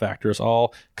environmental factors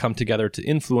all come together to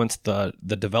influence the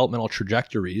developmental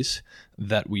trajectories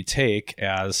that we take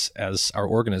as our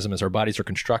organism, as our bodies are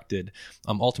constructed,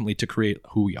 ultimately to create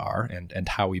who we are and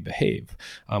how we behave.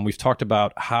 We've talked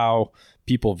about how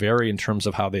people vary in terms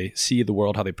of how they see the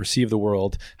world, how they perceive the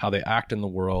world, how they act in the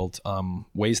world,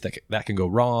 ways that can go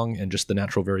wrong, and just the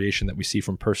natural variation that we see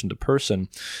from person to person.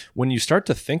 When you start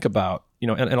to think about,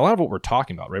 and a lot of what we're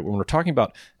talking about, right? When we're talking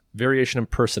about variation in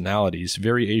personalities,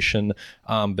 variation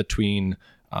between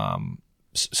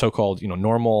so-called,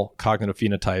 normal cognitive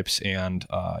phenotypes, and,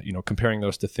 comparing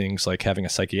those to things like having a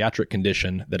psychiatric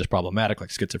condition that is problematic, like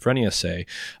schizophrenia, say.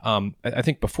 I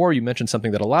think before you mentioned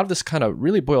something that a lot of this kind of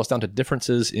really boils down to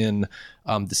differences in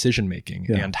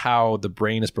decision-making, and how the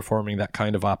brain is performing that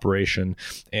kind of operation,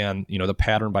 and, the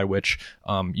pattern by which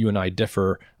you and I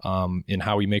differ in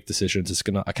how we make decisions is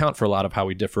going to account for a lot of how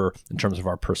we differ in terms of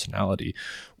our personality.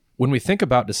 When we think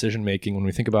about decision making, when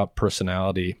we think about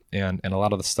personality and a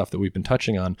lot of the stuff that we've been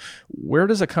touching on, where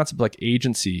does a concept like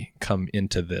agency come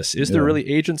into this? Is there really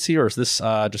agency, or is this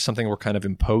just something we're kind of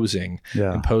imposing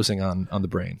on the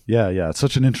brain? Yeah. It's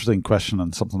such an interesting question,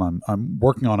 and something I'm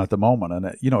working on at the moment. And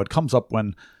it comes up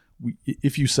when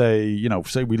if you say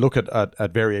we look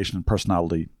at variation in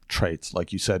personality traits,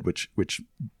 like you said, which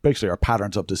basically are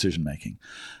patterns of decision making,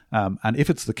 and if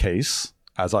it's the case,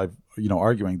 as I've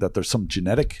arguing that there's some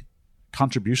genetic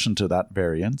contribution to that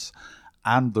variance,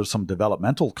 and there's some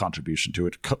developmental contribution to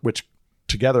it, which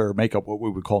together make up what we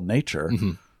would call nature.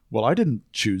 Mm-hmm. Well, I didn't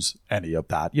choose any of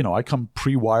that. I come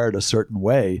pre-wired a certain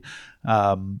way.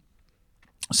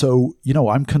 So,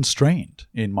 I'm constrained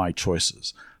in my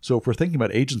choices. So if we're thinking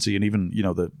about agency and even,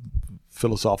 the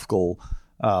philosophical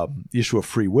issue of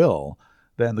free will,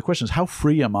 then the question is, how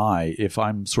free am I if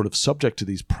I'm sort of subject to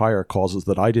these prior causes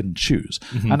that I didn't choose?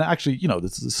 Mm-hmm. And actually,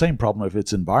 it's the same problem if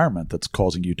it's environment that's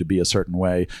causing you to be a certain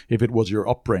way. If it was your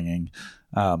upbringing,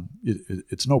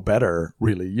 it's no better,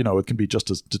 really. It can be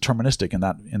just as deterministic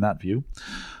in that view.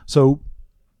 So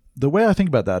the way I think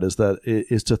about that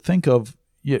is to think of,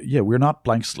 we're not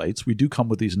blank slates. We do come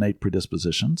with these innate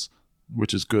predispositions,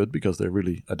 which is good because they're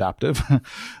really adaptive.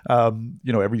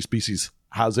 Every species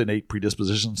has innate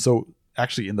predispositions. So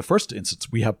actually, in the first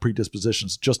instance, we have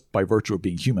predispositions just by virtue of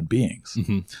being human beings.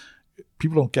 Mm-hmm.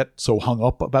 People don't get so hung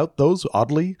up about those,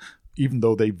 oddly, even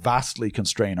though they vastly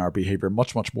constrain our behavior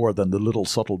much, much more than the little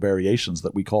subtle variations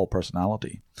that we call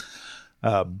personality.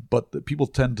 But people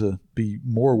tend to be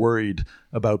more worried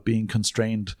about being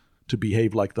constrained to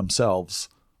behave like themselves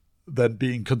than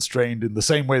being constrained in the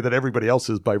same way that everybody else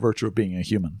is by virtue of being a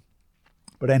human.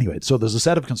 But anyway, so there's a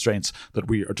set of constraints that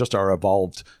we are just our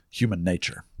evolved human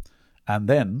nature. And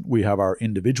then we have our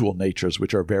individual natures,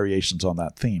 which are variations on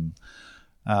that theme.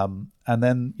 And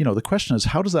then, the question is,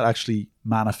 how does that actually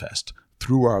manifest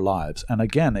through our lives? And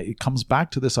again, it comes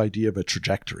back to this idea of a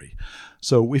trajectory.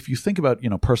 So if you think about,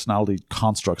 personality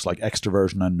constructs like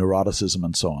extroversion and neuroticism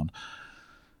and so on,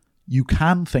 you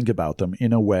can think about them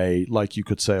in a way like you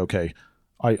could say, okay,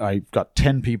 I've got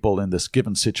 10 people in this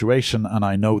given situation, and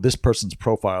I know this person's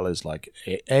profile is like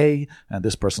A, and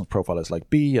this person's profile is like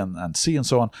B and C and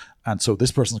so on. And so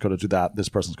this person's going to do that, this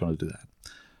person's going to do that.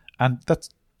 And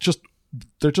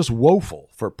they're just woeful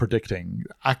for predicting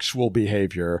actual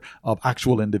behavior of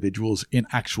actual individuals in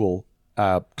actual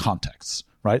contexts,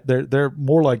 right? They're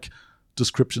more like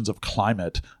descriptions of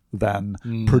climate than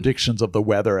predictions of the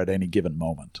weather at any given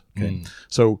moment. Okay,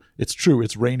 so it's true,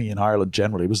 it's rainy in Ireland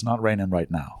generally. It was not raining right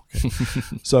now. Okay?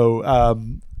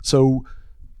 So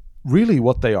really,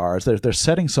 what they are is they're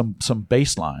setting some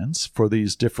baselines for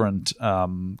these different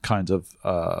kinds of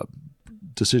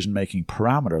decision-making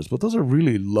parameters, but those are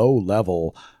really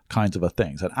low-level kinds of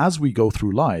things. And as we go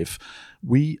through life,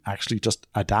 we actually just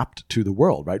adapt to the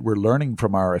world, right? We're learning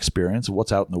from our experience of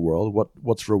what's out in the world,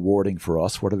 what's rewarding for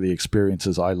us, what are the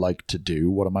experiences I like to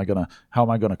do, how am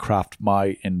I gonna craft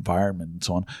my environment and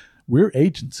so on. We're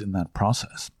agents in that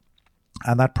process.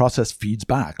 And that process feeds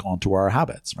back onto our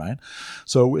habits, right?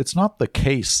 So it's not the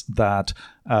case that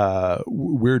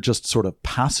we're just sort of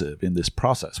passive in this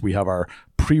process. We have our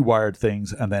pre-wired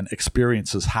things, and then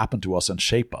experiences happen to us and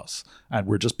shape us, and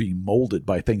we're just being molded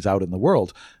by things out in the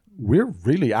world. We're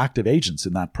really active agents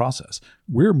in that process.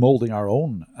 We're molding our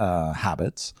own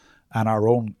habits and our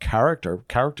own character.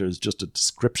 Character is just a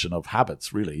description of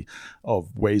habits, really,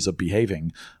 of ways of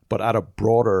behaving, but at a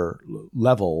broader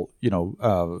level,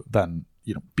 than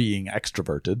being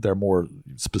extroverted. They're more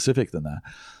specific than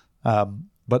that.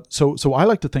 But so I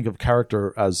like to think of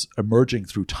character as emerging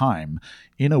through time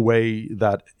in a way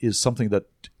that is something that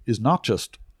is not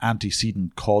just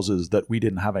antecedent causes that we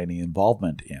didn't have any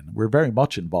involvement in. We're very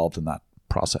much involved in that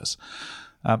process.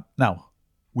 Now,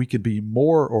 we could be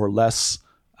more or less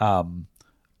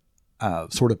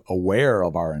sort of aware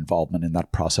of our involvement in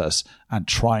that process and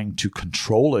trying to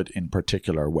control it in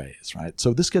particular ways, right?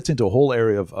 So this gets into a whole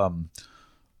area of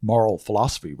moral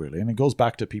philosophy, really. And it goes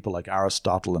back to people like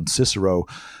Aristotle and Cicero.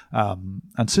 And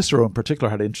Cicero in particular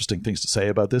had interesting things to say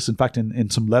about this. In fact, in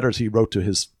some letters he wrote to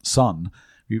his son,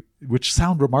 which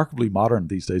sound remarkably modern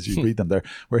these days, you read them there,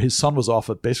 where his son was off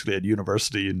at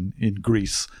university in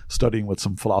Greece, studying with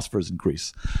some philosophers in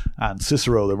Greece. And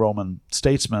Cicero, the Roman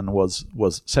statesman,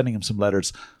 was sending him some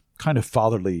letters, kind of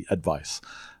fatherly advice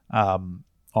on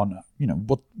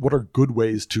what are good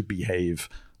ways to behave,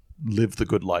 live the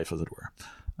good life, as it were.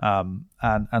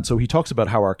 And so he talks about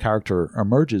how our character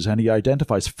emerges, and he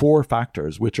identifies 4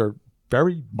 factors, which are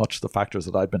very much the factors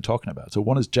that I've been talking about. So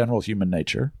one is general human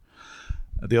nature.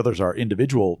 The others are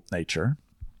individual nature.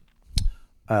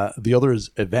 The other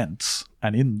is events,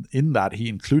 And in that, he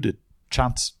included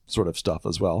chance sort of stuff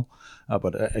as well,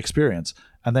 but experience.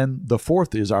 And then the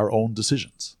fourth is our own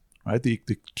decisions, right? The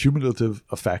cumulative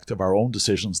effect of our own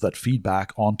decisions that feed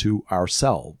back onto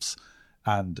ourselves.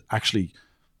 And actually,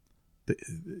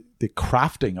 the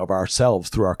crafting of ourselves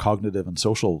through our cognitive and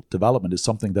social development is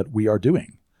something that we are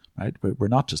doing, right? We're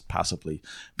not just passively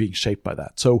being shaped by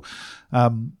that. So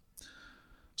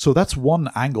that's one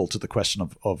angle to the question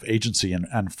of agency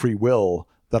and free will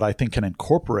that I think can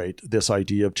incorporate this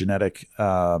idea of genetic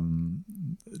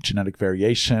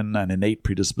variation and innate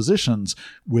predispositions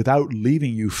without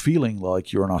leaving you feeling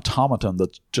like you're an automaton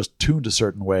that's just tuned a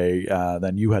certain way,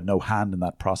 then you had no hand in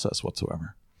that process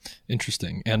whatsoever.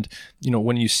 Interesting. And,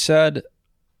 when you said,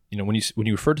 when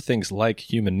you refer to things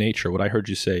like human nature, what I heard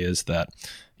you say is that,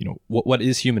 what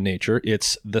is human nature?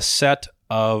 It's the set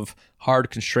of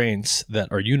hard constraints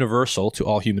that are universal to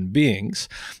all human beings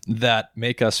that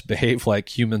make us behave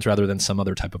like humans rather than some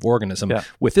other type of organism. Yeah.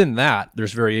 Within that,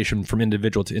 there's variation from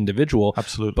individual to individual.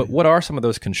 Absolutely. But what are some of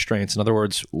those constraints? In other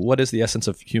words, what is the essence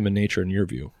of human nature in your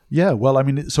view? Yeah, well, I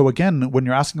mean, so again, when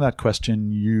you're asking that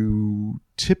question, you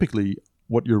typically,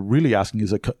 what you're really asking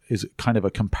is kind of a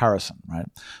comparison, right?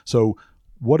 So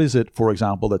what is it, for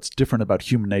example, that's different about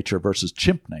human nature versus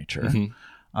chimp nature? Mm-hmm.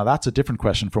 That's a different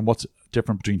question from what's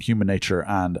different between human nature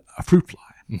and a fruit fly.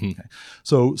 Mm-hmm. Okay.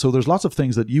 So there's lots of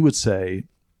things that you would say.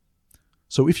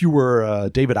 So if you were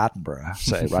David Attenborough,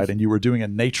 say, right, and you were doing a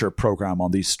nature program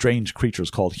on these strange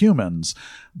creatures called humans,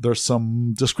 there's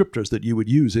some descriptors that you would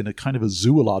use in a kind of a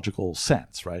zoological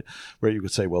sense, right, where you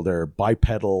could say, well, they're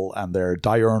bipedal and they're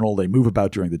diurnal, they move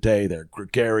about during the day, they're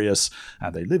gregarious,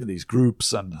 and they live in these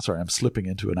groups. And sorry, I'm slipping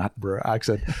into an Attenborough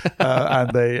accent,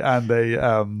 and they and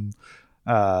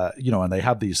they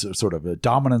have these sort of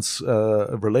dominance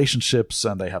relationships,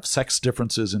 and they have sex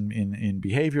differences in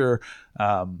behavior.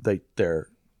 They're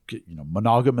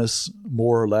monogamous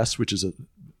more or less, which is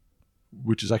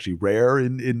actually rare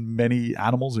in many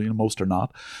animals. Most are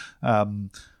not.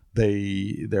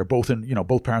 They're both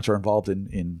both parents are involved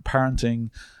in parenting.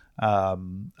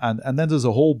 And then there's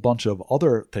a whole bunch of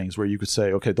other things where you could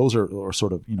say, okay, those are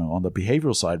sort of on the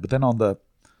behavioral side, but then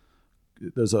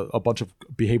there's a bunch of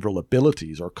behavioral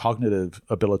abilities or cognitive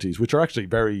abilities, which are actually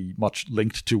very much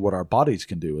linked to what our bodies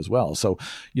can do as well. So,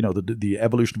 the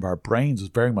evolution of our brains is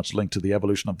very much linked to the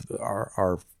evolution of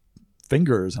our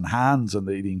fingers and hands and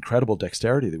the incredible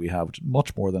dexterity that we have, which is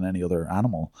much more than any other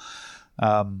animal.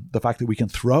 The fact that we can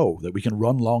throw, that we can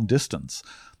run long distance,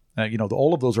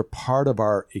 all of those are part of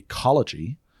our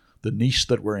ecology, the niche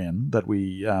that we're in, that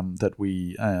we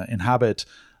inhabit,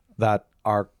 that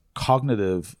our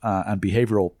cognitive and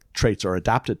behavioral traits are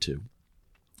adapted to.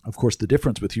 Of course, the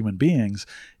difference with human beings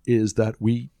is that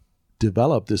we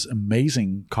develop this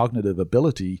amazing cognitive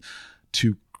ability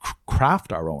to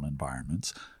craft our own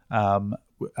environments, and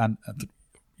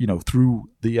through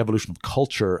the evolution of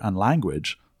culture and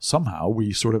language, somehow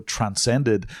we sort of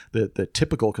transcended the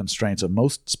typical constraints of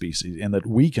most species in that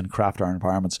we can craft our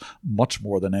environments much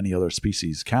more than any other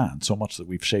species can, so much that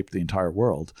we've shaped the entire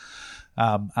world.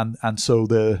 And so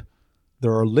there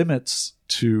are limits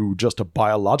to just a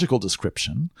biological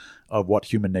description of what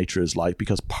human nature is like,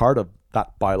 because part of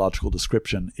that biological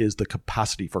description is the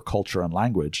capacity for culture and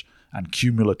language and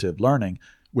cumulative learning,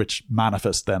 which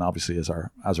manifests then obviously as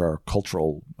our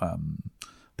cultural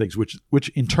things, which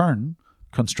in turn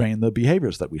constrain the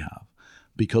behaviors that we have,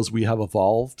 because we have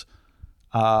evolved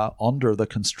under the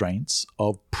constraints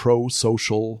of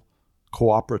pro-social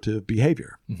cooperative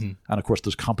behavior. Mm-hmm. And of course,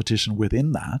 there's competition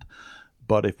within that.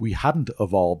 But if we hadn't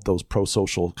evolved those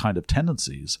pro-social kind of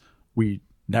tendencies, we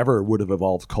never would have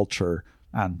evolved culture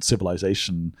and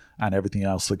civilization and everything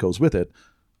else that goes with it.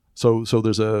 So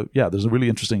there's a really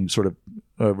interesting sort of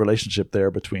relationship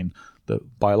there between the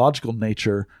biological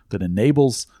nature that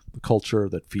enables the culture,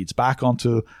 that feeds back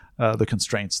onto the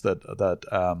constraints that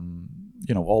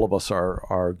all of us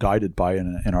are guided by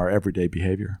in our everyday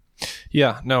behavior.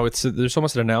 Yeah, no, there's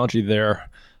almost an analogy there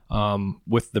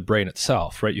with the brain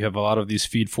itself, right? You have a lot of these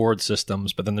feed-forward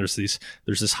systems, but then there's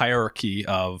this hierarchy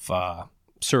of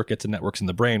circuits and networks in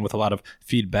the brain with a lot of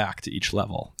feedback to each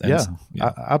level. And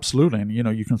absolutely. And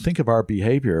you can think of our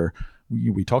behavior.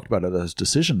 We talked about it as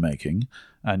decision making,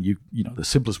 and the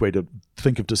simplest way to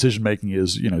think of decision making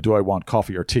is do I want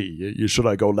coffee or tea? Should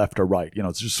I go left or right?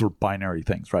 It's just sort of binary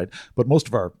things, right? But most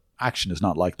of our action is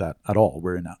not like that at all.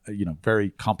 We're in very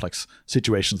complex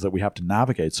situations that we have to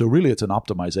navigate. So really, it's an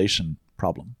optimization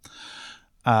problem.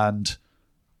 And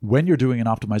when you're doing an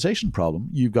optimization problem,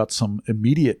 you've got some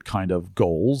immediate kind of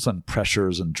goals and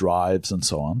pressures and drives and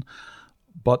so on.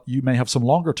 But you may have some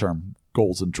longer term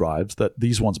goals and drives that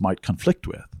these ones might conflict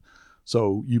with.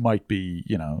 So you might be,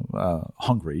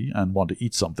 hungry and want to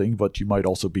eat something, but you might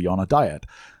also be on a diet.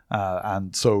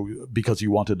 And so because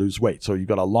you want to lose weight. So you've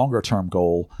got a longer term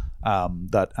goal and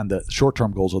the short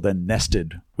term goals are then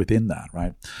nested within that,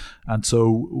 right? And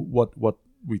so what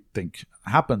we think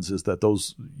happens is that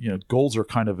those goals are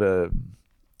kind of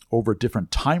over different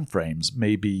time frames,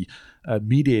 may be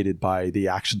mediated by the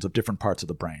actions of different parts of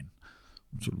the brain,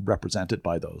 sort of represented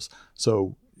by those.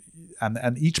 So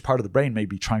and each part of the brain may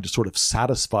be trying to sort of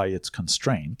satisfy its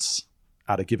constraints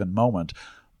at a given moment,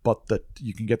 but that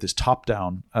you can get this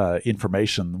top-down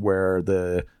information where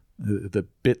the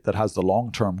bit that has the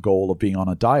long-term goal of being on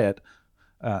a diet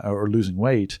or losing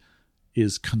weight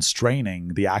is constraining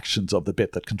the actions of the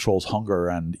bit that controls hunger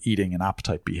and eating and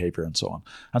appetite behavior and so on.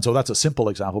 And so that's a simple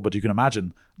example, but you can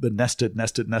imagine the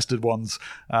nested ones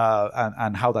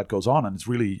and how that goes on. And it's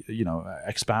really,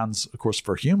 expands, of course,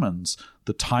 for humans,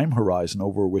 the time horizon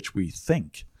over which we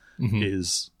think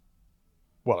is,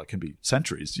 well, it can be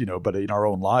centuries, but in our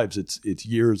own lives, it's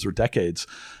years or decades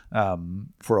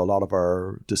for a lot of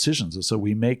our decisions. And so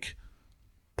we make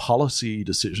policy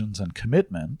decisions and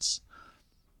commitments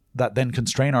that then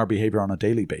constrain our behavior on a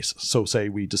daily basis. So say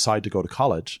we decide to go to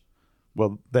college.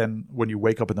 Well, then when you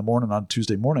wake up in the morning on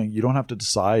Tuesday morning, you don't have to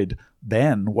decide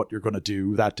then what you're going to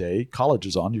do that day. College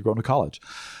is on, you're going to college.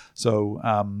 So,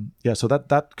 so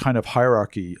that kind of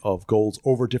hierarchy of goals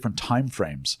over different time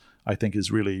frames, I think,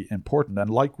 is really important. And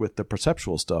like with the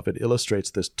perceptual stuff, it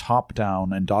illustrates this top-down,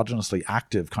 endogenously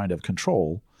active kind of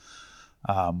control.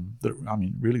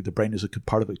 Really, the brain is a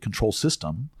part of a control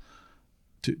system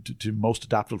to most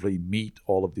adaptively meet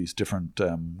all of these different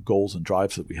goals and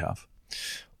drives that we have.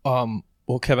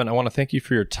 Well, Kevin, I want to thank you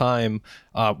for your time.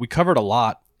 We covered a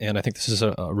lot, and I think this is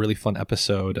a really fun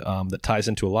episode that ties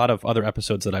into a lot of other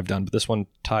episodes that I've done, but this one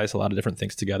ties a lot of different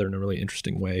things together in a really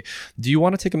interesting way. Do you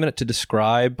want to take a minute to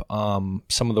describe some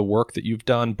of the work that you've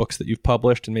done, books that you've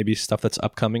published, and maybe stuff that's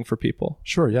upcoming for people?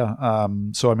 Sure, yeah. I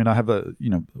have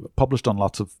published on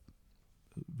lots of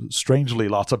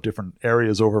different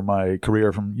areas over my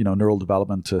career, from neural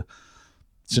development to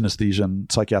synesthesia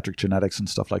and psychiatric genetics and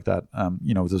stuff like that.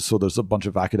 There's a bunch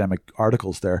of academic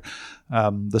articles there.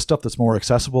 The stuff that's more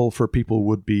accessible for people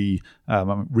would be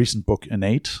a recent book,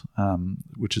 Innate,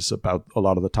 which is about a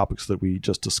lot of the topics that we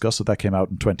just discussed. So that came out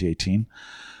in 2018.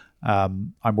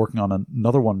 I'm working on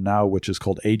another one now, which is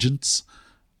called Agents.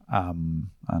 And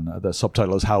the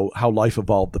subtitle is How Life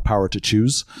Evolved the Power to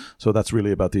Choose. So that's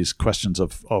really about these questions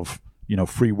of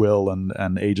free will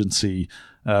and agency,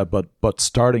 but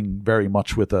starting very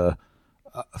much with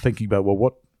thinking about,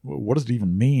 well, what does it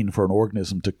even mean for an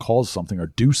organism to cause something or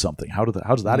do something? How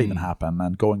does that even happen?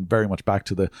 And going very much back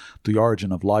to the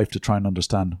origin of life to try and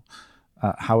understand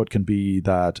how it can be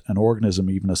that an organism,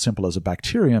 even as simple as a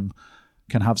bacterium,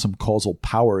 can have some causal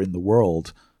power in the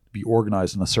world, be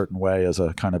organized in a certain way as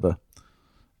a kind of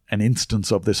an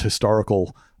instance of this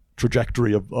historical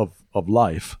trajectory of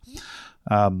life.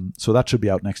 So that should be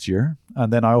out next year.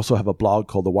 And then I also have a blog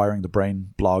called the Wiring the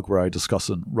Brain blog, where I discuss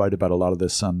and write about a lot of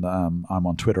this. And I'm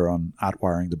on Twitter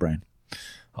 @WiringTheBrain.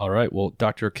 All right. Well,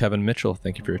 Dr. Kevin Mitchell,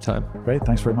 thank you for your time. Great.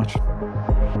 Thanks very much.